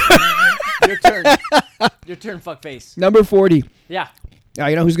yourself. Your turn. Your turn, fuckface. Number 40. Yeah.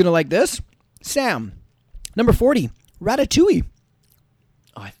 You know who's going to like this? Sam. Number 40. Ratatouille.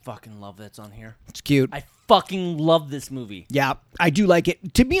 Oh, I fucking love that's on here. It's cute. I fucking love this movie. Yeah, I do like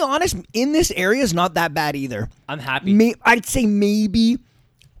it. To be honest, in this area is not that bad either. I'm happy. I'd say maybe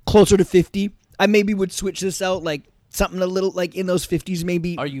closer to 50. I maybe would switch this out, like something a little like in those 50s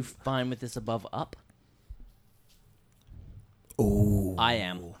maybe. Are you fine with this above Up? Oh. I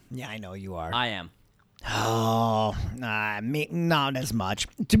am. Yeah, I know you are. I am. Oh, not as much.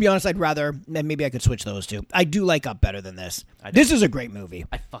 To be honest, I'd rather, maybe I could switch those two. I do like Up better than this. This is a great movie.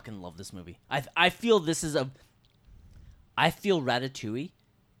 I fucking love this movie. I feel Ratatouille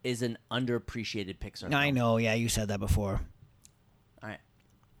is an underappreciated Pixar film. I know, yeah, you said that before. All right.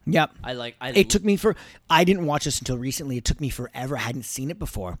 Yep. I didn't watch this until recently. It took me forever. I hadn't seen it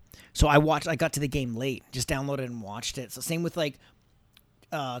before. So I got to the game late, just downloaded and watched it. So same with like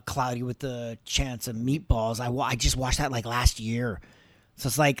Cloudy with the Chance of Meatballs. I just watched that like last year. So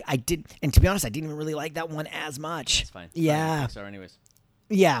it's like and to be honest, I didn't even really like that one as much. That's fine. Yeah. Pixar anyways.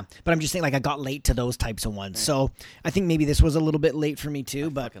 Yeah, but I'm just saying, like, I got late to those types of ones. Right. So I think maybe this was a little bit late for me too.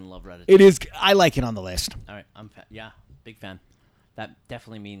 But fucking love Ratatouille. It is. I like it on the list. All right, big fan. That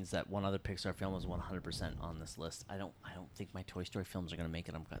definitely means that one other Pixar film is 100% on this list. I don't think my Toy Story films are gonna make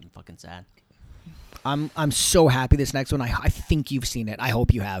it. I'm getting fucking sad. I'm so happy this next one. I think you've seen it. I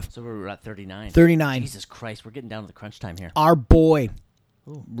hope you have. So we're at 39. 39. Jesus Christ, we're getting down to the crunch time here. Our boy,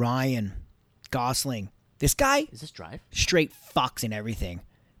 Ryan Gosling. This guy is this Drive? Straight fucks in everything.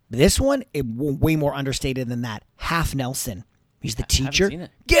 This one, way more understated than that. Half Nelson. He's the teacher. I haven't seen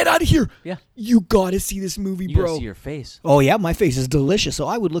it. Get out of here. Yeah. You gotta see this movie, you bro. You gotta see your face. Oh, yeah, my face is delicious, so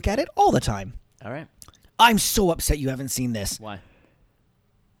I would look at it all the time. All right. I'm so upset you haven't seen this. Why?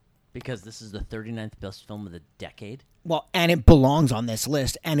 Because this is the 39th best film of the decade. Well, and it belongs on this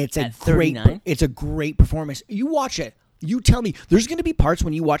list, and it's a great performance. You watch it. You tell me. There's going to be parts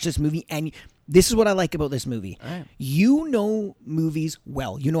when you watch this movie, and this is what I like about this movie. Right. You know movies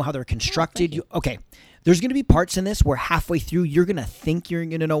well. You know how they're constructed. Okay. There's going to be parts in this where halfway through, you're going to think you're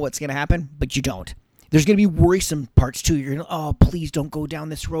going to know what's going to happen, but you don't. There's going to be worrisome parts too. You're going to, oh, please don't go down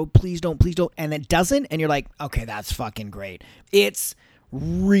this road. Please don't. And it doesn't, and you're like, okay, that's fucking great. It's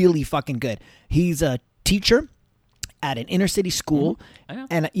really fucking good. He's a teacher at an inner city school. Mm-hmm.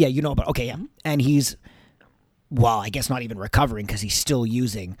 And yeah, you know about, okay, yeah. And he's, well, I guess not even recovering because he's still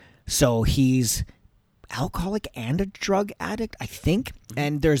using. So he's alcoholic and a drug addict, I think. Mm-hmm.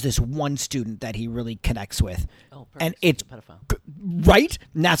 And there's this one student that he really connects with. Oh, perfect. And it's a pedophile. Right?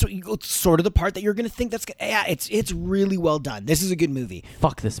 And that's what sort of the part that you're going to think that's, yeah, it's really well done. This is a good movie.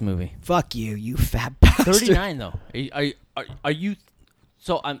 Fuck this movie. Fuck you, you fat bastard. 39 though. Are you?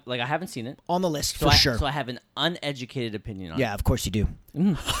 So I'm like, I haven't seen it on the list for sure. So I have an uneducated opinion on it. Yeah, of course you do.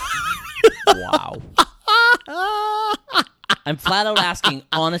 Wow. I'm flat out asking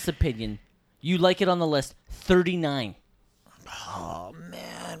honest opinion. You like it on the list? 39. Oh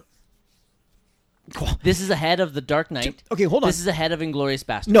man. This is ahead of The Dark Knight. Okay, hold on. This is ahead of Inglourious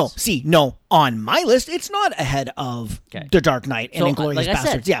Basterds. No. On my list, it's not ahead of The Dark Knight and Inglourious like Basterds. I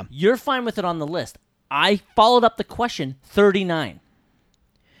said, yeah, you're fine with it on the list. I followed up the question. 39.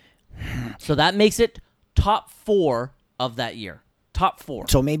 So that makes it top 4 of that year. Top 4.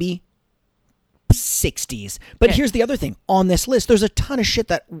 So maybe 60s. But here's the other thing. On this list, there's a ton of shit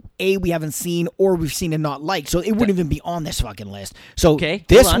that A, we haven't seen or we've seen and not liked. So it wouldn't even be on this fucking list. So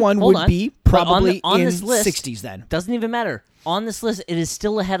this one would be probably on this list, 60s then. Doesn't even matter. On this list, it is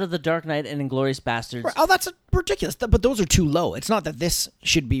still ahead of The Dark Knight and Inglourious Basterds. Right. Oh, that's ridiculous. But those are too low. It's not that this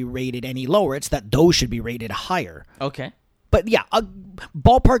should be rated any lower. It's that those should be rated higher. Okay. But yeah,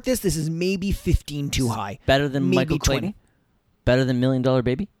 ballpark this. This is maybe 15 too high. Better than maybe Michael Clayton? 20. Better than $1 Million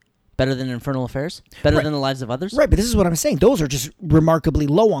Baby? Better than Infernal Affairs? Better than The Lives of Others? Right, but this is what I'm saying. Those are just remarkably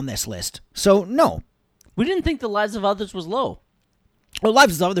low on this list. So, no. We didn't think The Lives of Others was low. Well,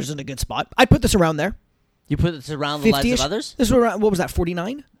 Lives of Others is in a good spot. I'd put this around there. You put this around The Lives of Others? This was around, what was that,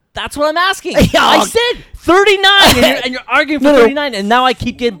 49? That's what I'm asking. I said 39, and you're arguing for 39, and now I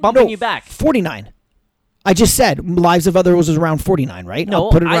keep bumping you back. 49. I just said Lives of Others was around 49, right? No,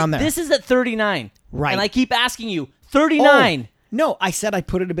 I'll put it around there. This is at 39. Right. And I keep asking you, 39. Oh, no, I said I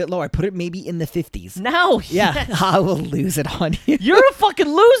put it a bit lower. I put it maybe in the 50s. Now, yeah, yes. I will lose it on you. You're a fucking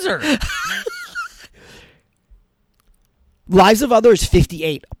loser. Lives of Others,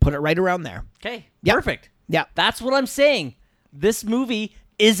 58. I'll put it right around there. Okay, yep. Perfect. Yeah, that's what I'm saying. This movie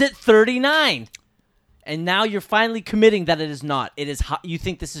is at 39, and now you're finally committing that it is not. It is. You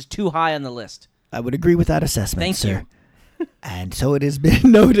think this is too high on the list? I would agree with that assessment, Thank sir. you. And so it has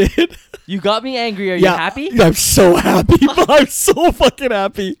been noted. You got me angry. Are you happy? I'm so happy. I'm so fucking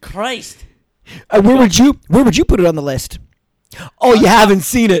happy. Christ. Where would you put it on the list? Oh, you haven't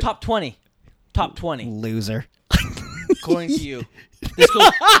seen it. Top 20. Top 20. Loser. According to you.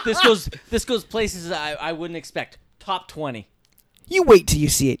 This goes places I wouldn't expect. Top 20. You wait till you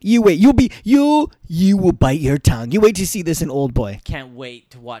see it. You wait. You will bite your tongue. You wait to see this in Old Boy. Can't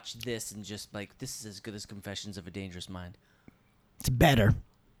wait to watch this and just like, this is as good as Confessions of a Dangerous Mind. It's better.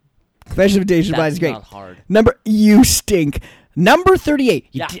 Confessions of a Dangerous Mind is great. Not hard. Number, you stink. Number 38.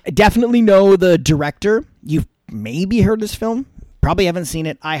 You Yeah. definitely know the director. You've maybe heard this film. Probably haven't seen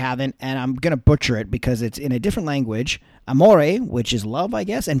it. I haven't, and I'm going to butcher it because it's in a different language. Amore, which is love, I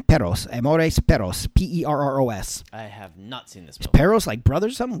guess, and Perros. Amores Perros. Perros. I have not seen this movie. Perros, like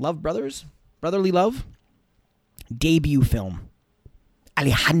brothers, something? Love brothers? Brotherly love? Debut film.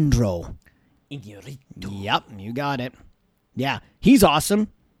 Alejandro. Iñárritu. Yep, you got it. Yeah, he's awesome.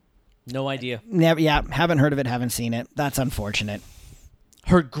 No idea. Never, yeah, haven't heard of it, haven't seen it. That's unfortunate.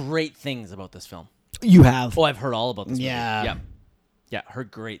 Heard great things about this film. You have. Oh, I've heard all about this Yeah. movie. Yeah. Yeah,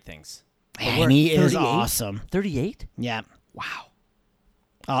 heard great things. And he is 38? awesome. 38? Yeah. Wow.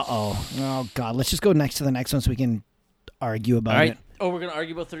 Uh-oh. Oh, God. Let's just go next to the next one so we can argue about All right. it. Oh, we're going to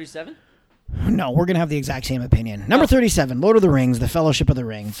argue about 37? No, we're going to have the exact same opinion. Number 37, Lord of the Rings, The Fellowship of the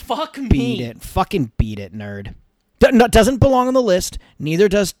Rings. Fuck me. Beat it. Fucking beat it, nerd. Doesn't belong on the list. Neither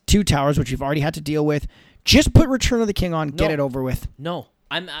does Two Towers, which we've already had to deal with. Just put Return of the King on. Get No. it over with. No,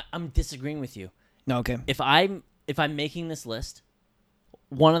 I'm disagreeing with you. No, okay. If I'm making this list,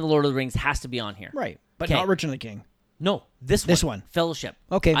 one of the Lord of the Rings has to be on here. Right. But 'Kay. not Return of the King. No, this one. Fellowship.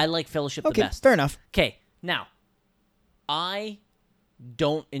 Okay. I like Fellowship the Okay, best. fair enough. Okay, now, I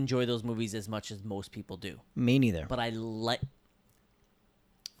don't enjoy those movies as much as most people do. Me neither. But I like...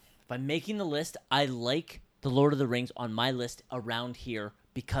 If I'm making the list, I like the Lord of the Rings on my list around here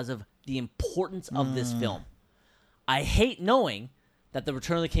because of the importance of this film. I hate knowing that the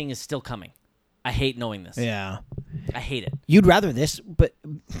Return of the King is still coming. I hate knowing this. Yeah. I hate it. You'd rather this, but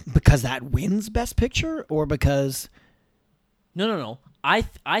because that wins Best Picture, or because... No. I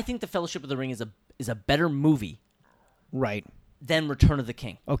think the Fellowship of the Ring is a better movie Right. than Return of the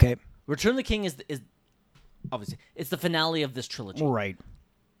King. Okay. Return of the King is obviously it's the finale of this trilogy. Right.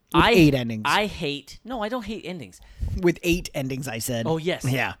 With 8 endings. I don't hate endings. With 8 endings, I said. Oh yes.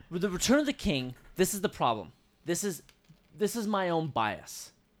 Yeah. With the Return of the King, this is the problem. This is my own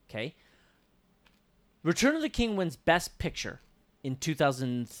bias. Okay. Return of the King wins Best Picture in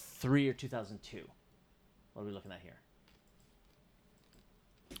 2003 or 2002. What are we looking at here?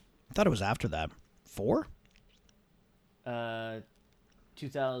 I thought it was after that. 4?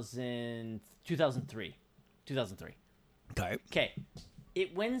 2003. 2003. Okay. Okay.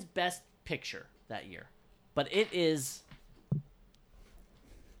 It wins Best Picture that year. But it is...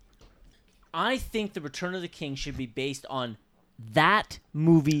 I think The Return of the King should be based on that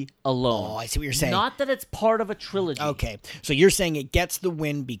movie alone. Oh, I see what you're saying. Not that it's part of a trilogy. Okay. So you're saying it gets the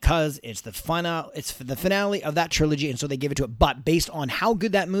win because it's the finale of that trilogy, and so they give it to it. But based on how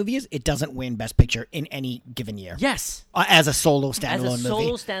good that movie is, it doesn't win Best Picture in any given year. Yes. As a solo standalone movie. As a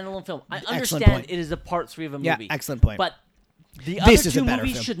solo standalone film. I Excellent understand point. it is a part 3 of a Yeah, movie. excellent point. But the This other is a two better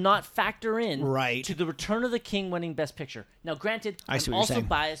movies film. should not factor in Right. to The Return of the King winning Best Picture. Now, granted, I see I'm what you're also saying.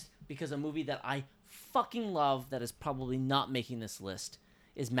 biased because a movie that I fucking love that is probably not making this list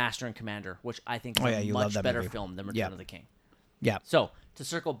is Master and Commander, which I think is a you love much that better movie. film than Return Yeah. of the King. Yeah. So, to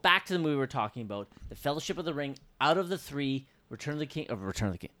circle back to the movie we're talking about, The Fellowship of the Ring, out of the 3 Return of the King, out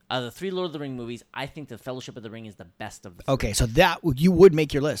of the 3 Lord of the Ring movies, I think The Fellowship of the Ring is the best of the 3. Okay, so that you would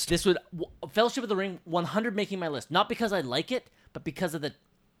make your list. This would Fellowship of the Ring 100 making my list, not because I like it, but because of the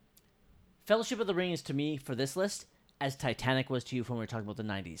Fellowship of the Ring is to me for this list as Titanic was to you when we were talking about the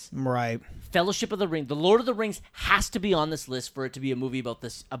 90s. Right. Fellowship of the Ring, the Lord of the Rings has to be on this list for it to be a movie about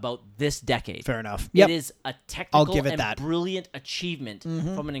this decade. Fair enough. Yep. It is a technical I'll give it and that. brilliant achievement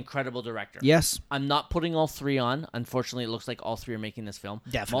from an incredible director. Yes. I'm not putting all 3 on. Unfortunately, it looks like all 3 are making this film.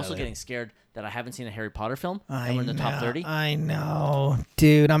 I'm also Definitely. getting scared that I haven't seen a Harry Potter film, and we're in the top 30. I know.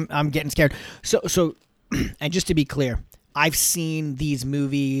 Dude, I'm getting scared. So and just to be clear, I've seen these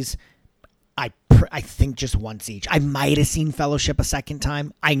movies I think just once each. I might have seen Fellowship a second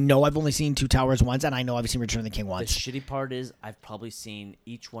time. I know I've only seen Two Towers once, and I know I've seen Return of the King The once. shitty part is I've probably seen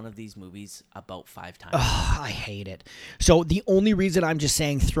each one of these movies about 5 times. I hate it. So the only reason I'm just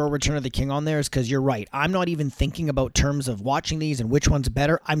saying throw Return of the King on there is because you're right. I'm not even thinking about terms of watching these and which one's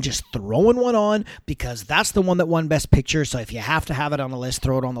better. I'm just throwing one on because that's the one that won Best Picture. So if you have to have it on the list,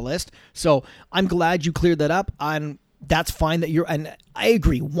 throw it on the list. So I'm glad you cleared that up. That's fine that and I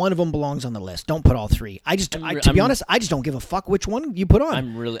agree. One of them belongs on the list. Don't put all 3. To be honest, I just don't give a fuck which one you put on.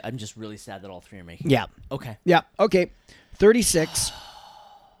 I'm just really sad that all 3 are making. Yeah. Okay. Yeah. Okay. 36.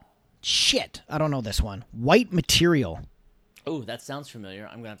 Shit. I don't know this one. White Material. Oh, that sounds familiar.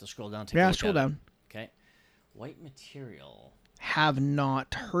 I'm gonna have to scroll down. Scroll down. Okay. White Material. Have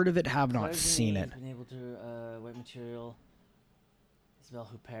not heard of it. Have not seen it. Been able to White Material. Isabelle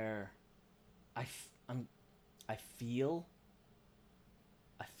Huppert. I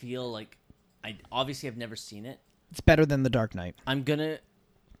feel like I obviously have never seen it. It's better than The Dark Knight I'm gonna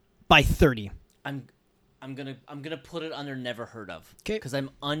by 30. I'm gonna put it under never heard of. Okay. Because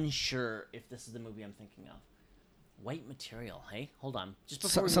I'm unsure if this is the movie I'm thinking of. White Material. Hey, hold on. Just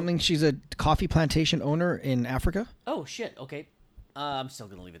before Something. She's a coffee plantation owner in Africa. Oh shit. Okay. I'm still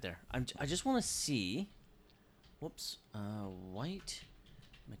gonna leave it there. I just want to see. Whoops. White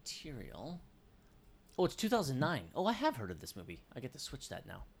Material. Oh, it's 2009. Oh, I have heard of this movie. I get to switch that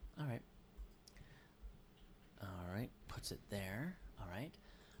now. All right. All right. Puts it there. All right.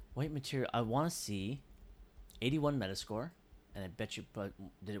 White Material. I want to see 81 Metascore, and I bet you, but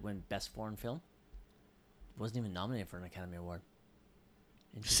did it win Best Foreign Film? It wasn't even nominated for an Academy Award.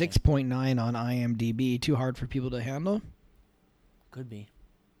 6.9 on IMDb. Too hard for people to handle. Could be.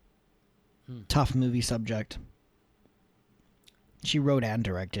 Tough movie subject. She wrote and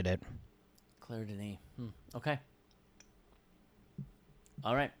directed it. Claire Denis. Okay.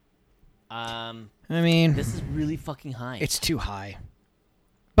 All right. I mean, this is really fucking high. It's too high.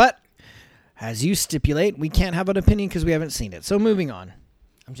 But as you stipulate, we can't have an opinion because we haven't seen it. So moving on.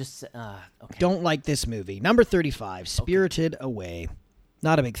 I'm just okay. Don't like this movie. Number 35, Spirited Away.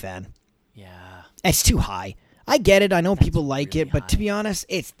 Not a big fan. Yeah. It's too high. I get it. I know people like really it, but high. to be honest,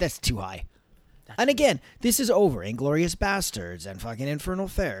 that's too high. And again, this is over. Inglourious Bastards and fucking Infernal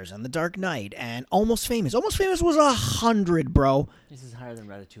Affairs and The Dark Knight and Almost Famous. Almost Famous was 100, bro. This is higher than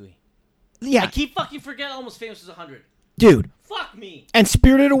Ratatouille. Yeah. I keep fucking forgetting Almost Famous was 100. Dude. Fuck me. And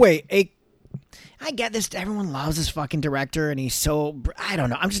Spirited Away. I get this. Everyone loves this fucking director, and he's so... I don't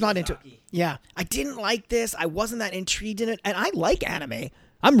know. I'm just not into it. Yeah. I didn't like this. I wasn't that intrigued in it. And I like anime.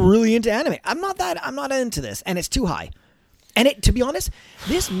 I'm really into anime. I'm not into this. And it's too high. And to be honest,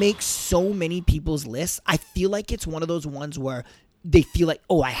 this makes so many people's lists. I feel like it's one of those ones where they feel like,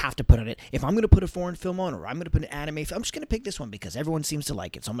 oh, I have to put on it. If I'm going to put a foreign film on or I'm going to put an anime film, I'm just going to pick this one because everyone seems to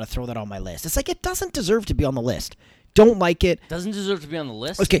like it. So I'm going to throw that on my list. It's like it doesn't deserve to be on the list. Don't like it. Doesn't deserve to be on the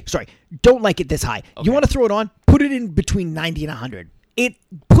list? Okay, sorry. Don't like it this high. Okay. You want to throw it on? Put it in between 90 and 100.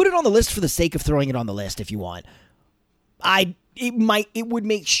 Put it on the list for the sake of throwing it on the list if you want. It would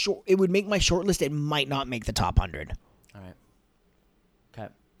make my short list. It might not make the top 100. All right. Okay.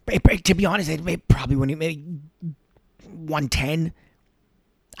 But to be honest, it probably wouldn't make 110.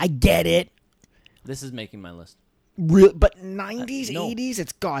 I get it. This is making my list. But 90s, no. 80s,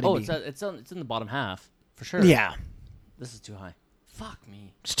 it's got to be. It's in the bottom half for sure. Yeah. This is too high. Fuck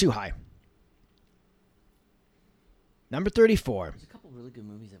me. It's too high. Number 34. There's a couple really good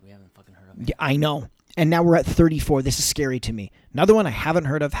movies that we haven't fucking heard of. Yeah, I know. And now we're at 34. This is scary to me. Another one I haven't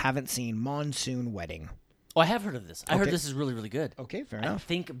heard of, haven't seen, Monsoon Wedding. Oh, I have heard of this. I heard this is really, really good. Okay, fair enough. I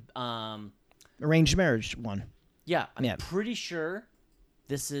think... Arranged Marriage one. Yeah, I'm pretty sure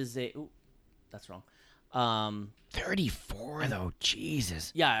this is a... Ooh, that's wrong. 34, though.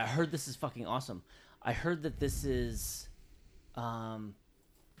 Jesus. Yeah, I heard this is fucking awesome. I heard that this is...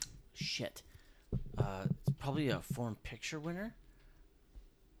 shit. It's probably a foreign picture winner.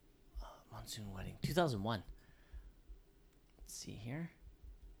 Monsoon Wedding. 2001. Let's see here.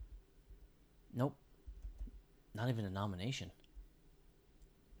 Nope. Not even a nomination.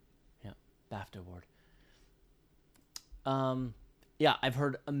 Yeah, BAFTA award. Yeah, I've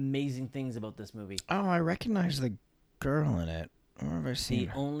heard amazing things about this movie. Oh, I recognize the girl in it. Where have I seen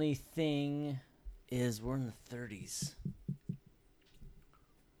her? The only thing is we're in the 30s.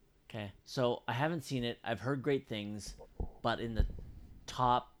 Okay, so I haven't seen it. I've heard great things, but in the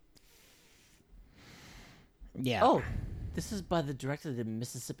top... Yeah. Oh, this is by the director that did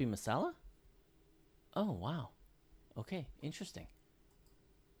Mississippi Masala? Oh, wow. Okay, interesting.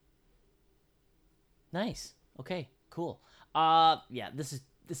 Nice. Okay, cool. Yeah, this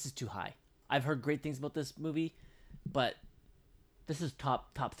is too high. I've heard great things about this movie, but this is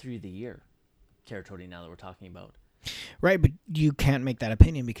top 3 of the year territory now that we're talking about. Right, but you can't make that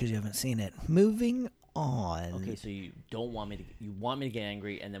opinion because you haven't seen it. Moving on. Okay, so you want me to get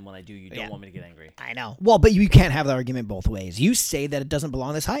angry, and then when I do, you don't want me to get angry. I know. Well, but you can't have the argument both ways. You say that it doesn't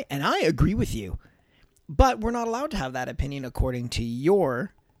belong this high, and I agree with you. But we're not allowed to have that opinion according to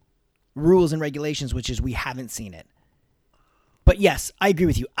your rules and regulations, which is we haven't seen it. But yes, I agree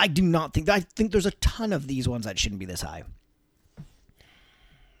with you. I think there's a ton of these ones that shouldn't be this high.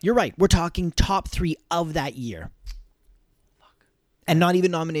 You're right. We're talking top 3 of that year. Fuck. And not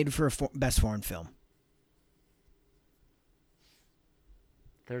even nominated for a Best Foreign Film.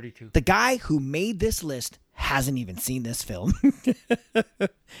 32. The guy who made this list hasn't even seen this film.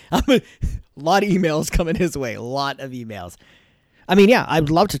 A lot of emails coming his way. A lot of emails. I mean, yeah, I'd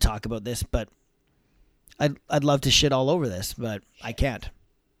love to talk about this, but I'd love to shit all over this, but I can't.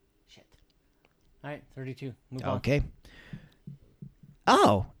 Shit. All right, 32. Move on. Okay.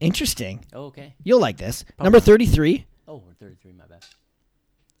 Oh, interesting. Oh, okay. You'll like this. Probably. Number 33. Oh, we're 33, my bad.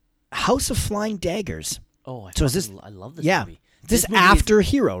 House of Flying Daggers. Oh, So is this? I love this Yeah, movie. this movie after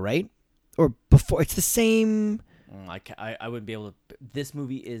Hero, right? Or before? It's the same. I wouldn't be able to. This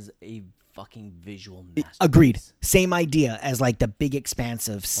movie is a fucking visual masterpiece. Agreed. Same idea as like the big expanse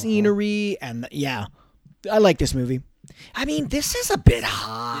of scenery and yeah, I like this movie. I mean, this is a bit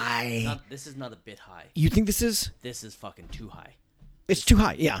high. This is not a bit high. You think this is? This is fucking too high. It's too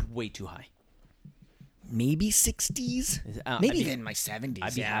high. Yeah, Way too high. maybe 60s. Maybe even my 70s.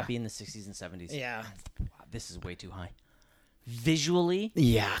 I'd be happy in the 60s and 70s. Yeah. Wow, this is way too high. Visually,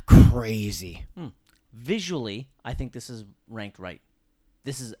 Yeah, crazy. visually, I think this is ranked right.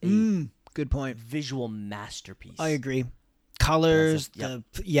 This is a Good point. visual masterpiece. I agree. Colors, Yep.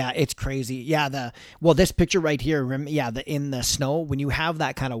 It's crazy. Yeah, this picture right here, in the snow when you have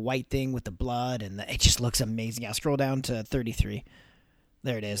that kind of white thing with the blood and it just looks amazing. Yeah, scroll down to 33.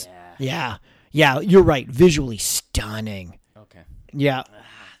 There it is. Yeah, you're right. Visually stunning. Okay. Yeah,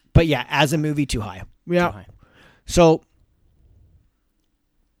 but yeah, as a movie, too high. Yeah. Too high. So,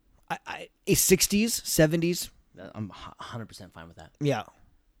 I 60s, 70s. I'm 100% fine with that. Yeah.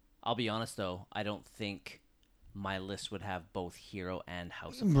 I'll be honest though, I don't think my list would have both Hero and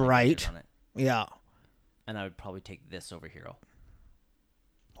House of Right. on it. Yeah. And I would probably take this over Hero.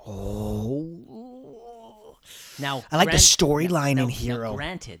 Oh. Now I like the storyline in Hero. Now,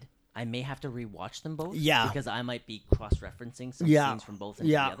 granted, I may have to rewatch them both. Yeah. Because I might be cross-referencing some scenes from both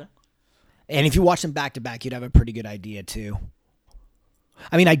into the other. And if you watch them back to back, you'd have a pretty good idea too.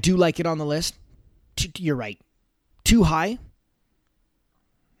 I mean, I do like it on the list. You're right. Too high?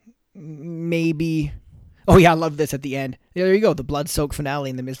 Maybe. Oh, yeah, I love this at the end. Yeah, there you go. The blood-soaked finale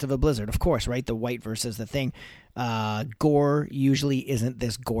in the midst of a blizzard. Of course, right? The white versus the thing. Gore usually isn't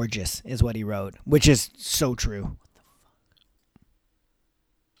this gorgeous, is what he wrote, which is so true. What the fuck?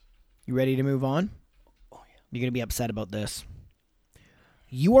 You ready to move on? Oh, yeah. You're going to be upset about this.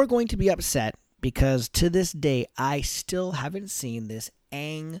 You are going to be upset because to this day, I still haven't seen this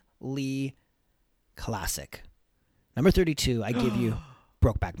Ang Lee classic. Number 32, I give you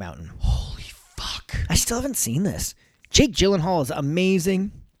Brokeback Mountain. Holy fuck. I still haven't seen this. Jake Gyllenhaal is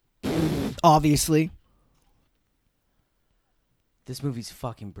amazing, obviously. This movie's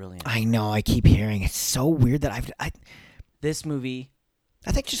fucking brilliant. I know, I keep hearing. It's so weird that This movie...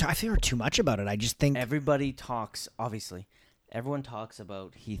 I think I feel too much about it. I just think... Everybody talks, obviously. Everyone talks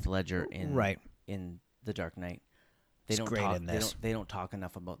about Heath Ledger in The Dark Knight. They don't great talk, in this. They don't talk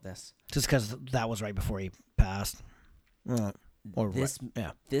enough about this. Just because that was right before he passed.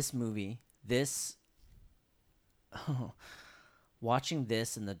 This movie, watching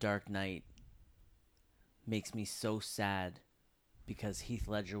this in The Dark Knight makes me so sad because Heath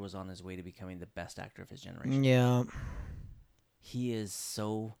Ledger was on his way to becoming the best actor of his generation. Yeah. He is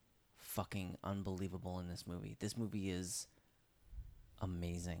so fucking unbelievable in this movie. This movie is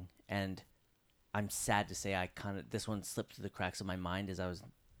amazing. And I'm sad to say this one slipped through the cracks of my mind as I was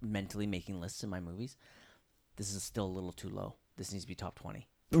mentally making lists in my movies. This is still a little too low. This needs to be top 20.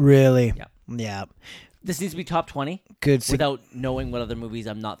 Really? Yeah. Yeah. This needs to be top 20 Good. without knowing what other movies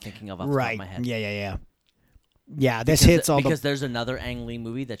I'm not thinking of off the top of my head. Yeah. Yeah, this hits all because there's another Ang Lee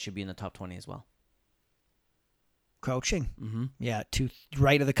movie that should be in the top 20 as well. Crouching. Mm-hmm. Yeah,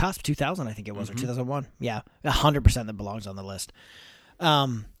 right at the cusp, 2000, I think it was, or 2001. Yeah, 100% that belongs on the list.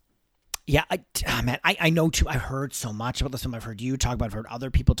 Yeah, man, I know too. I've heard so much about this film. I've heard you talk about it. I've heard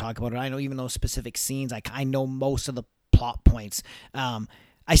other people talk about it. I know even those specific scenes. I know most of the plot points.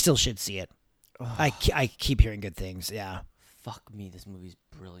 I still should see it. I keep hearing good things. Yeah. Fuck me, this movie's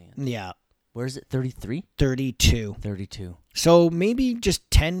brilliant. Yeah. Where is it? 33? 32. 32. So maybe just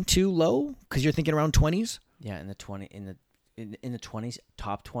 10 too low because you're thinking around 20s. Yeah, in the 20s,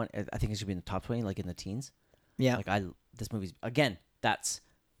 top 20. I think it should be in the top 20, like in the teens. Yeah. This movie's again. That's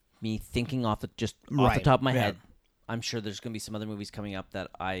me thinking off the top of my head. I'm sure there's gonna be some other movies coming up that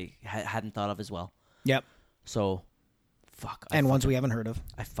I hadn't thought of as well. Yep. So, fuck. Ones we haven't heard of.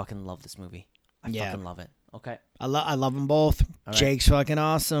 I fucking love this movie. I fucking love it. Okay. I love them both. All Jake's fucking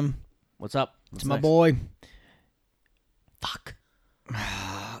awesome. What's up? It's my boy. Fuck.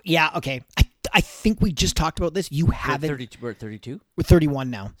 Yeah. Okay. I think we just talked about this. You haven't. We're at 32? We're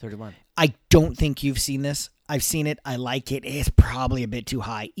 31 now. 31. I don't think you've seen this. I've seen it. I like it. It's probably a bit too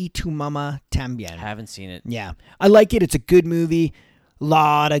high. Y tu mama también. I haven't seen it. Yeah. I like it. It's a good movie.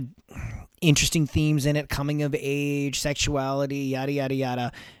 Lot of interesting themes in it. Coming of age, sexuality, yada, yada,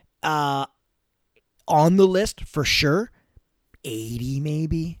 yada. On the list for sure. 80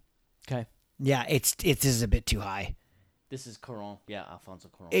 maybe. Okay. Yeah, this is a bit too high. This is Cuarón. Yeah, Alfonso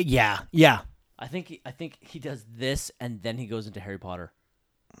Cuarón. Yeah. I think he does this and then he goes into Harry Potter.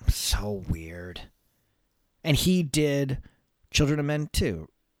 So weird. And he did Children of Men too.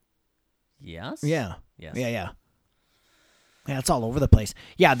 Yes. Yeah. Yes. Yeah. Yeah, it's all over the place.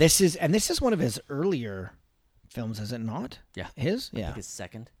 Yeah, this is one of his earlier films, is it not? Yeah. His? I Yeah. think his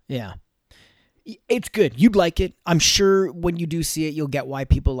second. Yeah. It's good. You'd like it. I'm sure when you do see it, you'll get why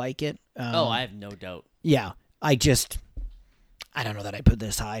people like it. I have no doubt. Yeah. I don't know that I put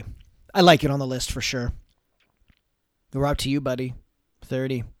this high. I like it on the list for sure. We're up to you, buddy.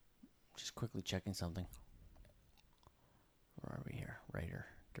 30. Just quickly checking something. Where are we here? Writer,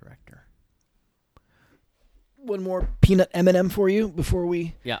 director. One more peanut M&M for you before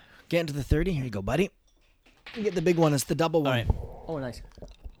we Yeah. get into the 30. Here you go, buddy. You get the big one. It's the double one. All right. Oh, nice.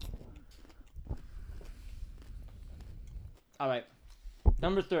 All right.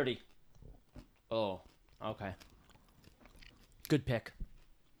 Number 30. Oh, okay. Good pick.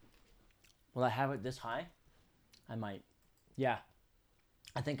 Will I have it this high? I might. Yeah.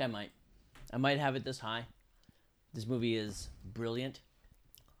 I think I might. I might have it this high. This movie is brilliant.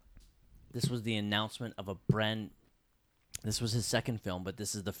 This was the announcement of a brand. This was his second film, but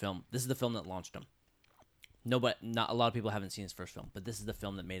this is the film. This is the film that launched him. Not a lot of people haven't seen his first film, but this is the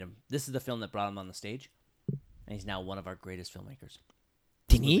film that made him. This is the film that brought him on the stage, and he's now one of our greatest filmmakers.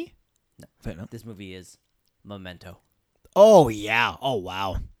 Didn't he? No. This movie is Memento. Oh, yeah. Oh,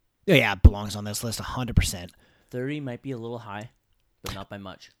 wow. Yeah, it belongs on this list 100%. 30 might be a little high, but not by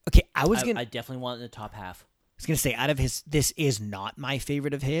much. Okay, I definitely want it in the top half. I was going to say, out of this is not my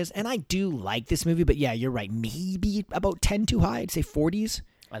favorite of his, and I do like this movie, but yeah, you're right. Maybe about 10 too high. I'd say 40s.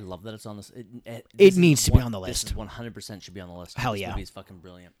 I love that it's on this. It needs to be on the list. This 100% should be on the list. Hell this yeah. This movie is fucking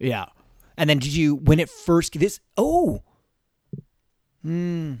brilliant. Yeah. And then when it first, I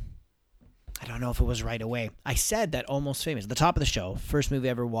don't know if it was right away. I said that Almost Famous, the top of the show, first movie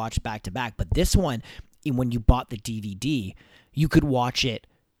I ever watched back to back, but this one, when you bought the DVD, you could watch it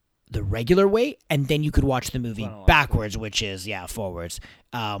the regular way, and then you could watch the movie backwards, which is, forwards,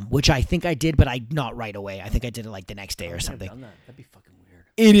 which I think I did, but not right away. I think I did it like the next day or something. Done that. That'd be fucking weird.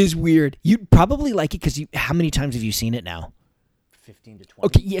 It is weird. You'd probably like it because how many times have you seen it now? 15 to 20.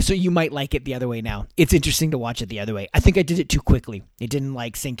 Okay, yeah, so you might like it the other way now. It's interesting to watch it the other way. I think I did it too quickly. It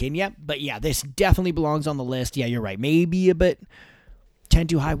didn't sink in yet, but yeah, this definitely belongs on the list. Yeah, you're right. Maybe a bit 10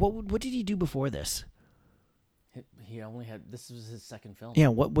 too high. What did he do before this? He only had, this was his second film. Yeah,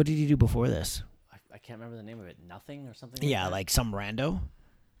 what did he do before this? I can't remember the name of it. Nothing or something? Yeah, that? like some rando.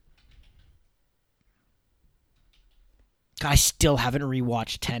 God, I still haven't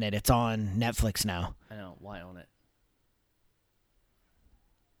rewatched Tenet. It's on Netflix now. I know. Why own it?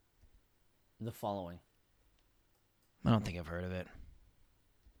 The Following. I don't think I've heard of it.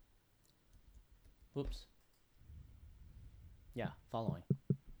 Whoops. Yeah, Following.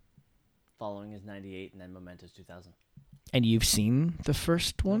 Following is 98, and then Memento is 2000. And you've seen the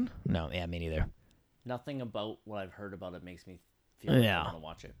first one? No, yeah, me neither. Nothing about what I've heard about it makes me feel like I want to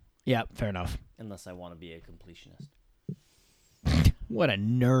watch it. Yeah, fair enough. Unless I want to be a completionist. What a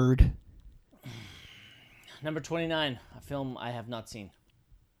nerd. Number 29, a film I have not seen.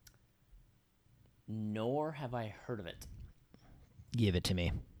 Nor have I heard of it. Give it to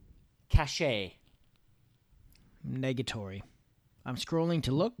me. Cachet. Negatory. I'm scrolling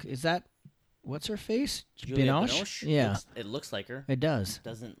to look. Is that... What's her face? Juliette Binoche? Binoche? Yeah. It looks like her. It does.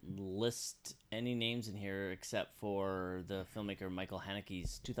 Doesn't list any names in here except for the filmmaker Michael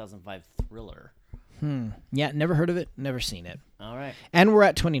Haneke's 2005 thriller. Yeah, never heard of it. Never seen it. All right. And we're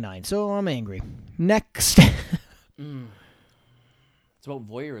at 29, so I'm angry. Next. It's about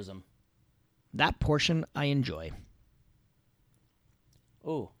voyeurism. That portion I enjoy.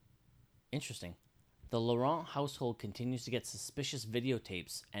 Oh, interesting. The Laurent household continues to get suspicious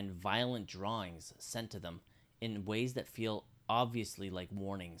videotapes and violent drawings sent to them in ways that feel obviously like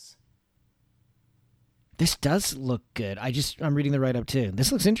warnings. This does look good. I'm reading the write-up too.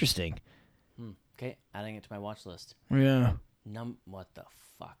 This looks interesting. Okay, adding it to my watch list. Yeah. What the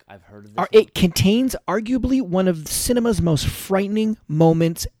fuck? I've heard of this. It contains arguably one of cinema's most frightening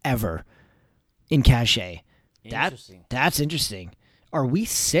moments ever in Cachet. Interesting. That's interesting. Are we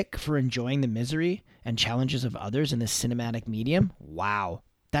sick for enjoying the misery and challenges of others in this cinematic medium? Wow.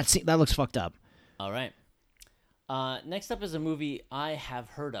 That looks fucked up. All right. Next up is a movie I have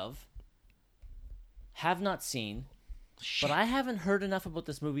heard of, have not seen, but I haven't heard enough about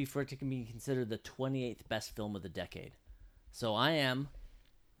this movie for it to be considered the 28th best film of the decade. So I am...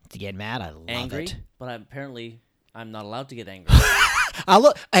 To get mad, I love angry, it. But I'm not allowed to get angry.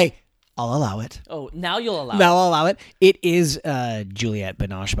 I'll allow it. Oh, now you'll allow it. Now I'll allow it. It is Juliette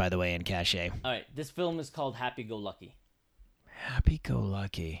Binoche, by the way, in Cachet. All right, this film is called Happy Go Lucky. Happy Go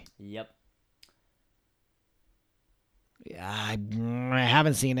Lucky. Yep. Yeah, I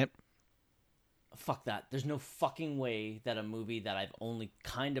haven't seen it. Fuck that. There's no fucking way that a movie that I've only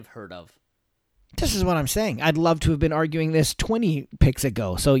kind of heard of This is what I'm saying. I'd love to have been arguing this 20 picks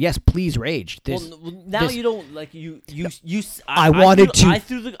ago. So yes, please rage. Now you don't like you. I wanted to. I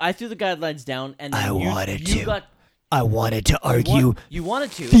threw the guidelines down, and then I wanted to argue. You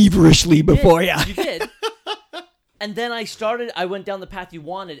wanted to feverishly before you. You did. And then I went down the path you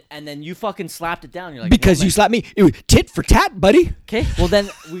wanted, and then you fucking slapped it down. You're like, because you slapped me. It was tit for tat, buddy. Okay, well then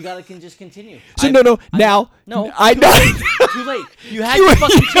we just continue. So no. I know. Too late. You had your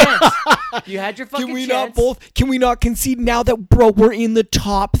fucking chance. You had your fucking chance. Can we not concede now that, bro, we're in the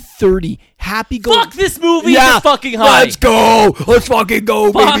top 30? Happy go. Fuck this movie. Yeah, it's fucking high. Let's go. Let's fucking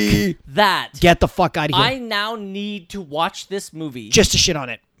go, Fuck baby. That. Get the fuck out of here. I now need to watch this movie. Just to shit on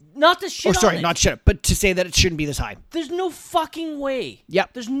it. Not to shit on it. Not shit, but to say that it shouldn't be this high. There's no fucking way.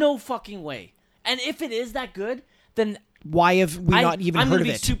 Yep. There's no fucking way. And if it is that good, then why have we not even heard of it? I'm going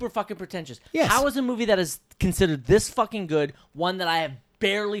to be super fucking pretentious. Yes. How is a movie that is considered this fucking good one that I have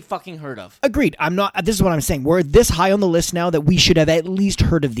barely fucking heard of? Agreed. I'm not. This is what I'm saying. We're this high on the list now that we should have at least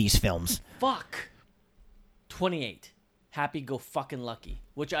heard of these films. Fuck. 28. Happy Go Fucking Lucky,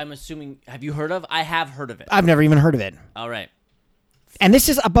 which I'm assuming, have you heard of? I have heard of it. I've never even heard of it. All right. And this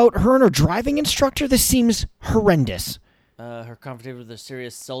is about her and her driving instructor? This seems horrendous. Her confrontation with a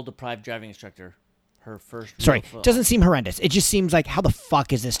serious soul-deprived driving instructor. Her first... Sorry, doesn't seem horrendous. It just seems like, how the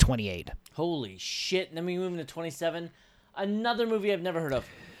fuck is this 28? Holy shit. And then we move into 27. Another movie I've never heard of.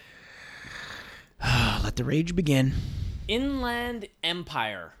 Let the rage begin. Inland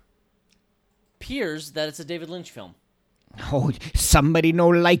Empire. Appears that it's a David Lynch film. Oh, somebody no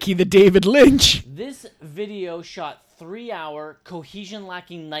likey the David Lynch. This video shot 3-hour,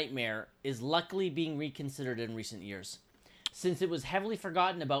 cohesion-lacking nightmare is luckily being reconsidered in recent years, since it was heavily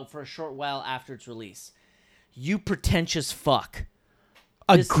forgotten about for a short while after its release. You pretentious fuck.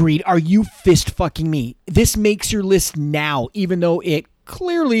 Agreed. Are you fist fucking me? This makes your list now, even though it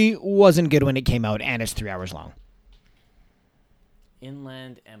clearly wasn't good when it came out and it's 3 hours long.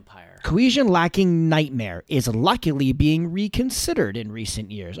 Inland Empire. Cohesion lacking nightmare is luckily being reconsidered in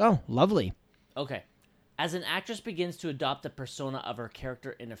recent years. Oh, lovely. Okay. As an actress begins to adopt the persona of her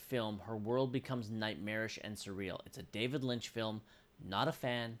character in a film, her world becomes nightmarish and surreal. It's a David Lynch film. Not a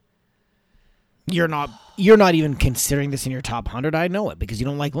fan. You're not even considering this in your top 100. I know it because you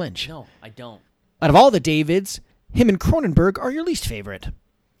don't like Lynch. No, I don't. Out of all the Davids, him and Cronenberg are your least favorite.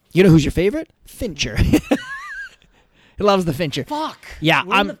 You know who's your favorite? Fincher. He loves the Fincher. Fuck. Yeah,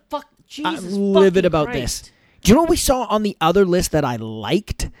 I'm livid about this. Do you know what we saw on the other list that I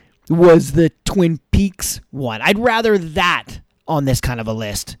liked? Was the Twin Peaks one. I'd rather that on this kind of a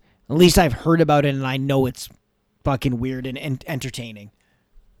list. At least I've heard about it and I know it's fucking weird and entertaining.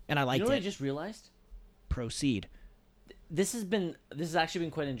 And I liked it. You know what I just realized? Proceed. This has actually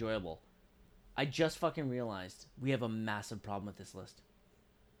been quite enjoyable. I just fucking realized we have a massive problem with this list.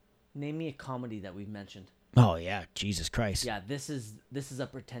 Name me a comedy that we've mentioned. Oh yeah, Jesus Christ. Yeah, this is a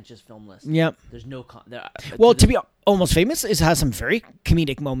pretentious film list. Yep. There's no well, to be Almost Famous has some very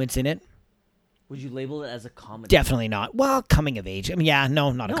comedic moments in it. Would you label it as a comedy? Definitely not. Well, coming of age. I mean, yeah,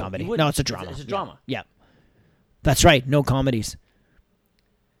 not a comedy. No, it's a drama. It's a drama. Yeah. That's right. No comedies.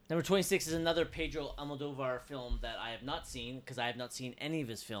 Number 26 is another Pedro Almodovar film that I have not seen because I have not seen any of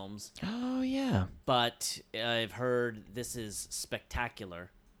his films. Oh yeah. But I've heard this is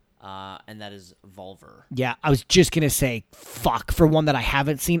spectacular. And that is Volver. Yeah, I was just going to say, fuck. For one that I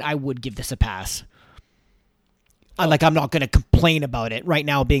haven't seen, I would give this a pass. I'm not going to complain about it right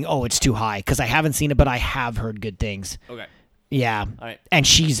now being, it's too high. Because I haven't seen it, but I have heard good things. Okay. Yeah. All right. And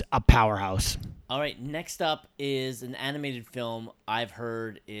she's a powerhouse. All right. Next up is an animated film I've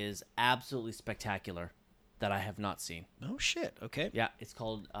heard is absolutely spectacular that I have not seen. Oh, shit. Okay. Yeah, it's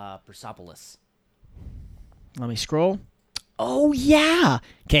called Persepolis. Let me scroll. Oh, yeah.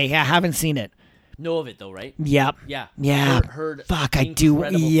 Okay, yeah, I haven't seen it. Know of it, though, right? Yep. Yeah. Yeah. Heard fuck, I do.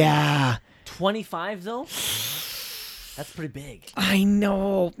 Yeah. 25, though? That's pretty big. I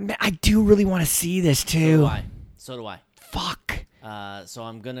know. I do really want to see this, too. So do I. Fuck. So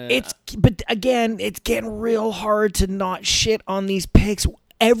I'm gonna... But again, it's getting real hard to not shit on these picks.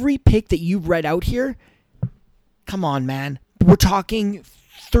 Every pick that you've read out here, come on, man. We're talking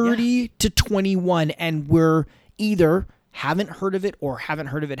 30 to 21, and we're either... haven't heard of it, or haven't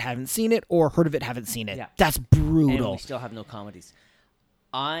heard of it, haven't seen it, or heard of it, haven't seen it. Yeah. That's brutal. And we still have no comedies.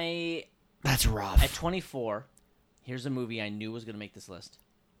 That's rough. At 24, here's a movie I knew was going to make this list.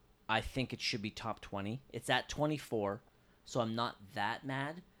 I think it should be top 20. It's at 24, so I'm not that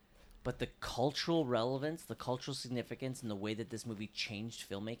mad. But the cultural relevance, the cultural significance, and the way that this movie changed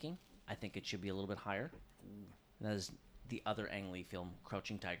filmmaking, I think it should be a little bit higher. And that is the other Ang Lee film,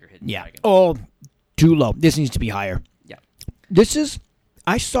 Crouching Tiger, Hidden Dragon. Oh, too low. This needs to be higher. Yeah. This is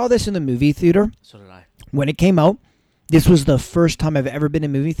I saw this in the movie theater. So did I. When it came out, this was the first time I've ever been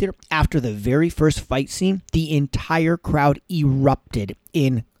in a movie theater. After the very first fight scene, the entire crowd erupted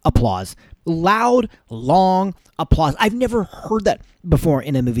in applause. Loud, long applause. I've never heard that before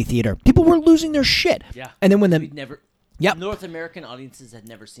in a movie theater. People were losing their shit. Yeah. And then when We'd never... Yep. North American audiences had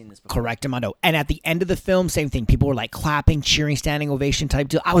never seen this before. Correct, Amando. And at the end of the film, same thing. People were like clapping, cheering, standing ovation type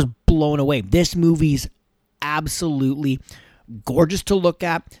deal. I was blown away. This movie's absolutely gorgeous to look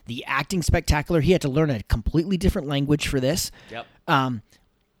at. The acting spectacular. He had to learn a completely different language for this. Yep.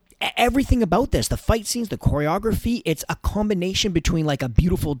 Everything about this, the fight scenes, the choreography, it's a combination between like a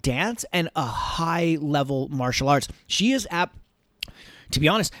beautiful dance and a high level martial arts. She is to be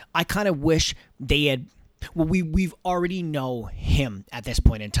honest, I kind of wish they had. Well, we've already know him at this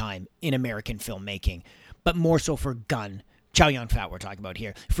point in time in American filmmaking, but more so for gun. Chow Yun-fat we're talking about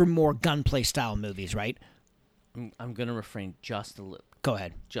here. For more gunplay style movies, right? I'm going to refrain just a little. Go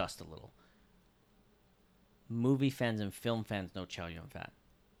ahead. Just a little. Movie fans and film fans know Chow Yun-fat.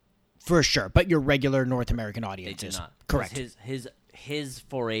 For sure, but your regular North American audiences. They do not. Correct. His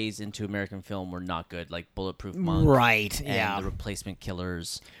forays into American film were not good, like Bulletproof Monk. Right, and yeah. The Replacement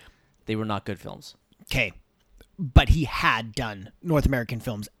Killers. They were not good films. Okay. But he had done North American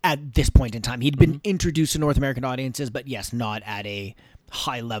films at this point in time. He'd been introduced to North American audiences, but yes, not at a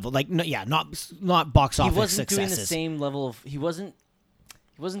high level. Like, no, yeah, not box office successes. He wasn't doing the same level of... He wasn't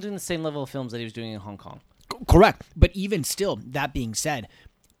doing the same level of films that he was doing in Hong Kong. Correct. But even still, that being said,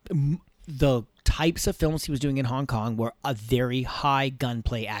 the types of films he was doing in Hong Kong were a very high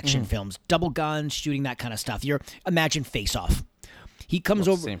gunplay action films. Double guns, shooting, that kind of stuff. Imagine Face Off. He comes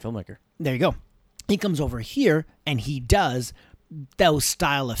over... Same filmmaker. There you go. He comes over here and he does those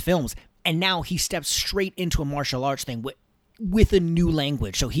style of films. And now he steps straight into a martial arts thing with a new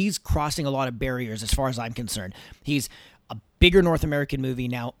language. So he's crossing a lot of barriers as far as I'm concerned. He's a bigger North American movie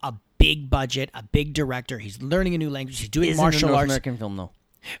now, a big budget, a big director. He's learning a new language. He's doing martial arts. North American film, though.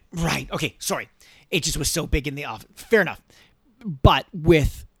 Right. Okay. Sorry. It just was so big in the off. Fair enough. But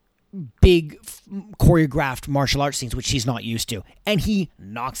with big choreographed martial arts scenes, which she's not used to. And he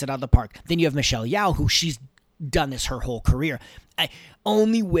knocks it out of the park. Then you have Michelle Yeoh, who she's done this her whole career. I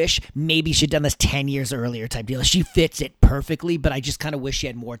only wish maybe she'd done this 10 years earlier type deal. She fits it perfectly, but I just kind of wish she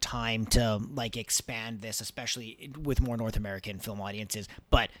had more time to like expand this, especially with more North American film audiences.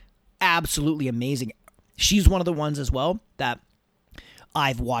 But absolutely amazing. She's one of the ones as well that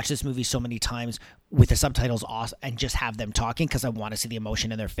I've watched this movie so many times with the subtitles off and just have them talking because I want to see the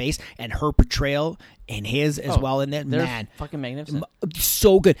emotion in their face, and her portrayal and his as well in that. Man, fucking magnificent.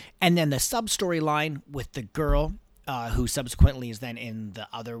 So good. And then the sub storyline with the girl who subsequently is then in the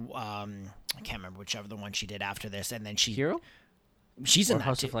other I can't remember whichever the one she did after this, and then Hero? She's in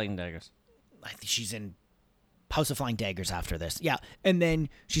House of Flying Daggers. I think she's in House of Flying Daggers after this. Yeah. And then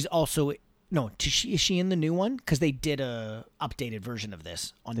she's also is she in the new one? Because they did a updated version of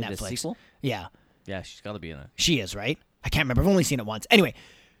this on Netflix. Did a sequel? Yeah. Yeah, she's got to be in it. She is, right? I can't remember. I've only seen it once. Anyway,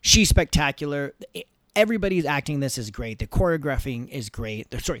 she's spectacular. Everybody's acting this is great. The choreographing is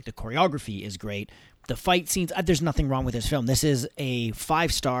great. The choreography is great. The fight scenes, there's nothing wrong with this film. This is a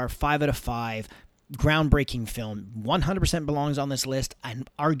 5-star, 5 out of 5, groundbreaking film. 100% belongs on this list and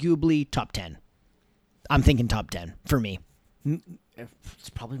arguably top 10. I'm thinking top 10 for me. It's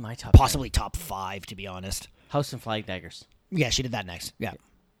probably my top Possibly 10. top 5, to be honest. House and Flying Daggers. Yeah, she did that next. Yeah.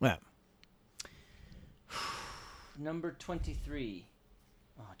 Yeah. Number 23.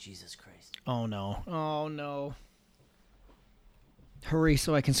 Oh, Jesus Christ. Oh, no. Oh, no. Hurry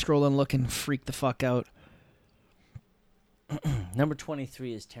so I can scroll and look and freak the fuck out. Number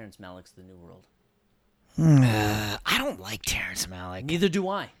 23 is Terrence Malick's The New World. I don't like Terrence Malick. Neither do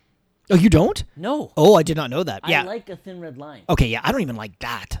I. Oh, you don't? No. Oh, I did not know that. Yeah. I like A Thin Red Line. Okay, yeah, I don't even like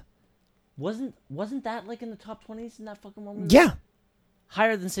that. Wasn't that like in the top 20s in that fucking one movie? Yeah.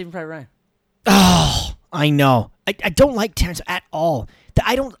 Higher than Saving Private Ryan. Oh, I know. I don't like Terrence at all.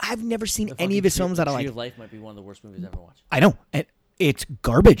 I've never seen any of his films that I like. Tree of Life might be one of the worst movies I've ever watched. I know. It's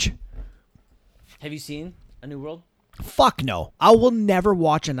garbage. Have you seen A New World? Fuck no. I will never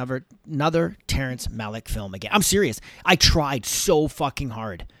watch another Terrence Malick film again. I'm serious. I tried so fucking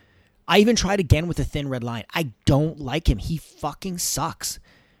hard. I even tried again with A Thin Red Line. I don't like him. He fucking sucks.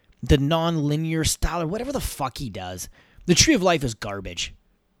 The non-linear style or whatever the fuck he does. The Tree of Life is garbage.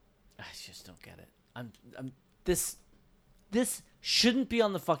 I just don't get it. This shouldn't be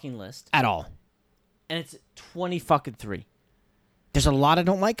on the fucking list At all. and it's 20 There's a lot I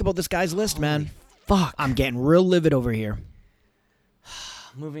don't like about this guy's list, man. Fuck. I'm getting real livid over here.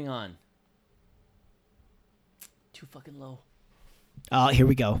 Moving on. Too fucking low. Here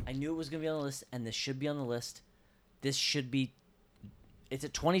we go. I knew it was gonna be on the list, and this should be on the list. This should be It's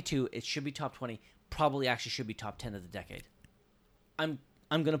at 22. It should be top 20. Probably actually should be top 10 of the decade. I'm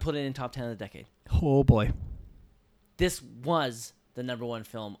gonna put it in top 10 of the decade. Oh boy. This was the number one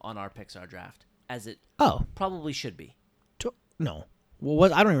film on our Pixar draft, as it probably should be. No. Well,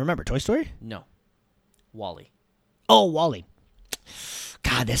 what? I don't even remember. Toy Story? No. Wall-E. Oh, Wall-E.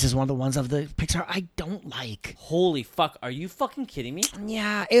 God, this is one of the ones of the Pixar I don't like. Holy fuck! Are you fucking kidding me?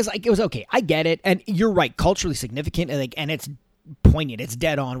 Yeah, it was okay. I get it, and you're right. Culturally significant, and it's poignant. It's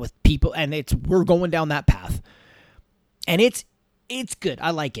dead on with people, and we're going down that path, and it's good.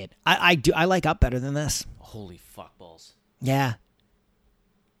 I like it. I like Up better than this. Holy fuck balls! Yeah,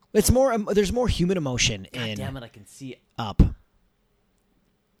 it's more. There's more human emotion in. Damn it! I can see it. Up.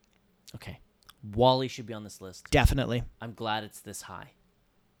 Okay, Wall-E should be on this list. Definitely. I'm glad it's this high.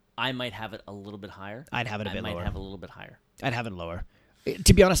 I might have it a little bit higher. I'd have it a bit lower. I might have it a little bit higher. I'd have it lower.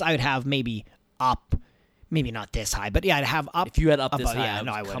 To be honest, I would have maybe Up, maybe not this high, but yeah, I'd have Up. If you had Up this high, yeah,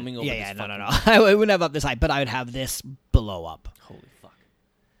 no, I wouldn't. Coming over yeah, no. I wouldn't have Up this high, but I would have this below Up. Holy fuck.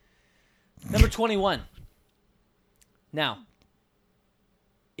 Number 21. Now,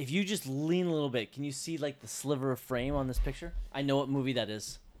 if you just lean a little bit, can you see like the sliver of frame on this picture? I know what movie that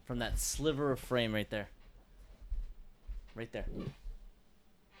is from that sliver of frame right there. Right there.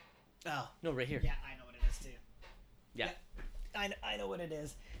 Oh. No, right here. Yeah, I know what it is too. Yeah. I know what it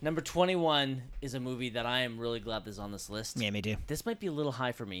is. Number 21 is a movie that I am really glad is on this list. Yeah, me too. This might be a little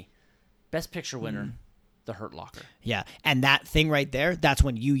high for me. Best Picture winner, The Hurt Locker. Yeah, and that thing right there, that's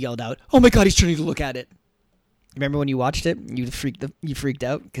when you yelled out, "Oh my God, he's turning to look at it." Remember when you watched it? You freaked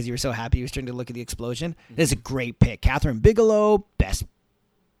out because you were so happy he was turning to look at the explosion. Mm-hmm. This is a great pick. Catherine Bigelow, best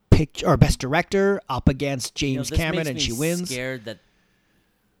picture or best director, up against James Cameron, and she wins. Scared that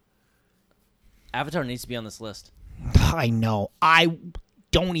Avatar needs to be on this list. I know. I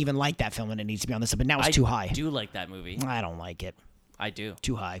don't even like that film, and it needs to be on this, but now it's too high. I do like that movie. I don't like it. I do.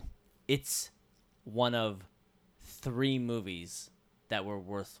 Too high. It's one of 3 movies that were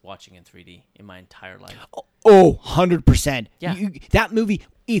worth watching in 3D in my entire life. Oh, 100%. Yeah. That movie,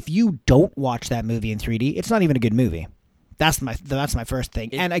 if you don't watch that movie in 3D, it's not even a good movie. That's my first thing.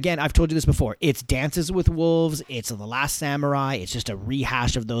 And again, I've told you this before. It's Dances with Wolves. It's The Last Samurai. It's just a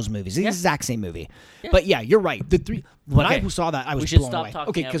rehash of those movies. It's the exact same movie. Yeah. But yeah, you're right. When I saw that, I was blown away.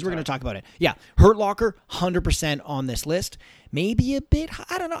 Okay, because we're going to talk about it. Yeah, Hurt Locker, 100% on this list. Maybe a bit,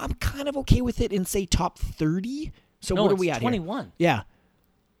 I don't know. I'm kind of okay with it in, say, top 30. So what are we at 21. Here?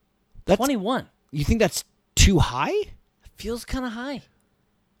 Yeah. 21. You think that's too high? Feels kind of high.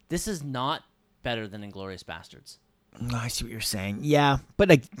 This is not better than Inglourious Bastards. I see what you're saying. Yeah,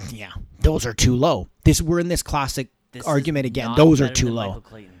 but those are too low. We're in this classic argument again. Those are too low.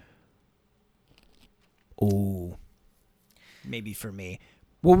 Oh, maybe for me.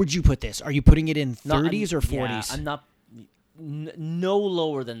 What would you put this? Are you putting it in 30s or 40s? Yeah, I'm not. No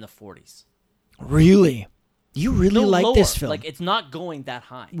lower than the 40s. Really? You really like lower. this film? Like it's not going that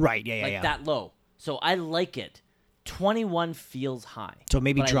high. Right? Yeah. Like that low. So I like it. 21 feels high. So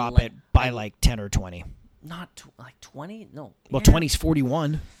maybe drop it by like 10 or 20. Not like 20? No. Well, 20's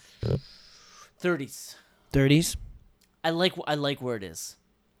 41. 30s. 30s? I like where it is.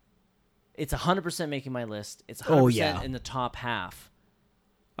 It's 100% making my list. It's 100% in the top half.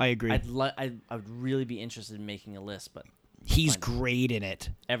 I agree. I would really be interested in making a list, but he's great in it.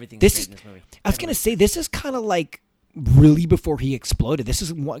 Everything's great in this movie. I was going to say, this is kind of like really before he exploded. This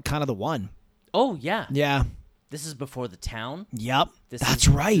is kind of the one. Oh, yeah. Yeah. This is before The Town. Yep. That's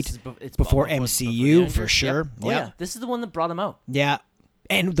right. It's before MCU, for sure. Yep. Oh, yeah. This is the one that brought him out. Yeah.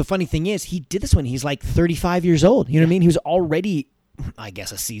 And the funny thing is, he did this when he's like 35 years old. You know what I mean? He was already, I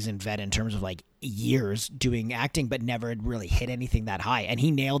guess, a seasoned vet in terms of like years doing acting, but never had really hit anything that high. And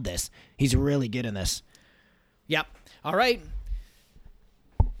he nailed this. He's really good in this. Yep. All right.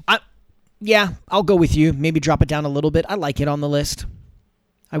 Yeah, I'll go with you. Maybe drop it down a little bit. I like it on the list.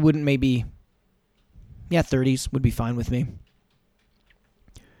 I wouldn't maybe... Yeah, 30s would be fine with me.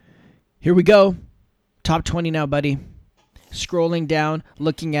 Here we go. Top 20 now, buddy. Scrolling down,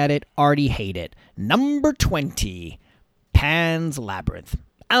 looking at it, already hate it. Number 20, Pan's Labyrinth.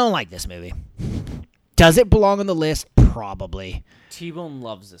 I don't like this movie. Does it belong on the list? Probably. T-Bone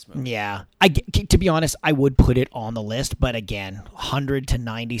loves this movie. Yeah. To be honest, I would put it on the list, but again, 100 to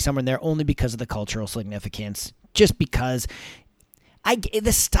 90, somewhere in there, only because of the cultural significance. Just because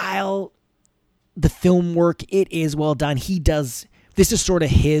the style... The film work, it is well done. This is sort of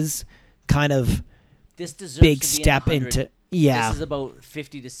his kind of big step into... Yeah. This is about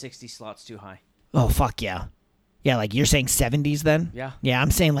 50 to 60 slots too high. Oh, fuck yeah. Yeah, like you're saying 70s then? Yeah. Yeah,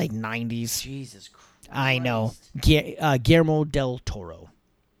 I'm saying like 90s. Jesus Christ. I know. Guillermo del Toro.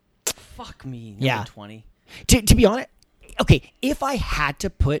 Fuck me. Yeah. 20. To be honest, okay, if I had to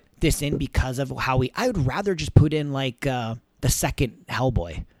put this in because of how I would rather just put in like the second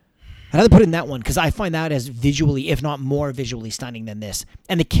Hellboy. I'd rather put in that one because I find that as visually, if not more visually stunning than this.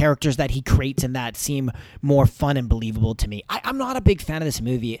 And the characters that he creates in that seem more fun and believable to me. I'm not a big fan of this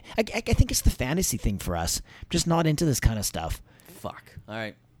movie. I think it's the fantasy thing for us. I'm just not into this kind of stuff. Fuck. All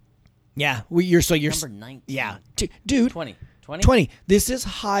right. Yeah, you're number 19. Yeah, dude. 20. 20. This is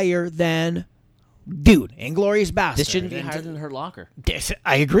higher than, dude, Inglourious Bastard. This shouldn't be higher than Hurt Locker.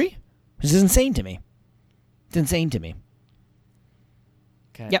 I agree. This is insane to me. It's insane to me.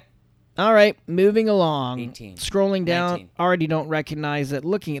 Okay. Yep. All right, moving along. 18. Scrolling down. 19. Already don't recognize it.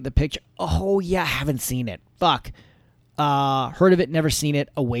 Looking at the picture. Oh, yeah, haven't seen it. Fuck. Heard of it, never seen it.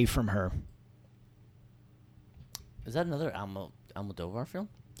 Away from Her. Is that another Almodovar film?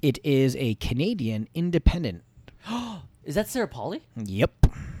 It is a Canadian independent. Is that Sarah Polley? Yep.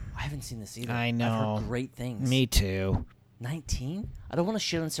 I haven't seen this either. I know. I've heard great things. Me too. 19? I don't want to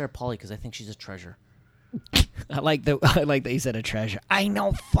shit on Sarah Polley because I think she's a treasure. I like that you said a treasure. I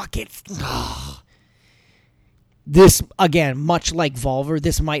know. Fuck it. This again, much like Volver,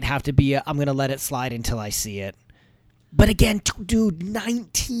 this might have to be. I'm gonna let it slide until I see it. But again, dude,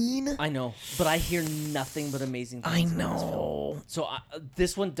 19. I know, but I hear nothing but amazing things. I about this film. know. So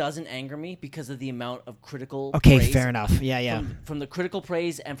this one doesn't anger me because of the amount of critical. Okay, praise fair enough. Yeah. From the critical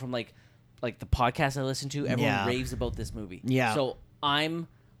praise and from like the podcast I listen to, everyone raves about this movie. Yeah. So I'm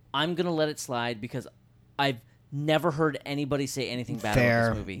gonna let it slide because I've never heard anybody say anything bad about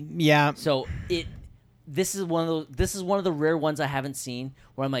this movie. Yeah. So this is one of the rare ones I haven't seen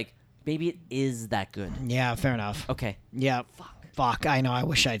where I'm like, maybe it is that good. Yeah, fair enough. Okay. Yeah. Fuck. I know. I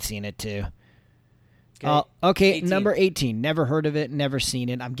wish I'd seen it too. Okay. 18. Number 18. Never heard of it. Never seen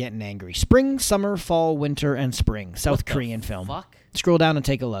it. I'm getting angry. Spring, summer, fall, winter, and spring. South Korean film. Fuck? Scroll down and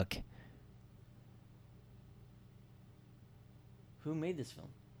take a look. Who made this film?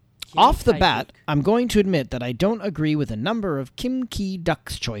 Off the bat, I'm going to admit that I don't agree with a number of Kim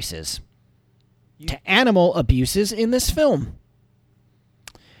Ki-duk's choices to animal abuses in this film,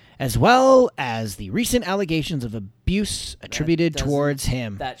 as well as the recent allegations of abuse attributed towards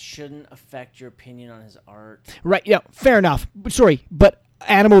him. That shouldn't affect your opinion on his art. Right, yeah, fair enough. Sorry, but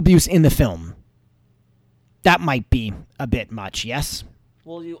animal abuse in the film, that might be a bit much, yes?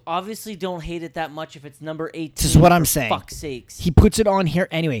 Well, you obviously don't hate it that much if it's number 18. This is what I'm saying. Fuck's sakes. He puts it on here.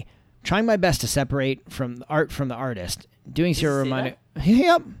 Anyway, trying my best to separate from the art from the artist. Doing so, reminded.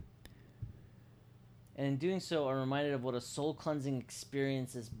 Yep. And in doing so, I'm reminded of what a soul-cleansing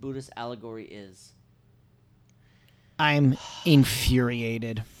experience this Buddhist allegory is. I'm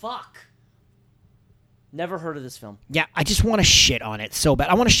infuriated. Fuck. Never heard of this film. Yeah, I just want to shit on it so bad.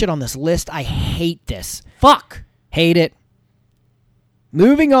 I want to shit on this list. I hate this. Fuck. Hate it.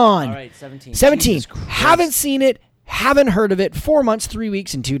 Moving on. All right, 17. 17. Haven't seen it. Haven't heard of it. 4 months, 3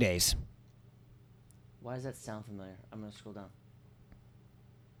 weeks, and 2 days. Why does that sound familiar? I'm going to scroll down.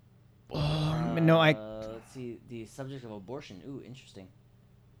 Let's see. The subject of abortion. Ooh, interesting.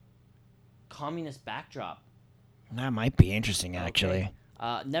 Communist backdrop. That might be interesting, actually.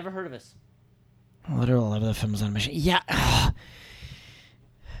 Okay. Never heard of this. Literal 11 of the films on a mission. Yeah.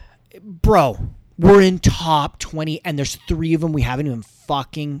 Bro, we're in top 20, and there's 3 of them we haven't even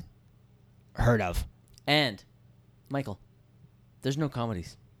fucking heard of. And, Michael, there's no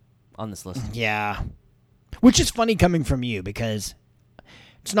comedies on this list. Yeah. Which is funny coming from you, because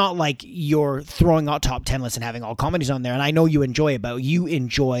it's not like you're throwing out top 10 lists and having all comedies on there, and I know you enjoy it, but you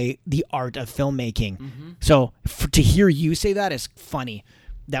enjoy the art of filmmaking. Mm-hmm. So to hear you say that is funny,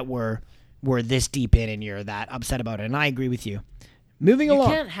 that we're this deep in and you're that upset about it, and I agree with you. Moving along.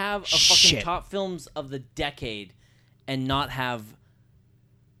 You can't have a fucking top films of the decade and not have...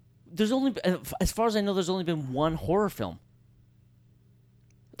 There's only... As far as I know, there's only been 1 horror film.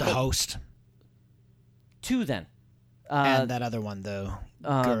 The Host. 2, then. And that other one, though.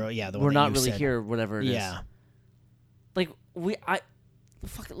 Girl, the one We're that Not you Really said. Here, whatever it is. Yeah.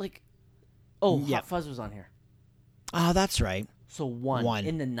 Hot Fuzz was on here. Oh, that's right. So 1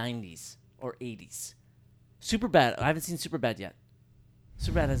 in the 90s or 80s. Superbad. I haven't seen Superbad yet.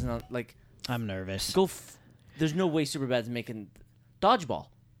 Superbad has not, I'm nervous. There's no way Superbad's making... Dodgeball.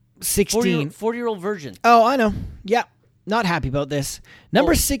 16. 40-year-old virgin. Oh, I know. Yeah. Not happy about this.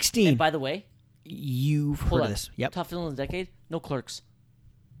 Number 16. And by the way... You've heard of this. Yep. Top film of the decade? No Clerks.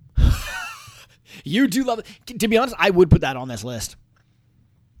 You do love it. To be honest, I would put that on this list.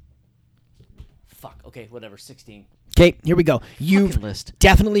 Fuck. Okay, whatever. 16. Okay, here we go. You've list.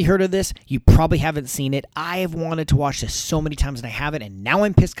 definitely heard of this. You probably haven't seen it. I have wanted to watch this so many times and I haven't, and now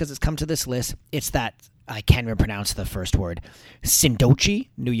I'm pissed because it's come to this list. It's that, I can't even pronounce the first word. Sindochi,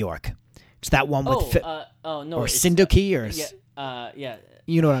 New York. It's that one with no, or it's, Syndicate or yeah.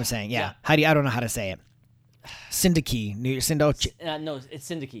 you know what I'm saying? Yeah. How do you, I don't know how to say it. Syndicate, No, it's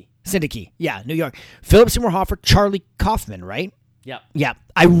Syndicate. Syndicate. Yeah, New York. Philip Seymour Hoffman, Charlie Kaufman, right? Yeah. Yeah.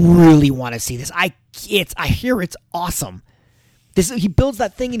 I really want to see this. I hear it's awesome. He builds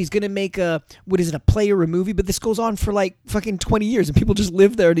that thing and he's gonna make a play or a movie, but this goes on for like fucking 20 years and people just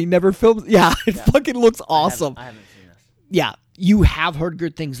live there and he never films. Yeah, it fucking looks awesome. I haven't seen this. Yeah. You have heard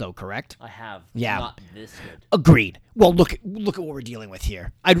good things though, correct? I have. Yeah. Not this good. Agreed. Well, look at what we're dealing with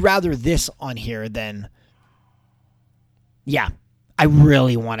here. I'd rather this on here than. Yeah, I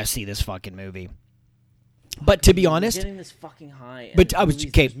really want to see this fucking movie. But to be honest, getting this fucking high. But I was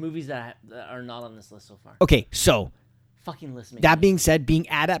there's movies that are not on this list so far. Okay, so fucking list. That being said, being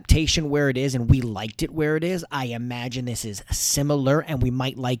adaptation where it is, and we liked it where it is, I imagine this is similar, and we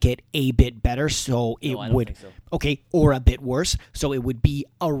might like it a bit better. So it I don't would, think so. Okay, or a bit worse. So it would be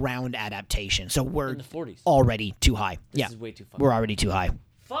around adaptation. So we're in the 40s. Already too high. This is way too far. We're already too high.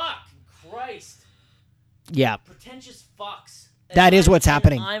 Fuck Christ. Yeah. Pretentious fucks. That is what's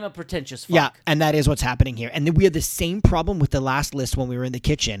happening. I'm a pretentious fuck. Yeah, and that is what's happening here. And then we had the same problem with the last list when we were in the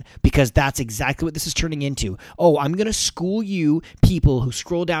kitchen, because that's exactly what this is turning into. Oh, I'm going to school you people who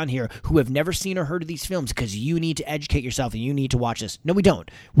scroll down here who have never seen or heard of these films because you need to educate yourself and you need to watch this. No, we don't.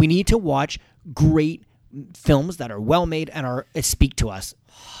 We need to watch great films that are well made and speak to us.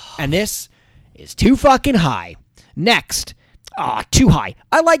 And this is too fucking high. Next. Too high.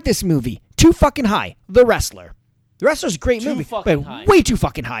 I like this movie. Too fucking high. The Wrestler. The Wrestler's a great movie, but high. way too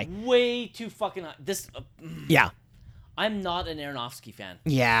fucking high. Way too fucking high. This. Yeah. I'm not an Aronofsky fan.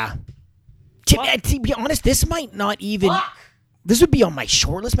 Yeah. To be honest, this might not even. Fuck! This would be on my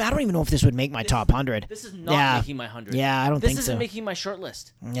short list, but I don't even know if this would make my top 100. This is not making my 100. Yeah, I don't think so. This isn't making my short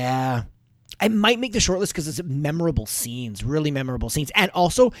list. Yeah. I might make the short list because it's memorable scenes, really memorable scenes. And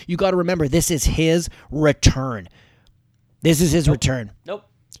also, you got to remember, this is his return. This is his return. Nope.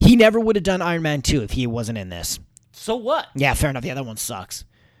 He never would have done Iron Man 2 if he wasn't in this. So what? Yeah, fair enough. Yeah, that one sucks.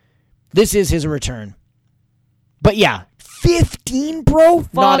 This is his return. But yeah, 15, bro?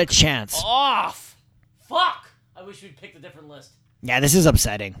 Fuck not a chance. Off. Fuck. I wish we'd picked a different list. Yeah, this is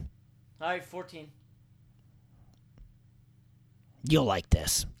upsetting. All right, 14. You'll like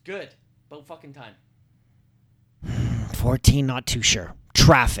this. Good. About fucking time. 14, not too sure.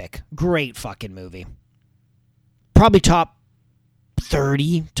 Traffic. Great fucking movie. Probably top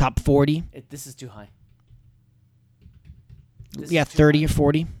 30, top 40. This is too high. 30 or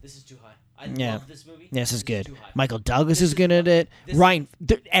 40. This is too high. I love this movie. This is good. Michael Douglas is good at it. Ryan,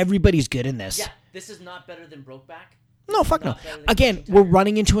 everybody's good in this. Yeah, this is not better than Brokeback. No, fuck no. Again, we're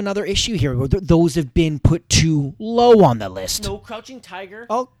running into another issue here. Where those have been put too low on the list. No, Crouching Tiger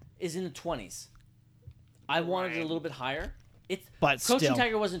is in the 20s. I wanted it a little bit higher. Crouching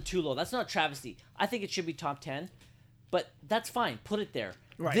Tiger wasn't too low. That's not a travesty. I think it should be top 10. But that's fine. Put it there.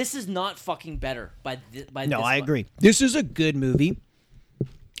 Right. This is not fucking better by No, this I one. agree. This is a good movie.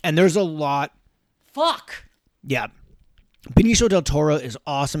 And there's a lot. Fuck. Yeah. Benicio del Toro is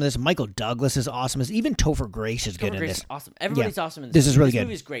awesome in this. Michael Douglas is awesome in this. Even Topher Grace is good in this. Is awesome. Everybody's awesome in this. This is really good. This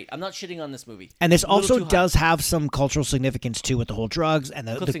movie is great. I'm not shitting on this movie. And this also does have some cultural significance too with the whole drugs and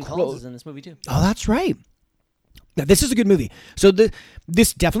the Clifton Collins is in this movie too. Oh, that's right. Yeah, this is a good movie. So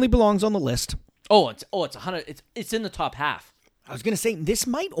this definitely belongs on the list. It's 100. It's in the top half. I was going to say, this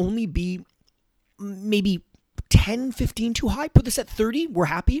might only be maybe 10, 15 too high. Put this at 30, we're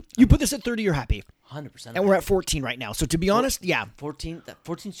happy. You put this at 30, you're happy. 100%. And we're at 14 right now. So to be honest, yeah.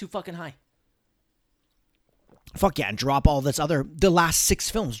 14's too fucking high. Fuck yeah, and drop all this the last 6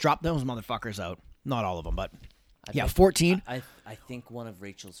 films. Drop those motherfuckers out. Not all of them, but 14. I think one of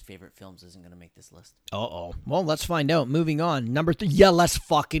Rachel's favorite films isn't going to make this list. Uh-oh. Well, let's find out. Moving on. Number 3. Yeah, let's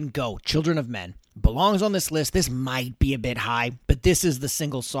fucking go. Children of Men. Belongs on this list. This might be a bit high, but this is the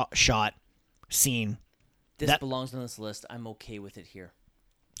single shot scene. This belongs on this list. I'm okay with it here.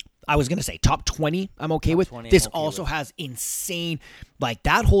 I was going to say top 20 I'm okay with. This also has insane, like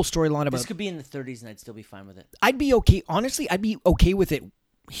that whole storyline about... This could be in the 30s and I'd still be fine with it. I'd be okay. Honestly, I'd be okay with it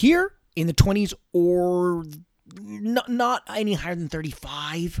here in the 20s or not any higher than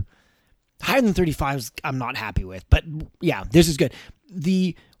 35. Higher than 35 I'm not happy with. But yeah, this is good.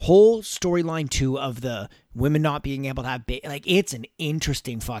 The whole storyline too of the women not being able to have it's an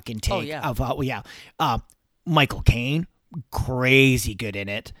interesting fucking take of Michael Caine, crazy good in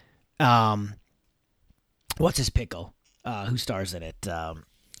it. What's his pickle? Who stars in it?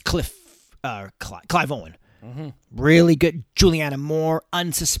 Clive Owen. Mm-hmm. Really good. Julianne Moore,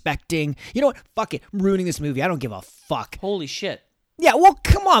 unsuspecting. You know what? Fuck it. I'm ruining this movie. I don't give a fuck. Holy shit. Yeah, well,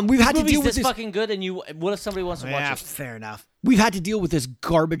 come on. We've had to deal with this. Fucking good, and what if somebody wants to watch it? Fair enough. We've had to deal with this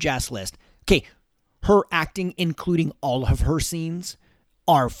garbage ass list. Okay, her acting, including all of her scenes,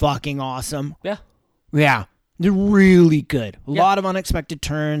 are fucking awesome. Yeah. Yeah. They're really good. A Yeah. lot of unexpected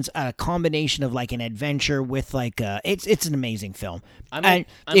turns, a combination of like an adventure with like it's an amazing film.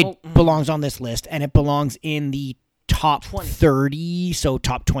 It belongs on this list, and it belongs in the top 30, so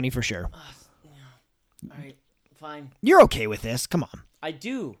top 20 for sure. All right, fine. You're okay with this? Come on. I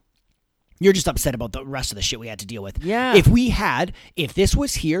do. You're just upset about the rest of the shit we had to deal with. Yeah. If this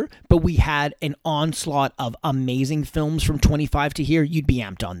was here, but we had an onslaught of amazing films from 25 to here, you'd be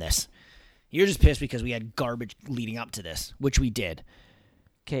amped on this. You're just pissed because we had garbage leading up to this, which we did.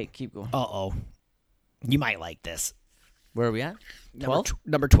 Okay, keep going. Uh-oh. You might like this. Where are we at? 12?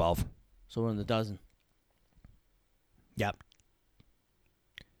 Number 12. So we're in the dozen. Yep.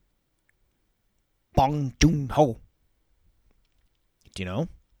 Bong Joon-ho. Do you know?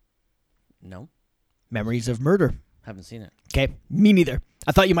 No. Memories of Murder. Haven't seen it. Okay, me neither.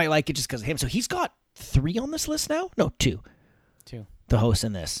 I thought you might like it just because of him. So he's got 3 on this list now? No, 2. 2. The host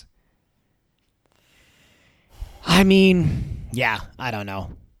in this. I mean, yeah, I don't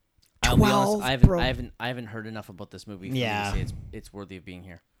know. 12, I bro. haven't heard enough about this movie for Yeah. me to say it's worthy of being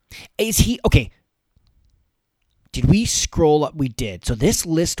here. Is he okay? Did we scroll up? We did. So this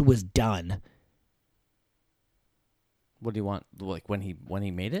list was done. What do you want? Like when he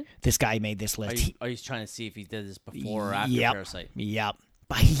made it? This guy made this list. Are you trying to see if he did this before or after Yep. Parasite? Yep.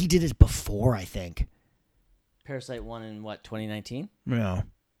 But he did this before, I think. Parasite won in what, 2019? No.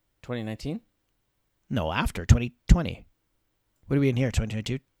 2019? No, after 2020. What are we in here?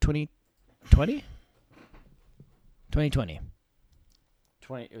 2022? 2020? 2020.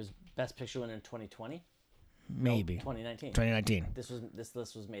 20. It was Best Picture winner in 2020. Maybe. No, 2019. 2019. This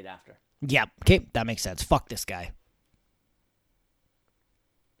list was made after. Yeah. Okay, that makes sense. Fuck this guy.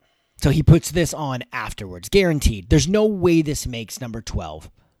 So he puts this on afterwards. Guaranteed. There's no way this makes number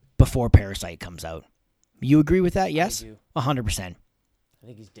 12 before Parasite comes out. You agree with that? Yes? I do. 100%. I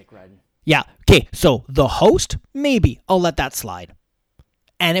think he's dick riding. Yeah. Okay, so the host, maybe. I'll let that slide.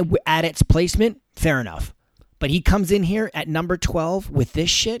 And at its placement, fair enough. But he comes in here at number 12 with this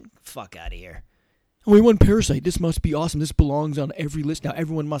shit? Fuck out of here. We won Parasite. This must be awesome. This belongs on every list now.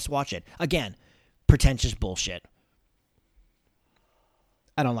 Everyone must watch it. Again, pretentious bullshit.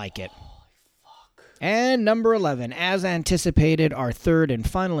 I don't like it. Fuck. And number 11, as anticipated, our third and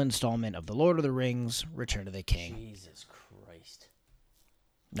final installment of The Lord of the Rings, Return of the King. Jesus Christ.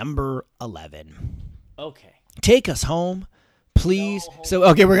 Number 11. Okay. Take us home, please. No,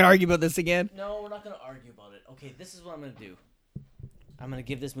 Okay, we're going to argue about this again? No, we're not going to argue about it. Okay, this is what I'm going to do. I'm going to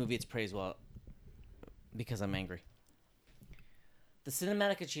give this movie its praise because I'm angry. The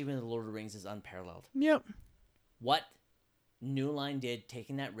cinematic achievement of The Lord of the Rings is unparalleled. Yep. What New Line did,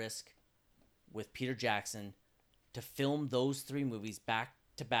 taking that risk with Peter Jackson to film those 3 movies back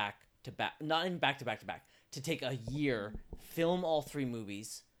to back, not even back to back, to take a year, film all 3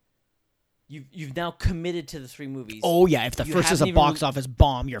 movies. You've now committed to the 3 movies. Oh, yeah. If the first is a box office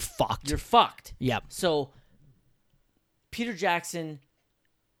bomb, you're fucked. You're fucked. Yep. So, Peter Jackson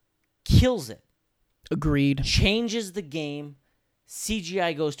kills it. Agreed. Changes the game.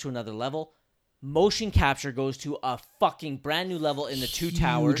 CGI goes to another level. Motion capture goes to a fucking brand new level in the Two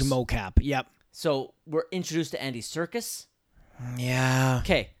Towers. Huge mocap. Yep. So, we're introduced to Andy Serkis. Yeah.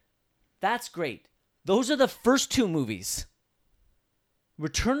 Okay. That's great. Those are the first 2 movies.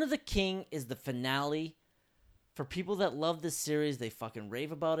 Return of the King is the finale. For people that love this series, they fucking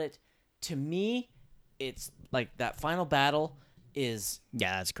rave about it. To me, it's like that final battle is...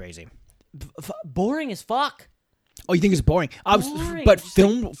 Yeah, that's crazy. boring as fuck. Oh, you think it's boring? Boring. But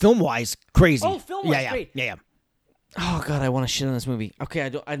Just film-wise, crazy. Oh, film-wise, yeah, great. Yeah. Oh god, I want to shit on this movie. Okay,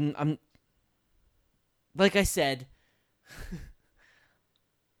 I'm like I said,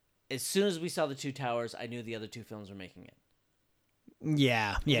 as soon as we saw the Two Towers, I knew the other 2 films were making it.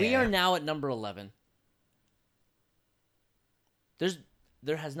 Yeah. We are now at number 11.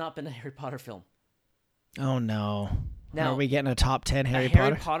 There has not been a Harry Potter film. Oh no. Now, are we getting a top 10 Harry a Potter?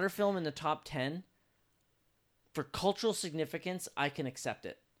 Harry Potter film in the top 10? For cultural significance, I can accept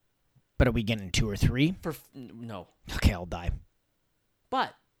it. But are we getting 2 or 3? No. Okay, I'll die.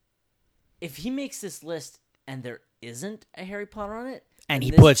 But if he makes this list and there isn't a Harry Potter on it, And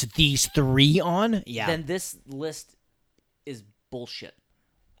he puts these 3 on? Yeah. then this list is bullshit.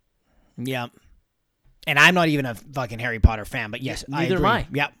 Yeah. And I'm not even a fucking Harry Potter fan, but yes, Neither am agree. I.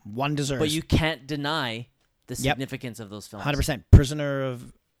 Yeah, one deserves. But you can't deny the Yep. significance of those films. 100%. Prisoner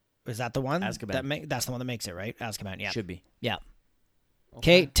of... Is that the one? Azkaban. That's the one that makes it, right? Azkaban, yeah. Should be. Yeah.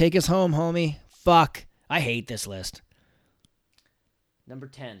 Okay, take us home, homie. Fuck. I hate this list. Number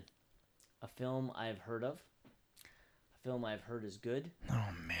 10. A film I've heard of. A film I've heard is good. Oh,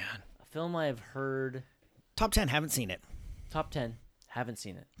 man. A film I have heard. Top 10, haven't seen it. Top 10, haven't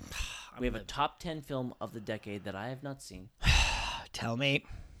seen it. We have a top 10 film of the decade that I have not seen. Tell me.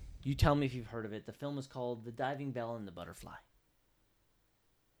 You tell me if you've heard of it. The film is called The Diving Bell and the Butterfly.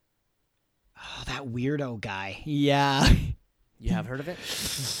 Oh, that weirdo guy. Yeah. You have heard of it?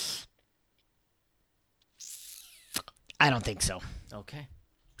 I don't think so. Okay.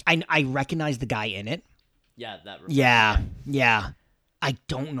 I recognize the guy in it. Yeah, that. Yeah. I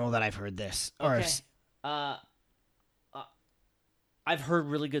don't know that I've heard this. Okay. I've heard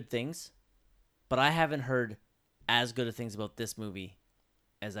really good things, but I haven't heard as good of things about this movie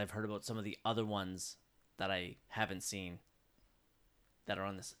as I've heard about some of the other ones that I haven't seen that are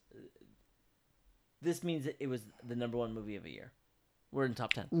on this. This means that it was the number one movie of the year. We're in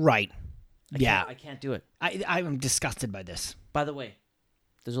top 10. Right. I can't do it. I'm disgusted by this. By the way,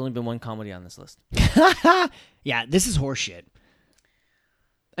 there's only been one comedy on this list. Yeah, this is horseshit.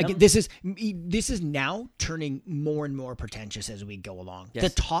 Again, this is now turning more and more pretentious as we go along. Yes.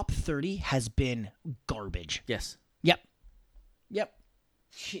 The top 30 has been garbage. Yes. Yep.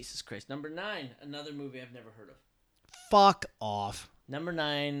 Jesus Christ. Number 9, another movie I've never heard of. Fuck off. Number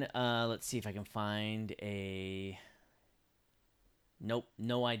 9, let's see if I can find a... Nope,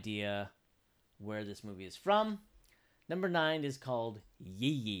 no idea where this movie is from. Number 9 is called Yee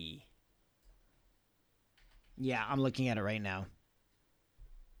Yee. Yeah, I'm looking at it right now.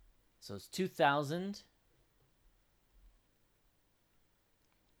 So it's 2000.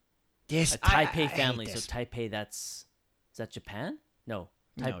 This A Taipei I family. hate So this. Taipei, is that Japan? No.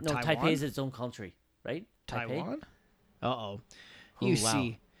 No, Taipei Taiwan? is its own country, right? Taipei? Taiwan? Uh-oh. Oh, You wow.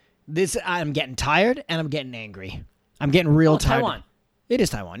 see, this I'm getting tired and I'm getting angry. I'm getting real tired. Taiwan. It is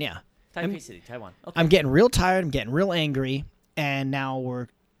Taiwan, yeah. Taipei City, Taiwan. Okay. I'm getting real tired. I'm getting real angry. And now we're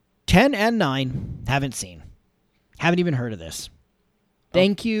 10 and 9. Haven't seen. Haven't even heard of this.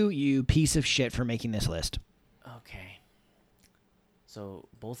 Thank you, you piece of shit, for making this list. Okay. So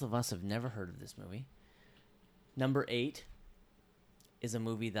both of us have never heard of this movie. Number 8 is a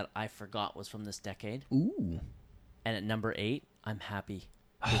movie that I forgot was from this decade. Ooh. And at number 8, I'm happy.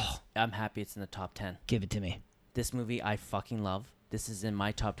 I'm happy it's in the top 10. Give it to me. This movie I fucking love. This is in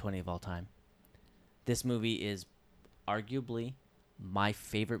my top 20 of all time. This movie is arguably my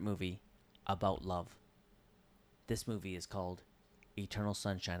favorite movie about love. This movie is called Eternal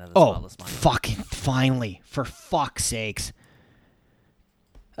Sunshine of the Spotless Mind. Fucking finally. For fuck's sakes.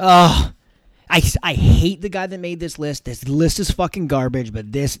 Ugh. I hate the guy that made this list. This list is fucking garbage,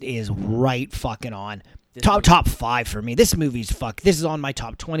 but this is right fucking on. Top 5 for me. This movie's This is on my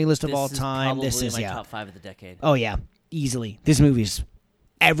top 20 list of all time. This is my top 5 of the decade. Oh yeah, easily. This movie's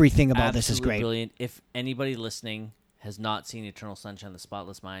everything about this is Absolutely great. Brilliant. If anybody listening has not seen Eternal Sunshine of the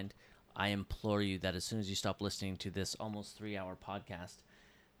Spotless Mind, I implore you that as soon as you stop listening to this almost 3-hour podcast,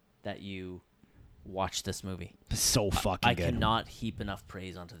 that you watch this movie. It's so fucking good. I cannot heap enough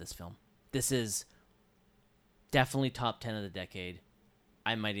praise onto this film. This is definitely top 10 of the decade.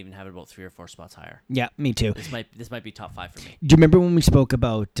 I might even have it about 3 or 4 spots higher. Yeah, me too. This might be top 5 for me. Do you remember when we spoke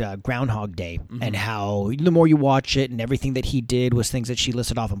about Groundhog Day and how the more you watch it and everything that he did was things that she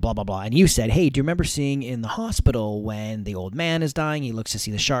listed off and blah, blah, blah. And you said, hey, do you remember seeing in the hospital when the old man is dying, he looks to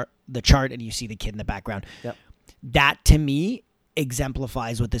see the chart and you see the kid in the background? Yep. That, to me,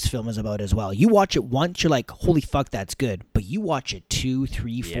 exemplifies what this film is about as well. You watch it once, you're like, holy fuck, that's good. But you watch it 2,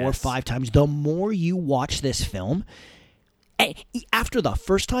 3, 4, 5 times. The more you watch this film, after the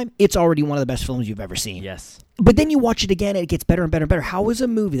first time, it's already one of the best films you've ever seen. Yes. But then you watch it again, and it gets better and better and better. How is a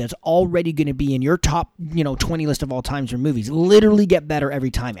movie that's already going to be in your top, 20 list of all times for movies literally get better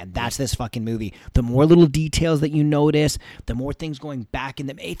every time? And that's this fucking movie. The more little details that you notice, the more things going back in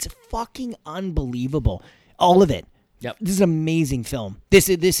them. It's fucking unbelievable. All of it. Yep. This is an amazing film. This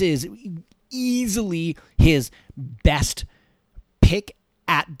is easily his best pick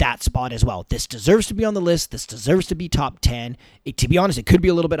at that spot as well. This deserves to be on the list. This deserves to be top 10. To be honest, it could be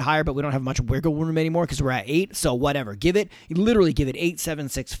a little bit higher, but we don't have much wiggle room anymore because we're at 8. So whatever. Literally give it 8, 7,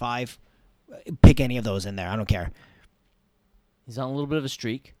 6, 5. Pick any of those in there. I don't care. He's on a little bit of a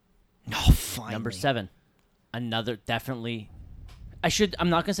streak. Oh, finally. Number 7. Another definitely... I'm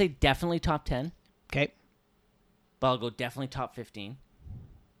not going to say definitely top 10. Okay. But I'll go definitely top 15.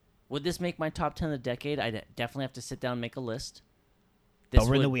 Would this make my top 10 of the decade? I'd definitely have to sit down and make a list. But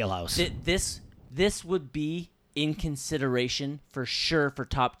we're in the wheelhouse. This would be in consideration for sure for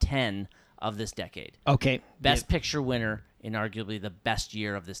top 10 of this decade. Okay. Best Picture winner in arguably the best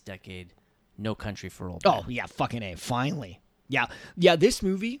year of this decade, No Country for Old Men. Oh, yeah, fucking A. Finally. Yeah, this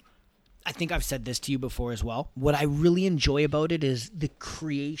movie, I think I've said this to you before as well. What I really enjoy about it is the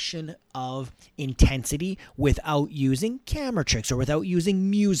creation of intensity without using camera tricks or without using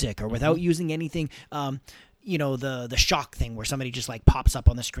music or without using anything, the shock thing where somebody just like pops up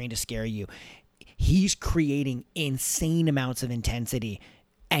on the screen to scare you. He's creating insane amounts of intensity,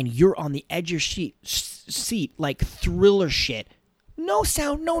 and you're on the edge of your seat like thriller shit. No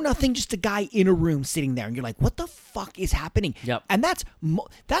sound, no nothing, just a guy in a room sitting there, and you're like, what the fuck is happening? Yep. And that's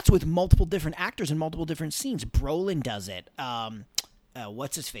with multiple different actors and multiple different scenes. Brolin does it.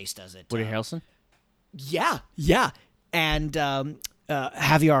 What's his face does it? Woody Harrelson? Yeah. And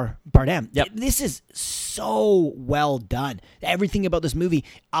Javier Bardem. Yep. This is so well done. Everything about this movie,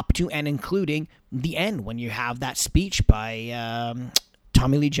 up to and including the end, when you have that speech by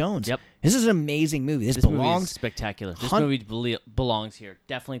Tommy Lee Jones. Yep. This is an amazing movie. This movie belongs is spectacular. This movie belongs here.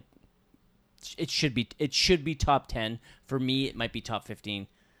 Definitely, it should be top 10. For me, it might be top 15.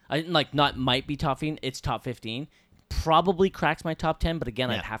 Not might be top 15. It's top 15. Probably cracks my top 10, but again,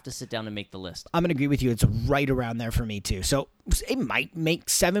 I'd have to sit down and make the list. I'm gonna agree with you. It's right around there for me too. So it might make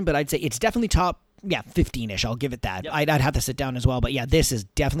 7, but I'd say it's definitely top 15ish. I'll give it that. Yep. I'd have to sit down as well, but yeah, this is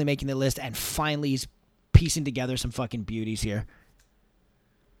definitely making the list, and finally he's piecing together some fucking beauties here.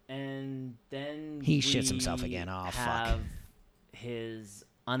 And then he shits himself again. Oh, fuck. His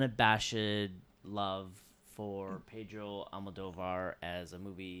unabashed love for Pedro Almodovar as a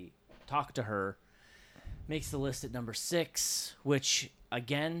movie, Talk to Her, makes the list at number 6, which,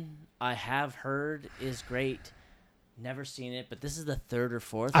 again, I have heard is great. Never seen it, but this is the 3rd or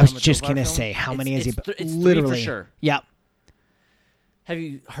 4th. I was just going to say, how many is he? It's literally 3 for sure. Yep. Have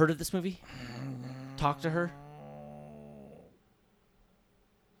you heard of this movie? Talk to Her?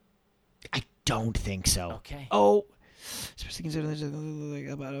 I don't think so. Okay. Oh, I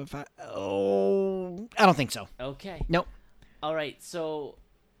don't think so. Okay. Nope. All right, so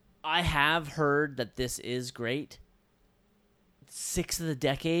I have heard that this is great. 6th of the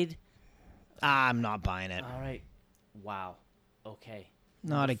decade. I'm not buying it. All right. Wow. Okay.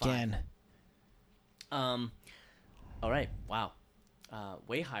 Not Number again. 5. All right. Wow.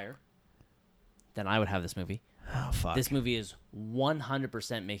 Way higher than I would have this movie. Oh, fuck. This movie is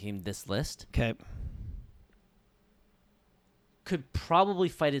 100% making this list. Okay. Could probably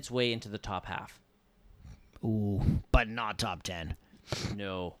fight its way into the top half. Ooh, but not top 10.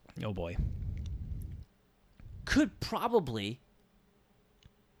 No. Oh, boy. Could probably,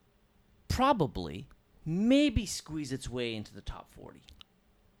 maybe squeeze its way into the top 40.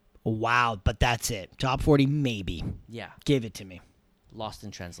 Wow, but that's it. Top 40, maybe. Yeah. Give it to me. Lost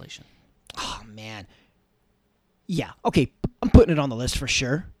in Translation. Oh, man. Yeah, okay, I'm putting it on the list for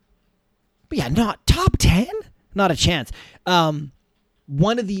sure. But yeah, not top 10? Not a chance. One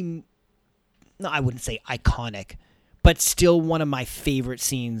of the, no, I wouldn't say iconic, but still one of my favorite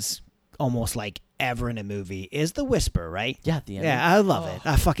scenes, almost like ever in a movie, is the whisper, right? Yeah, at the end. Yeah, I love it.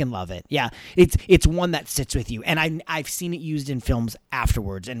 I fucking love it. Yeah, it's one that sits with you, and I've seen it used in films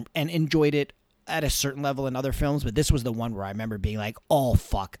afterwards, and enjoyed it at a certain level in other films, but this was the one where I remember being like, oh,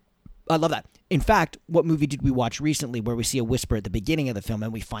 fuck. I love that. In fact, what movie did we watch recently where we see a whisper at the beginning of the film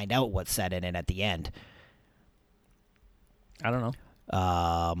and we find out what's said in it at the end? I don't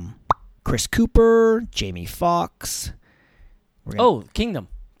know. Chris Cooper, Jamie Foxx. Kingdom.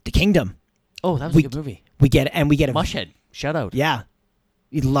 The Kingdom. Oh, that was a good movie. We get a Mushhead. Shout out. Yeah.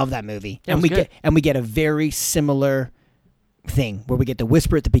 You love that movie. Yeah, and we get a very similar thing where we get the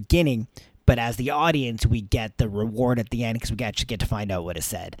whisper at the beginning, but as the audience, we get the reward at the end because we actually get to find out what is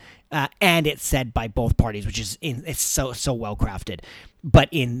said, and it's said by both parties, which is it's so well crafted. But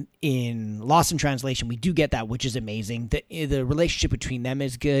in Lost in Translation, we do get that, which is amazing. The relationship between them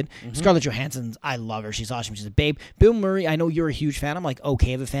is good. Mm-hmm. Scarlett Johansson, I love her. She's awesome. She's a babe. Bill Murray, I know you're a huge fan. I'm like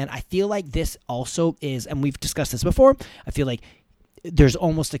okay of a fan. I feel like this also is, and we've discussed this before. I feel like there's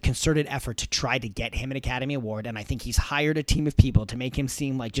almost a concerted effort to try to get him an Academy Award, and I think he's hired a team of people to make him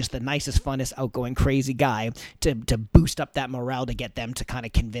seem like just the nicest, funnest, outgoing, crazy guy to boost up that morale to get them to kind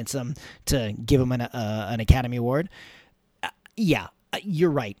of convince him to give him an Academy Award. Yeah,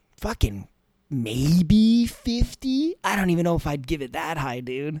 you're right. Fucking maybe 50? I don't even know if I'd give it that high,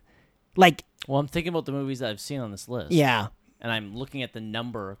 dude. Like, well, I'm thinking about the movies that I've seen on this list. Yeah. And I'm looking at the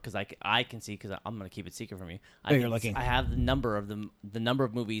number because I can see, because I'm going to keep it secret from you. You're looking. I have the number of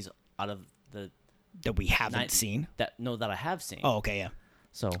movies out of the that we haven't seen. That I have seen. Oh, okay, yeah.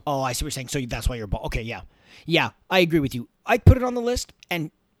 So. Oh, I see what you're saying. So that's why you're okay, yeah, yeah. I agree with you. I put it on the list, and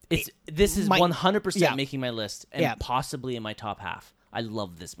this is 100% making my list, and possibly in my top half. I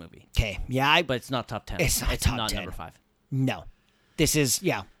love this movie. Okay, yeah, but it's not top 10. It's not top 10. Number 5. No, this is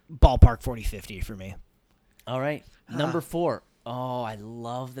ballpark 40-50 for me. All right. Number 4, Oh, I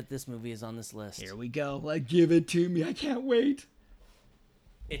love that this movie is on this list. Here we go. Like, give it to me. I can't wait.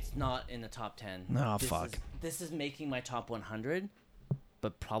 It's not in the top 10. Oh, fuck. This is making my top 100,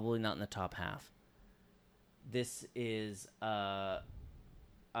 but probably not in the top half. This is a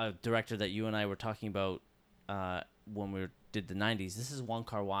director that you and I were talking about when we did the 90s. This is Wong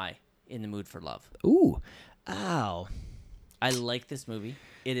Kar-wai, In the Mood for Love. Ooh. Ow. I like this movie.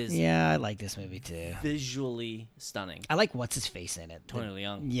 It is Yeah, I like this movie too. visually stunning. I like what's his face in it. Tony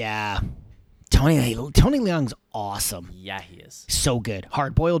Leung. Yeah. Tony Leung's awesome. Yeah, he is. So good.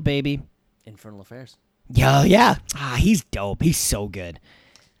 Hard boiled baby. Infernal Affairs. Yeah. He's dope. He's so good.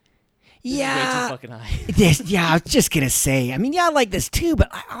 This is way too fucking high. I was just gonna say. I mean, I like this too,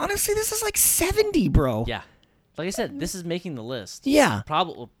 but honestly, this is like 70, bro. Yeah. Like I said, this is making the list. Yeah.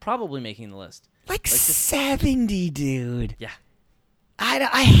 Probably making the list. Like 70, dude. Yeah.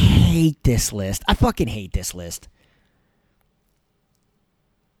 I hate this list. I fucking hate this list.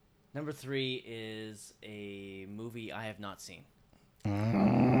 Number 3 is a movie I have not seen.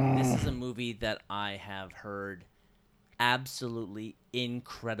 This is a movie that I have heard absolutely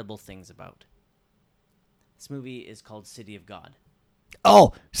incredible things about. This movie is called City of God.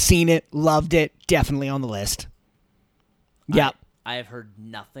 Oh, seen it, loved it, definitely on the list. Yep. I have heard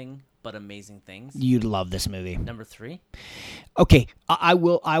nothing but amazing things. You'd love this movie. Number 3. Okay, I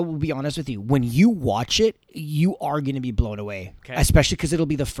will be honest with you. When you watch it, you are going to be blown away. Okay. Especially because it'll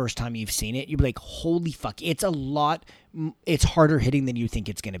be the first time you've seen it. You'll be like, holy fuck. It's it's harder hitting than you think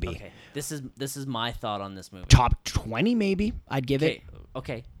it's going to be. Okay, this is my thought on this movie. Top 20 maybe, I'd give it.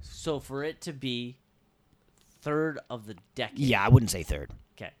 Okay, so for it to be third of the decade. Yeah, I wouldn't say third.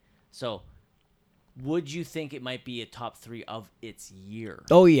 Okay, so would you think it might be a top 3 of its year?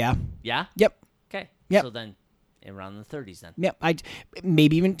 Oh, yeah. Yeah? Yep. Okay. Yep. So then around the 30s then. Yep. I'd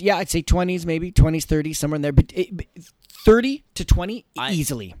say 20s, maybe 20s, 30s, somewhere in there. But 30 to 20,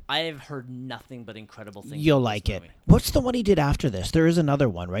 easily. I have heard nothing but incredible things. You'll like it. What's the one he did after this? There is another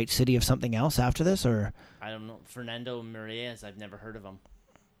one, right? City of something else after this, or I don't know. Fernando Morias, I've never heard of him.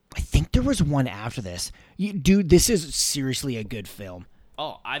 I think there was one after this. Dude, this is seriously a good film.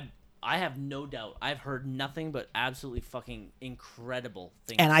 Oh, I have no doubt. I've heard nothing but absolutely fucking incredible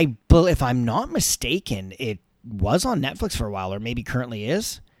things. And if I'm not mistaken, it was on Netflix for a while, or maybe currently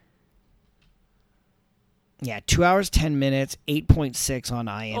is. Yeah, 2 hours, 10 minutes, 8.6 on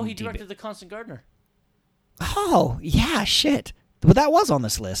IMDb. Oh, he directed The Constant Gardener. Oh, yeah, shit. But that was on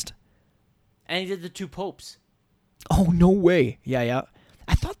this list. And he did The Two Popes. Oh, no way. Yeah.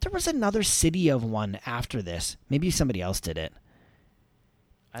 I thought there was another City of one after this. Maybe somebody else did it.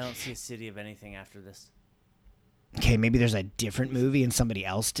 I don't see a city of anything after this. Okay, maybe there's a different movie and somebody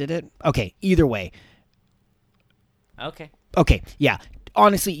else did it. Okay, either way. Okay, yeah.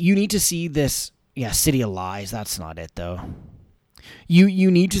 Honestly, you need to see this. Yeah, City of Lies. That's not it, though.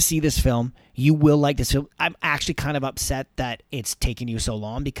 You need to see this film. You will like this film. I'm actually kind of upset that it's taken you so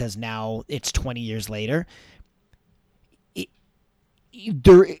long because now it's 20 years later.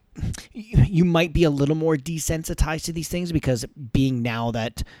 You might be a little more desensitized to these things because being now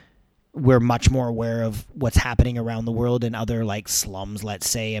that we're much more aware of what's happening around the world in other like slums, let's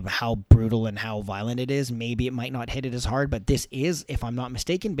say, of how brutal and how violent it is, maybe it might not hit it as hard, but this is, if I'm not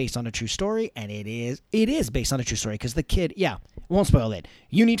mistaken, based on a true story, and it is based on a true story because the kid, won't spoil it.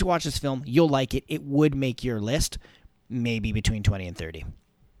 You need to watch this film. You'll like it. It would make your list maybe between 20 and 30.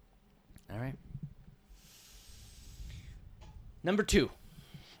 All right. Number 2.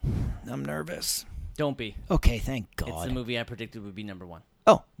 I'm nervous. Don't be. Okay, thank God. It's the movie I predicted would be number 1.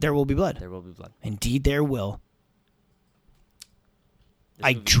 Oh, There Will Be Blood. There Will Be Blood. Indeed, there will.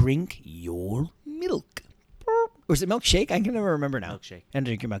 I drink your milk. Or is it milkshake? I can never remember now. Milkshake. I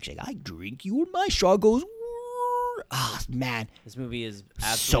drink your milkshake. I drink you, and my straw goes. Man. This movie is so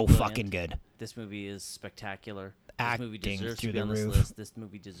absolutely brilliant. fucking good. This movie is spectacular. Acting this movie deserves through to be the on this roof. list. This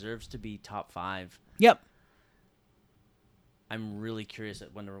movie deserves to be top 5. Yep. I'm really curious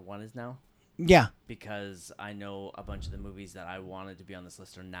at what number 1 is now. Yeah. Because I know a bunch of the movies that I wanted to be on this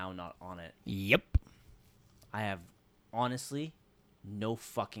list are now not on it. Yep. I have honestly no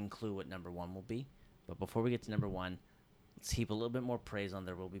fucking clue what number 1 will be. But before we get to number 1, let's heap a little bit more praise on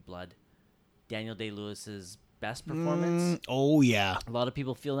There Will Be Blood. Daniel Day-Lewis's best performance. Oh, yeah. A lot of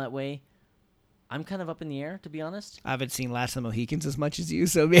people feel that way. I'm kind of up in the air, to be honest. I haven't seen Last of the Mohicans as much as you,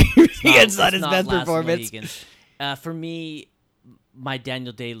 so maybe it's not his best performance. For me, my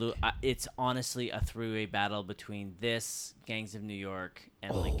Daniel Day-Lewis, it's honestly a three-way battle between this, Gangs of New York,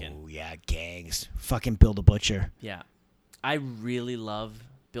 and Lincoln. Oh, yeah, Gangs. Fucking Bill the Butcher. Yeah. I really love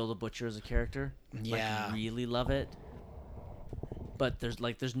Bill the Butcher as a character. Yeah. Like, really love it. But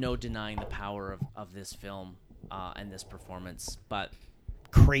there's no denying the power of this film. and this performance, but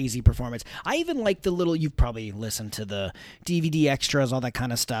crazy performance. I even like the little, you've probably listened to the DVD extras, all that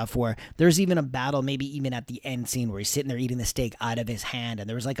kind of stuff, where there's even a battle, maybe even at the end scene where he's sitting there eating the steak out of his hand, and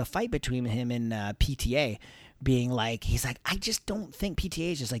there was like a fight between him and PTA, being like, he's like, I just don't think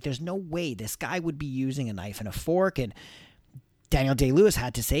PTA is just like, there's no way this guy would be using a knife and a fork, and Daniel Day-Lewis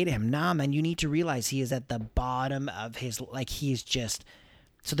had to say to him, nah, man, you need to realize he is at the bottom of his, like, he's just...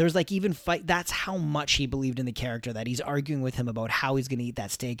 So there's like even fight. That's how much he believed in the character, that he's arguing with him about how he's going to eat that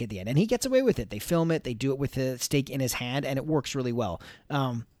steak at the end. And he gets away with it. They film it. They do it with the steak in his hand, and it works really well.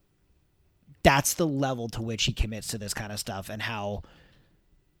 That's the level to which he commits to this kind of stuff, and how,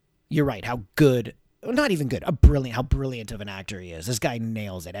 you're right, how good, not even good, how brilliant of an actor he is. This guy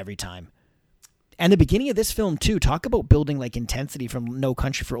nails it every time. And the beginning of this film, too, talk about building like intensity from No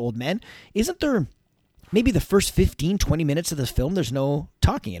Country for Old Men. Isn't there... Maybe the first 15, 20 minutes of this film, there's no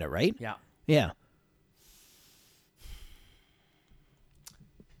talking in it, right? Yeah. Yeah.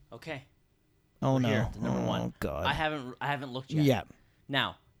 Okay. Oh, We're no. Here, the number one. Oh, God. I haven't looked yet. Yeah.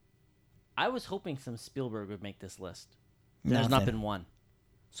 Now, I was hoping some Spielberg would make this list. There's not Nothing. been one.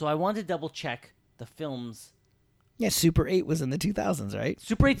 So I wanted to double check the films. Yeah, Super 8 was in the 2000s, right?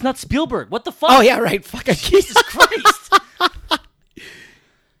 Super 8's not Spielberg. What the fuck? Oh, yeah, right. Fuck, Jesus Christ.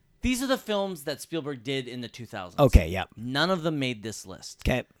 These are the films that Spielberg did in the 2000s. Okay, yeah. None of them made this list.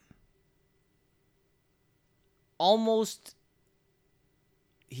 Okay. Almost,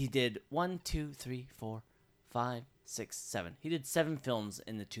 he did 1, 2, 3, 4, 5, 6, 7. He did 7 films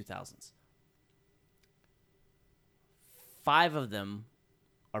in the 2000s. 5 of them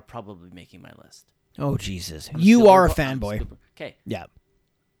are probably making my list. Oh, Jesus. You are a fanboy. Okay. Yeah.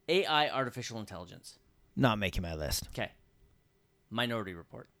 AI, artificial intelligence. Not making my list. Okay. Minority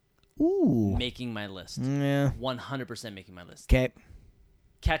Report. Ooh. Making my list. Yeah. 100% making my list. Okay.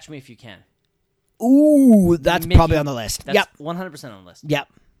 Catch Me If You Can. Ooh, that's probably on the list. That's Yep. 100% on the list. Yep.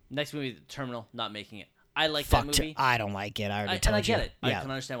 Next movie, The Terminal, not making it. I like Fuck, that movie. I don't like it. I already told and I you. get it. Yeah. I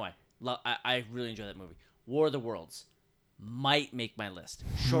can understand why. I really enjoy that movie. War of the Worlds might make my list.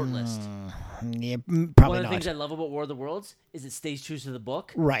 Short list. Yeah, One probably of the not. things I love about War of the Worlds is it stays true to the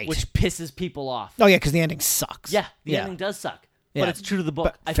book. Right. Which pisses people off. Oh, yeah, because the ending sucks. Yeah, the ending does suck. Yeah. But it's true to the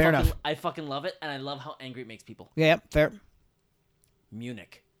book. But fair enough. I fucking love it, and I love how angry it makes people. Yeah, fair.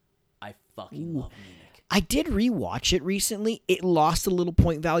 Munich. I fucking love Munich. I did rewatch it recently. It lost a little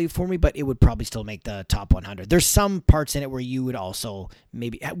point value for me, but it would probably still make the top 100. There's some parts in it where you would also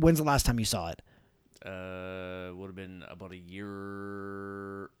maybe... When's the last time you saw it? Would have been about a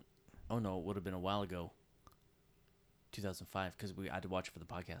year... Oh, no, it would have been a while ago. 2005, because I had to watch it for the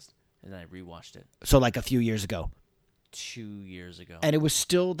podcast, and then I rewatched it. So like a few years ago. 2 years ago. And it was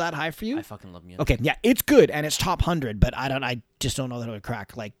still that high for you? I fucking love Munich. Okay, yeah, it's good, and it's top 100, but I just don't know that it would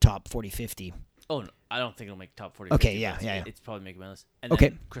crack like top 40, 50. Oh, no, I don't think it'll make top 40. Okay, 50, yeah. It's probably making my list. And Okay.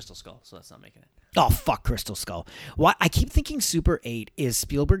 then Crystal Skull, so that's not making it. Oh, fuck Crystal Skull. Why I keep thinking Super 8 is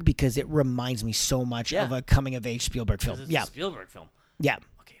Spielberg because it reminds me so much of a coming-of-age Spielberg film. It's Yeah. a Spielberg film. Yeah.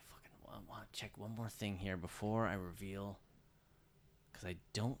 Okay, I want to check one more thing here before I reveal, because I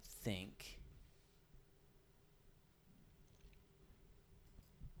don't think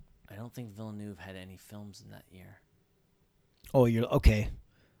Villeneuve had any films in that year. Oh, you're... Okay.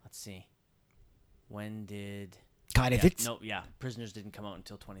 Let's see. When did... God, if yeah, it's... No, yeah. Prisoners didn't come out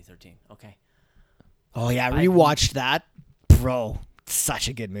until 2013. Okay. Oh, yeah, I rewatched that. Bro, such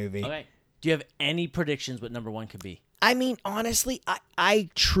a good movie. Okay. Do you have any predictions what number 1 could be? I mean, honestly, I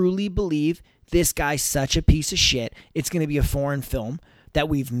truly believe this guy's such a piece of shit. It's going to be a foreign film that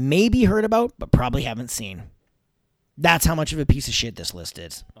we've maybe heard about, but probably haven't seen. That's how much of a piece of shit this list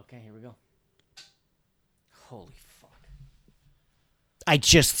is. Okay, here we go. Holy fuck. I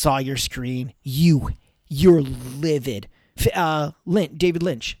just saw your screen. You're livid. David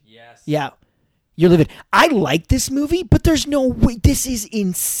Lynch. Yes. Yeah. You're livid. I like this movie, but there's no way. This is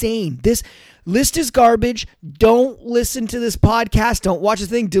insane. This list is garbage. Don't listen to this podcast. Don't watch the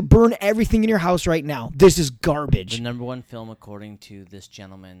thing. To burn everything in your house right now. This is garbage. The number 1 film, according to this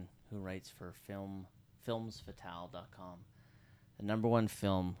gentleman who writes for filmsfatale.com, the number 1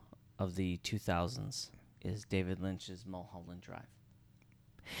 film of the 2000s is David Lynch's Mulholland Drive.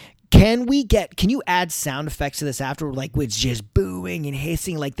 Can you add sound effects to this after, like with just booing and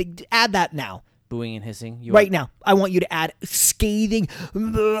hissing? Add that now. Booing and hissing? Now. I want you to add scathing,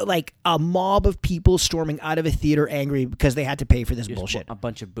 like a mob of people storming out of a theater angry because they had to pay for this bullshit. A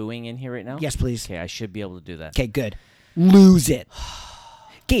bunch of booing in here right now? Yes, please. Okay, I should be able to do that. Okay, good. Lose it.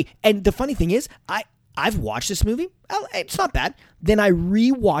 Okay, and the funny thing is, I've watched this movie. It's not bad. Then I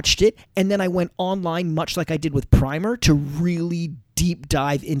rewatched it, and then I went online, much like I did with Primer, to really deep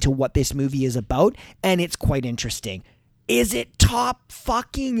dive into what this movie is about, and it's quite interesting. Is it the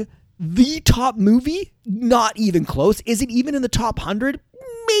top movie? Not even close. Is it even in the top 100?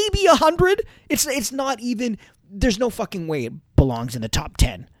 Maybe 100. It's not even. There's no fucking way it belongs in the top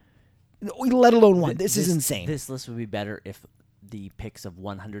 10. Let alone one. This is insane. This list would be better if the picks of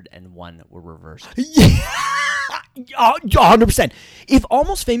 101 were reversed. Yeah, 100%. If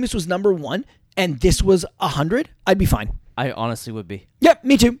Almost Famous was number 1 and this was 100, I'd be fine. I honestly would be. Yep,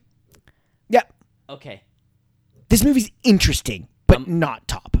 me too. Yep. Okay. This movie's interesting, but not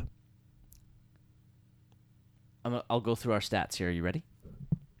top. I'll go through our stats here. Are you ready?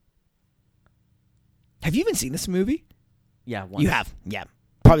 Have you even seen this movie? Yeah, once. You have. Yeah.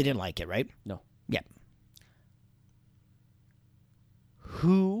 Probably didn't like it, right? No. Yeah.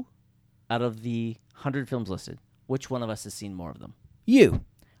 Who, out of the 100 films listed, which one of us has seen more of them? You.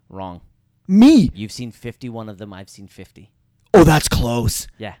 Wrong. Me. You've seen 51 of them. I've seen 50. Oh, that's close.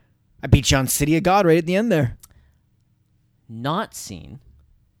 Yeah. I beat you on City of God right at the end there. Not seen.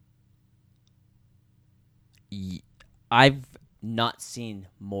 I've not seen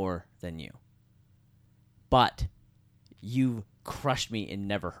more than you. But you crushed me in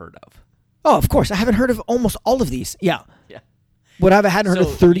Never Heard Of. Oh, of course. I haven't heard of almost all of these. Yeah. Yeah. What, I hadn't heard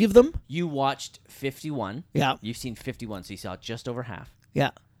of 30 of them? You watched 51. Yeah. You've seen 51, so you saw just over half.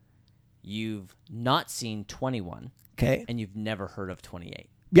 Yeah. You've not seen 21. Okay. And you've never heard of 28.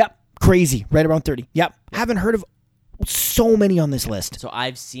 Yep. Crazy. Right around 30. Yep. Haven't heard of so many on this list. So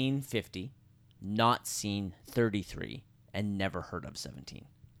I've seen 50, not seen 33, and never heard of 17.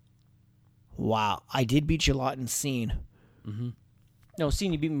 Wow. I did beat you a lot in Scene. Mm-hmm. No,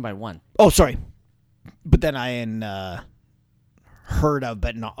 Scene, you beat me by 1. Oh, sorry. But then I heard of,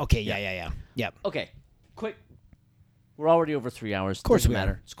 but not. Okay, yeah. Yep. Okay, quick. We're already over 3 hours. Of course Doesn't we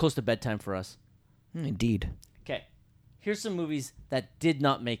matter. are. It's close to bedtime for us. Indeed. Okay, here's some movies that did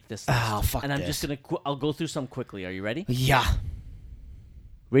not make this list. Oh, fuck And I'm this. just going to... I'll go through some quickly. Are you ready? Yeah.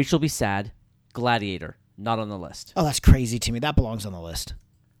 Rachel Be Sad, Gladiator, not on the list. Oh, that's crazy to me. That belongs on the list.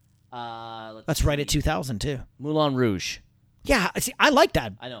 That's right at 2000, too. Moulin Rouge. Yeah, see, I like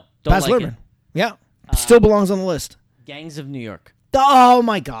that. I know. Don't Baz like Luhrmann. it. Yeah. Still belongs on the list. Gangs of New York. Oh,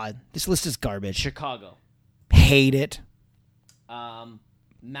 my God. This list is garbage. Chicago. Hate it.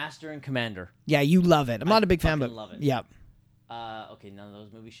 Master and Commander. Yeah, you love it. I'm not a big fan, but fucking love it. yeah. Okay, none of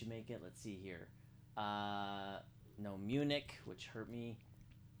those movies should make it. Let's see here. No, Munich, which hurt me.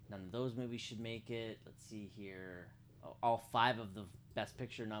 None of those movies should make it. Let's see here. Oh, all 5 of the Best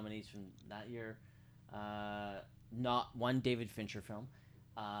Picture nominees from that year. Not one David Fincher film.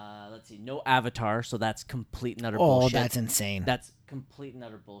 Let's see. No Avatar, so that's complete and utter bullshit. Oh, that's insane. That's complete and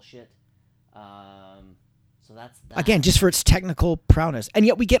utter bullshit. So that's that. Again, just for its technical prowess. And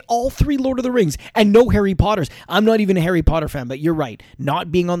yet we get all 3 Lord of the Rings and no Harry Potters. I'm not even a Harry Potter fan, but you're right.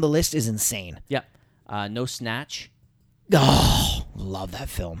 Not being on the list is insane. Yep. No Snatch. Oh, love that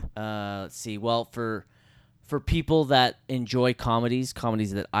film. Let's see. Well, for people that enjoy comedies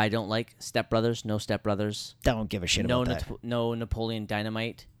that I don't like, Step Brothers, no Step Brothers. Don't give a shit about that. No Napoleon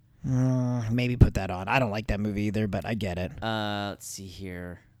Dynamite. Maybe put that on. I don't like that movie either, but I get it. Let's see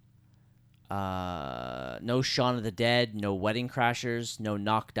here. No Shaun of the Dead, no Wedding Crashers, no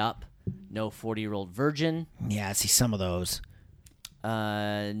Knocked Up, no 40-Year-Old Virgin. Yeah, I see some of those.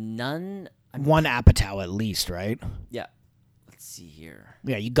 None. One Apatow at least, right? Yeah. Let's see here.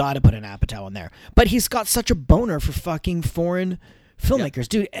 Yeah, you got to put an Apatow in there. But he's got such a boner for fucking foreign filmmakers.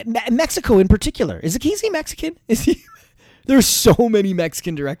 Dude, Mexico in particular. Is he Mexican? Is he? There's so many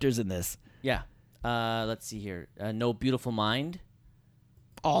Mexican directors in this. Yeah. Let's see here. No Beautiful Mind.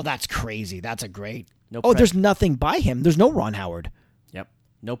 Oh, that's crazy. That's a great... No. There's nothing by him. There's no Ron Howard. Yep.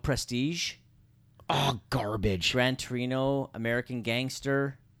 No Prestige. Oh, garbage. Gran Torino, American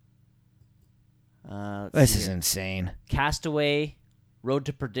Gangster. This is insane. Castaway, Road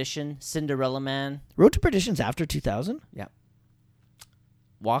to Perdition, Cinderella Man. Road to Perdition's after 2000? Yeah.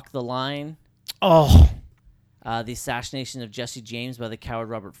 Walk the Line. Oh. The Assassination of Jesse James by the coward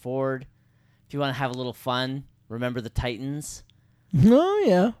Robert Ford. If you want to have a little fun, Remember the Titans. Oh,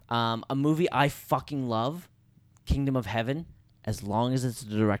 yeah. A movie I fucking love, Kingdom of Heaven, as long as it's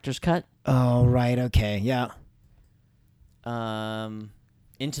the director's cut. Oh, right. Okay. Yeah.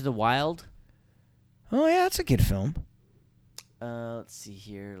 Into the Wild. Oh, yeah. That's a good film. Let's see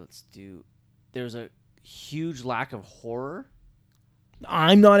here. There's a huge lack of horror.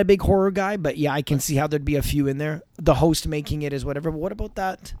 I'm not a big horror guy, but yeah, I can see how there'd be a few in there. The host making it is whatever. But what about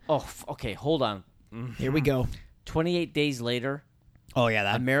that? Oh, okay. Hold on. Here we go. 28 Days Later. Oh, yeah.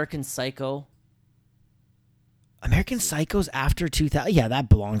 That. American Psycho. American Psycho's after 2000. Yeah, that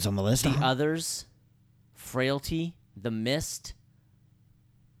belongs on the list. The Others, Frailty, The Mist.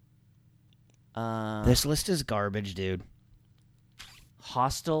 This list is garbage, dude.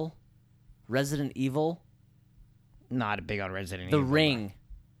 Hostel, Resident Evil, Not big on Resident The Evil. Ring.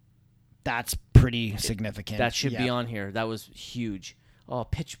 That's pretty significant. That should be on here. That was huge. Oh,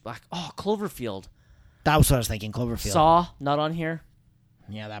 Pitch Black. Oh, Cloverfield. That was what I was thinking. Cloverfield. Saw, not on here.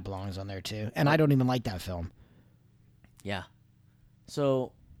 Yeah, that belongs on there too. And I don't even like that film. Yeah.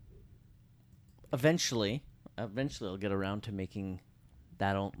 So eventually I'll get around to making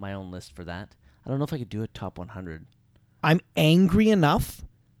my own list for that. I don't know if I could do a top 100. I'm angry enough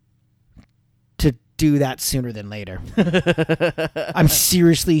to do that sooner than later. I'm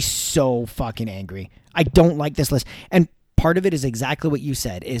seriously so fucking angry. I don't like this list. And part of it is exactly what you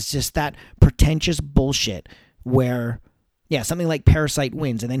said, is just that pretentious bullshit where, yeah, something like Parasite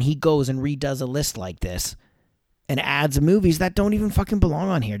wins, and then he goes and redoes a list like this and adds movies that don't even fucking belong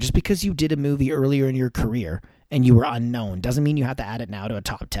on here. Just because you did a movie earlier in your career and you were unknown doesn't mean you have to add it now to a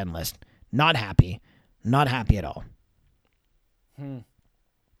top 10 list. Not happy. Not happy at all.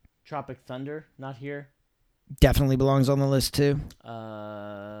 Tropic Thunder, not here. Definitely belongs on the list too.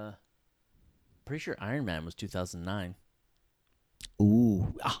 Pretty sure Iron Man was 2009.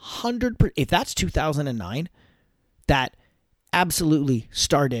 Ooh, 100%. If that's 2009, that absolutely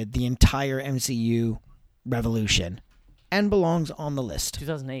started the entire MCU revolution and belongs on the list.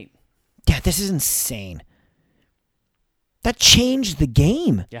 2008. Yeah, this is insane. That changed the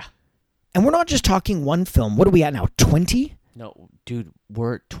game. Yeah. And we're not just talking one film. What are we at now? 20? No, dude,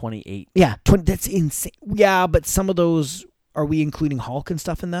 we're at 28. Yeah, 20. That's insane. Yeah, but some of those, are we including Hulk and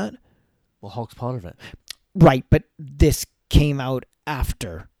stuff in that? Well, Hulk's part of it. Right, but this came out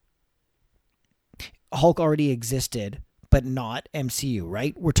after. Hulk already existed, but not MCU,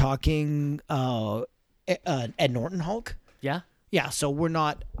 right? We're talking Ed Norton Hulk? Yeah. Yeah, so we're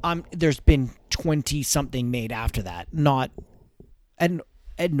not... there's been 20-something made after that. Not... Ed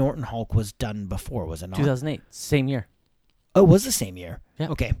Norton Hulk was done before, was it not? 2008, same year. Oh, it was the same year? Yeah.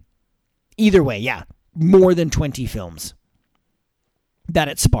 Okay. Either way, yeah. More than 20 films that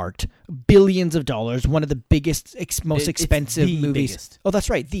it sparked. Billions of dollars. One of the biggest, most expensive the movies. Biggest. Oh, that's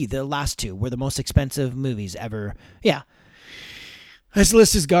right. The last two were the most expensive movies ever. Yeah. This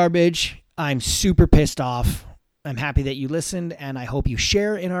list is garbage. I'm super pissed off. I'm happy that you listened, and I hope you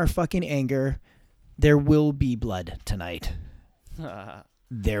share in our fucking anger. There will be blood tonight.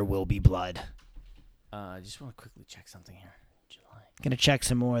 There will be blood. I just want to quickly check something here. July. Gonna check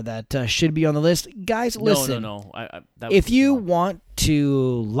some more that should be on the list. Guys, listen. No. If you want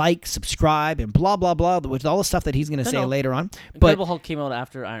to like, subscribe, and blah, blah, blah, with all the stuff that he's going to say later on. Incredible Hulk came out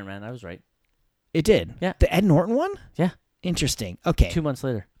after Iron Man. I was right. It did? Yeah. The Ed Norton one? Yeah. Interesting. Okay. 2 months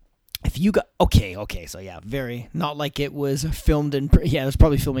later. If you got... Okay, so yeah, very... Not like it was filmed in... Yeah, it was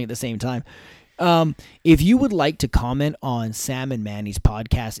probably filming at the same time. If you would like to comment on Sam and Manny's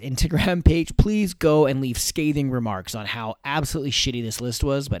podcast Instagram page, please go and leave scathing remarks on how absolutely shitty this list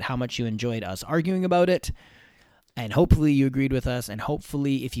was, but how much you enjoyed us arguing about it. And hopefully you agreed with us, and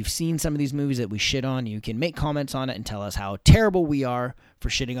hopefully if you've seen some of these movies that we shit on, you can make comments on it and tell us how terrible we are for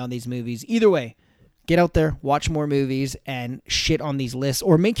shitting on these movies. Either way, get out there, watch more movies, and shit on these lists,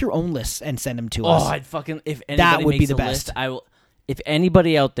 or make your own lists and send them to us. Oh, I'd fucking... If anybody that would makes be the a best. list, I will... If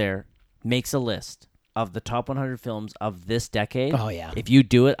anybody out there makes a list of the top 100 films of this decade, oh yeah, if you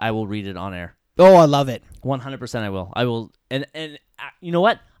do it, I will read it on air. Oh, I love it. 100% I will. And you know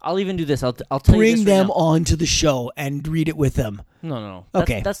what? I'll even do this. I'll tell you this Bring them now. onto the show and read it with them. No.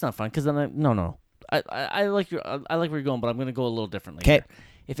 Okay. That's not fun, because then I like where you're going, but I'm going to go a little differently. Okay.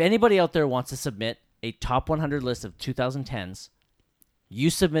 If anybody out there wants to submit a top 100 list of 2010s, you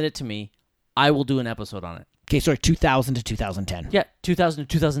submit it to me. I will do an episode on it. Okay, sorry, 2000 to 2010. Yeah, 2000 to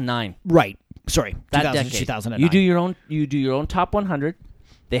 2009. Right. Sorry, That 2000 decade. to 2009. You do your own top 100.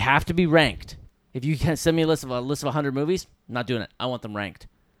 They have to be ranked. If you can send me a list of 100 movies, I'm not doing it. I want them ranked.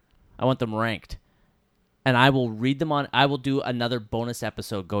 And I will read them on. I will do another bonus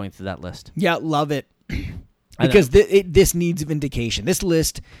episode going through that list. Yeah, love it. Because this needs vindication. This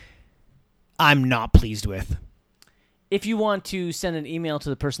list, I'm not pleased with. If you want to send an email to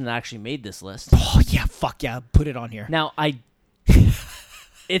the person that actually made this list. Oh, yeah, fuck yeah. Put it on here. Now,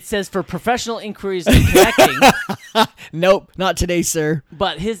 it says for professional inquiries and connecting. Nope, not today, sir.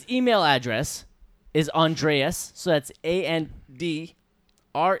 But his email address is Andreas, so that's ANDREAS,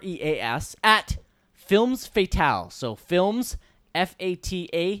 at Films Fatale. So films,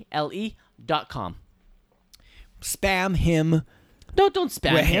 FATALE.com. Spam him. No, don't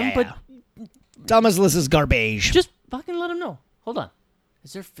spam him, but Thomas list is garbage. just fucking let him know. Hold on.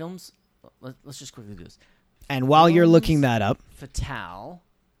 Is there films? Let's just quickly do this. And while you're looking that up, Fatale.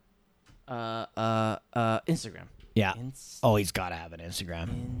 Instagram. yeah. Oh, he's got to have an Instagram.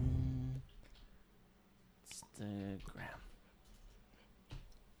 Instagram.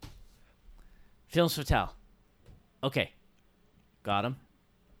 Films Fatale. Okay. Got him.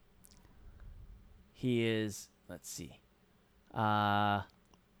 He is, let's see.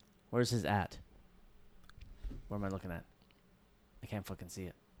 Where's his at? Where am I looking at? I can't fucking see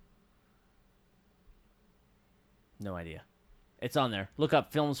it. No idea. It's on there. Look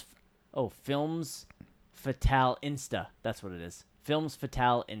up Films Fatale Insta. That's what it is. Films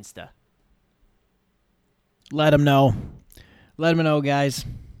Fatale Insta. Let him know. Let him know, guys.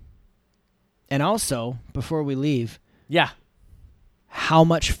 And also, before we leave, yeah, how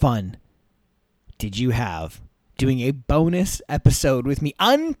much fun did you have doing a bonus episode with me?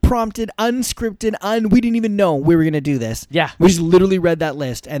 Unprompted, unscripted, we didn't even know we were going to do this. Yeah. We just literally read that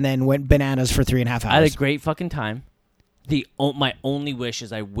list and then went bananas for 3.5 hours. I had a great fucking time. My only wish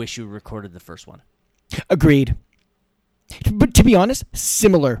is I wish you recorded the first one. Agreed. But to be honest,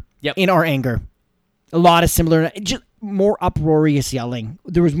 similar in our anger. A lot of similar, just more uproarious yelling.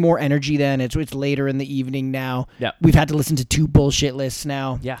 There was more energy then. It's later in the evening now. Yeah. We've had to listen to 2 bullshit lists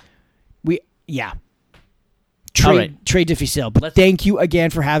now. Yeah. Trade difficile. But thank you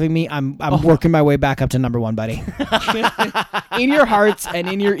again for having me. I'm working my way back up to number 1, buddy. In your hearts and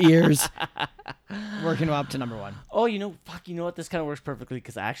in your ears. Working up to number 1. Oh, you know what? This kind of works perfectly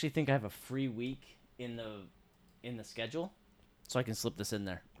because I actually think I have a free week in the schedule, so I can slip this in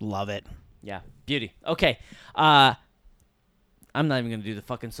there. Love it. Yeah, beauty. Okay, I'm not even gonna do the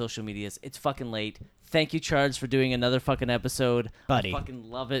fucking social medias. It's fucking late. Thank you, Charles, for doing another fucking episode. Buddy. I fucking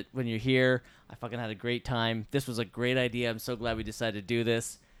love it when you're here. I fucking had a great time. This was a great idea. I'm so glad we decided to do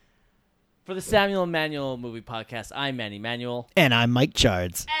this. For the Samuel and Manuel Movie Podcast, I'm Manny Manuel. And I'm Mike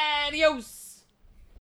Chards. Adios.